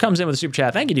Grant comes in with a super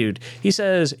chat. Thank you, dude. He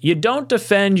says, you don't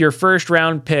defend your first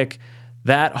round pick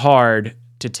that hard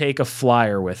to take a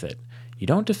flyer with it. You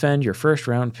don't defend your first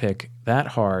round pick that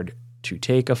hard to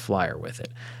take a flyer with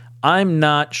it. I'm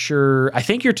not sure. I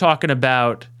think you're talking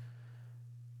about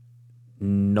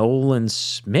Nolan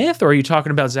Smith, or are you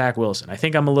talking about Zach Wilson? I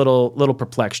think I'm a little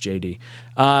perplexed, JD.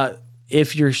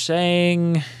 If you're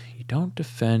saying you don't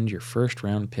defend your first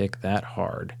round pick that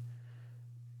hard,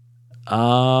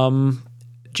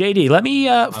 JD, let me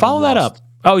follow that up.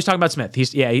 Oh, he's talking about Smith.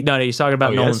 He's talking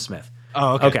about Nolan Smith.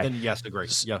 Oh, okay. Then yes, agree.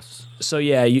 Yes. So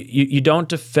yeah, you don't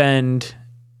defend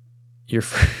your.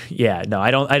 Yeah, no, I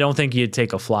don't think you'd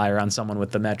take a flyer on someone with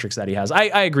the metrics that he has.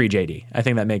 I agree, JD. I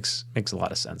think that makes a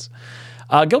lot of sense.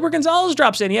 Gilbert Gonzalez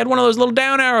drops in. He had one of those little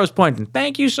down arrows pointing.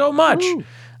 Thank you so much.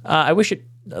 I wish it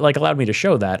allowed me to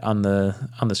show that on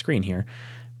the screen here,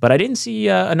 but I didn't see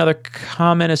another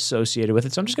comment associated with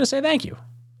it. So I'm just going to say thank you.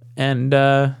 And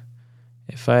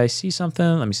if I see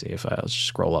something, let me see if I'll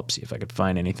scroll up, see if I could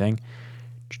find anything.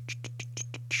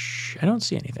 I don't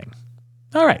see anything.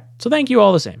 All right. So thank you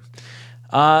all the same.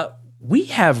 We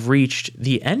have reached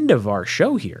the end of our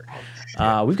show here.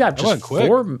 We've got just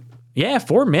 4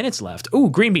 minutes left. Ooh,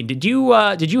 GreenBean, did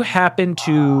you happen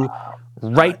to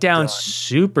write down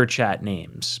super chat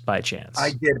names by chance?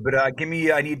 I did, but I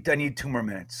need 2 more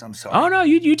minutes. I'm sorry. Oh no,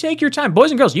 you take your time.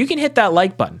 Boys and girls, you can hit that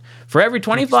like button. For every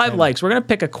 25 likes, we're going to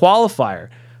pick a qualifier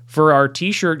for our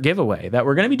t-shirt giveaway that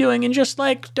we're going to be doing in just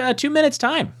like 2 minutes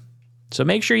time. So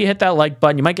make sure you hit that like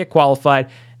button. You might get qualified.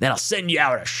 Then I'll send you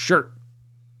out a shirt.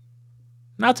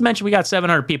 Not to mention we got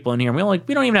 700 people in here. And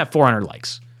we don't even have 400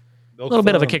 likes. A little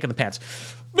bit of a kick in the pants.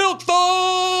 Milk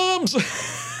thumbs.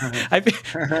 Like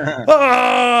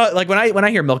when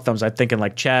I hear milk thumbs, I'm thinking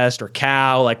like chest or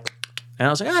cow. And I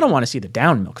was like, I don't want to see the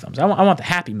down milk thumbs. I want the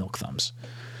happy milk thumbs.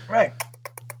 Right.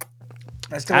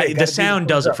 The sound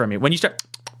does it for me. When you start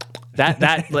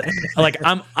that like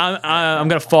I'm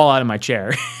gonna fall out of my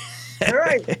chair. All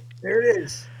right, there it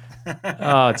is.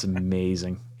 Oh, it's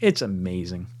amazing. It's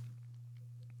amazing.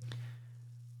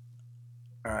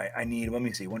 All right, let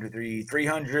me see, 1, 2, 3,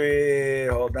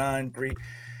 300. Hold on, 3.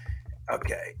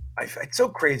 Okay, it's so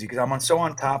crazy because I'm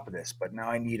on top of this, but now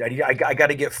I got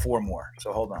to get 4 more.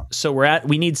 So hold on. So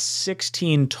we need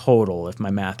 16 total, if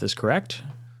my math is correct.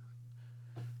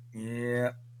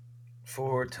 Yeah,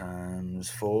 4 times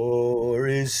 4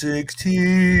 is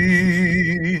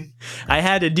 16. I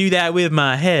had to do that with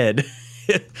my head.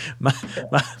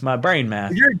 my brain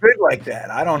math. You're good like that.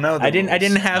 I don't know. I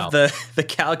didn't have the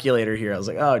calculator here. I was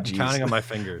like, oh geez. Counting on my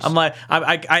fingers. I'm like,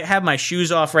 I have my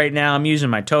shoes off right now. I'm using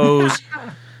my toes.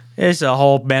 It's a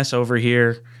whole mess over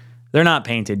here. They're not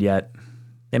painted yet.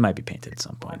 They might be painted at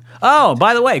some point. Oh,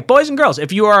 by the way, boys and girls,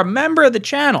 if you are a member of the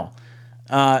channel,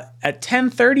 at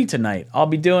 10:30 tonight, I'll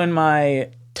be doing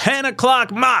my 10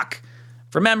 o'clock mock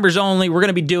for members only. We're going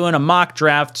to be doing a mock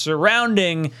draft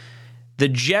surrounding the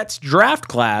Jets draft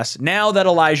class now that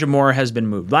Elijah Moore has been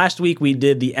moved. Last week we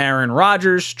did the Aaron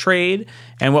Rodgers trade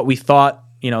and what we thought,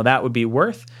 that would be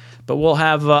worth. But we'll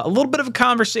have a little bit of a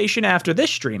conversation after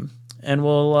this stream, and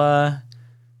we'll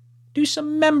do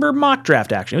some member mock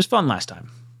draft action. It was fun last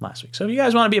week. So if you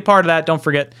guys want to be a part of that, don't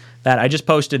forget that I just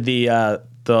posted the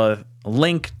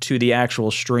link to the actual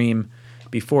stream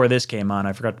before this came on.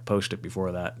 I forgot to post it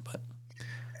before that, but.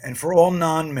 And for all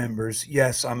non-members,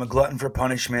 yes, I'm a glutton for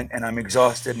punishment, and I'm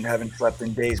exhausted and haven't slept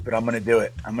in days, but I'm going to do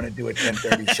it. I'm going to do a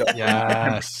 10:30 show.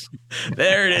 Yes.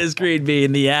 There it is,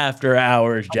 GreenBean, the after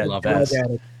hours Jet Fest.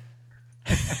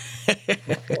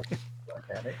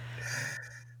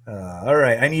 All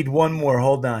right, I need 1 more.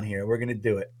 Hold on here. We're going to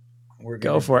do it.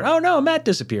 Go for it. Oh, no, Matt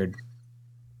disappeared.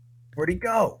 Where'd he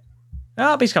go?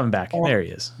 Oh, he's coming back. There he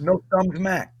is. No thumbs,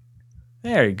 Mac.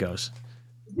 There he goes.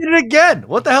 He did it again.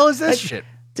 What the hell is this shit?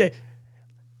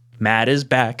 Matt is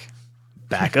back.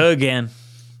 Back again.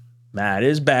 Matt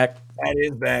is back. Matt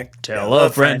is back. Tell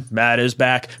a friend. Matt is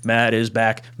back. Matt is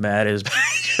back. Matt is back.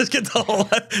 Just get the whole...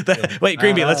 Wait,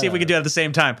 GreenBean, let's see if we can do it at the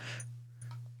same time.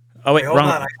 Oh, wait, hold wrong.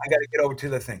 on. I got to get over to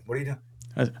the thing. What are you doing?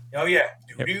 Oh, yeah.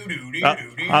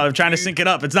 I'm trying to sync it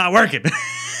up. It's not working.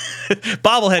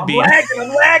 Bobblehead bean. I'm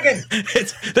lagging.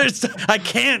 I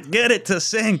can't get it to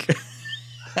sync.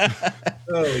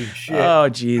 Holy shit. Oh,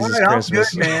 Jesus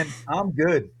Christmas. I'm good, man. I'm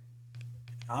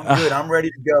good. I'm ready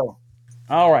to go.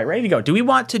 All right, ready to go. Do we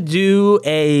want to do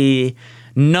a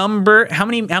number? How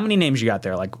many names you got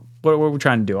there? Like, what are we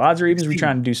trying to do? Odds or evens? We're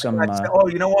trying to do some. Oh,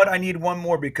 you know what? I need one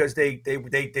more because they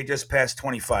just passed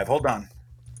 25. Hold on.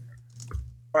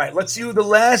 All right, let's see who the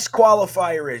last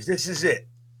qualifier is. This is it.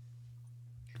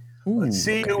 Let's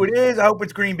see who it is. I hope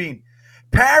it's Green Bean.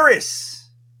 Paris,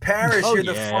 you're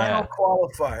the final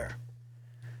qualifier.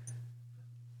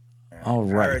 All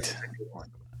right.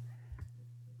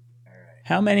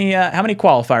 How many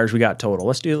qualifiers we got total?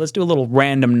 Let's do a little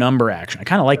random number action. I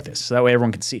kind of like this, so that way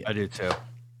everyone can see it. I do too.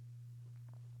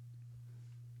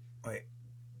 Wait.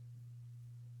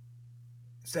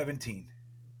 17.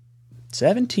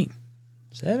 17.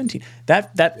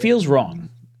 That feels wrong.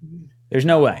 There's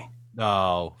no way.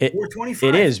 No. 425.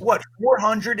 It is. What?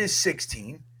 400 is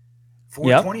 16.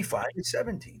 425 is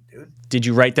 17, dude. Did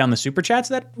you write down the super chats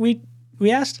that we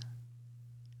asked?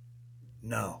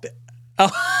 No. Oh,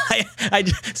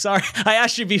 sorry. I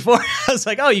asked you before. I was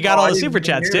like, "Oh, you got all the super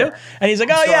chats too?" And he's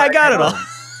like, "Oh yeah, I got it all."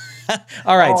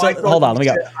 All right, so hold on, let me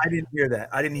go. I didn't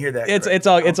hear that.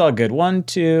 It's all good. 1,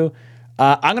 2.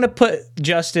 I'm gonna put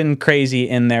Justin Crazy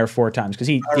in there 4 times because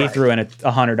he threw in a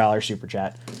 $100 super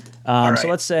chat. So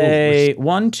let's say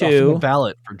 1, 2,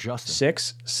 ballot for Justin.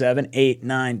 6, 7, 8,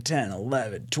 9, 10,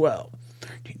 11, 12,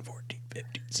 13, 14,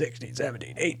 15, 16,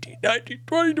 17, 18, 19,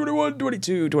 20, 21,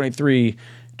 22, 23,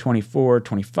 24,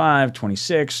 25,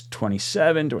 26,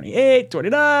 27, 28,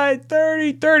 29,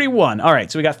 30, 31. All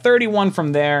right, so we got 31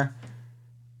 from there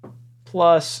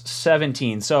plus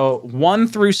 17. So 1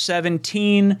 through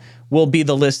 17 will be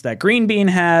the list that GreenBean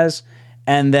has,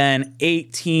 and then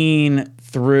 18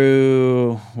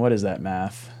 through, what is that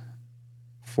math?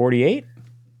 48?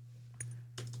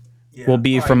 Will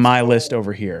be from my list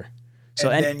over here.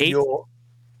 So and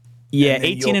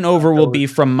 18 and over will be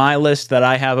from my list that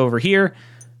I have over here.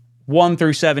 1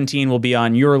 through 17 will be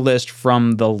on your list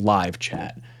from the live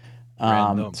chat.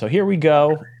 So here we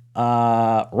go.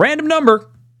 Random number.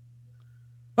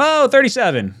 Oh,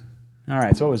 37. All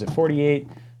right, so what was it? 48.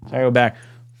 So I go back.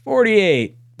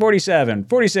 48, 47,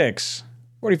 46,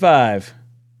 45,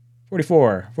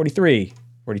 44, 43,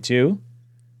 42,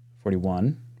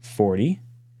 41, 40.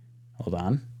 Hold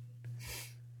on.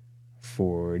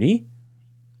 40,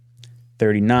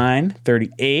 39,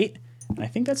 38. I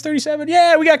think that's 37.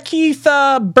 Yeah, we got Keith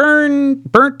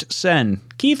Berntsen.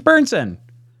 Keith Berntsen.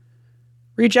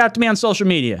 Reach out to me on social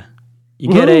media.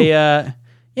 You get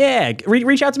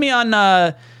reach out to me on,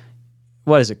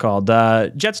 what is it called?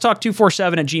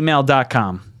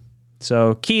 jetstalk247@gmail.com.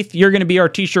 So, Keith, you're going to be our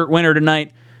t-shirt winner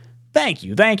tonight. Thank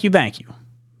you.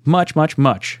 Much, much,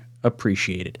 much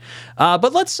appreciated.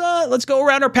 But let's go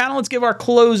around our panel. Let's give our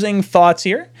closing thoughts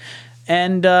here.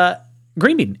 And,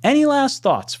 GreenBean, any last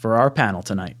thoughts for our panel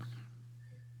tonight?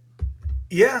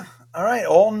 Yeah. All right.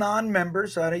 All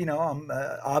non-members,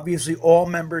 obviously all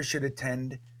members should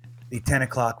attend the 10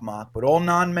 o'clock mock, but all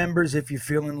non-members, if you're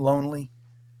feeling lonely,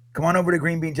 come on over to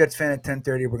GreenBean Jets Fan at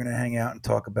 10:30. We're going to hang out and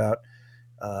talk about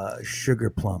sugar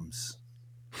plums.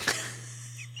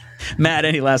 Matt,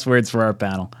 any last words for our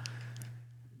panel?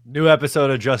 New episode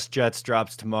of Just Jets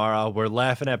drops tomorrow. We're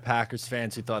laughing at Packers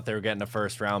fans who thought they were getting a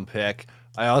first-round pick.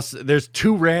 There's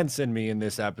 2 rants in me in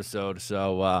this episode,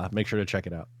 so make sure to check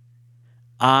it out.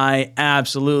 I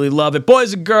absolutely love it.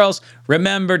 Boys and girls,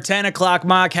 remember 10 o'clock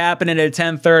mock happening at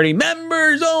 10:30.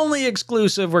 Members only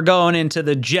exclusive. We're going into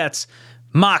the Jets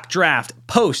mock draft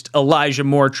post Elijah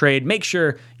Moore trade. Make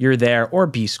sure you're there or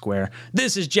be square.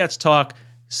 This is Jets Talk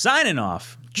signing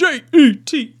off.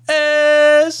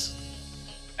 JETS.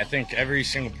 I think every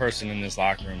single person in this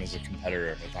locker room is a competitor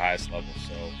at the highest level.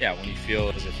 So, yeah, when you feel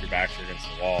as if your backs are against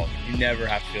the wall, you never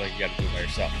have to feel like you got to do it by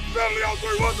yourself.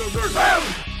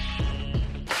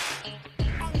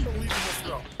 Unbelievable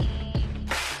throw.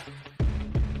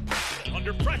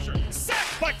 Under pressure.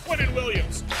 Sacked by Quinnen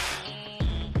Williams.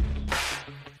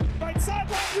 Right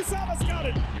sideline, Usamas got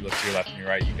it. You look to your left and your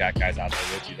right, you got guys out there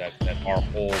with you that our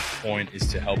whole point is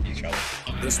to help each other.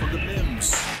 This one to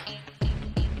Mims.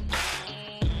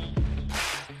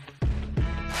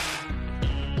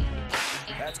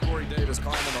 That's Corey Davis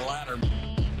climbing the ladder.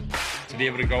 To be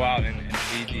able to go out and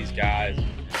lead these guys,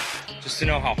 just to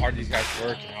know how hard these guys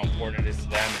work and how important it is to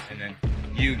them, and then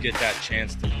you get that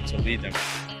chance to lead them.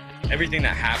 Everything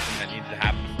that happened that needed to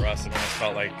happen for us, it almost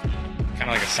felt like kind of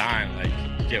like a sign, like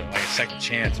give it like a second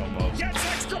chance almost. Gets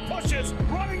extra pushes,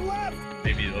 running left.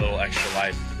 Maybe a little extra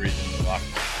life to breathe in the locker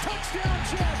room. Touchdown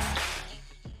Jets.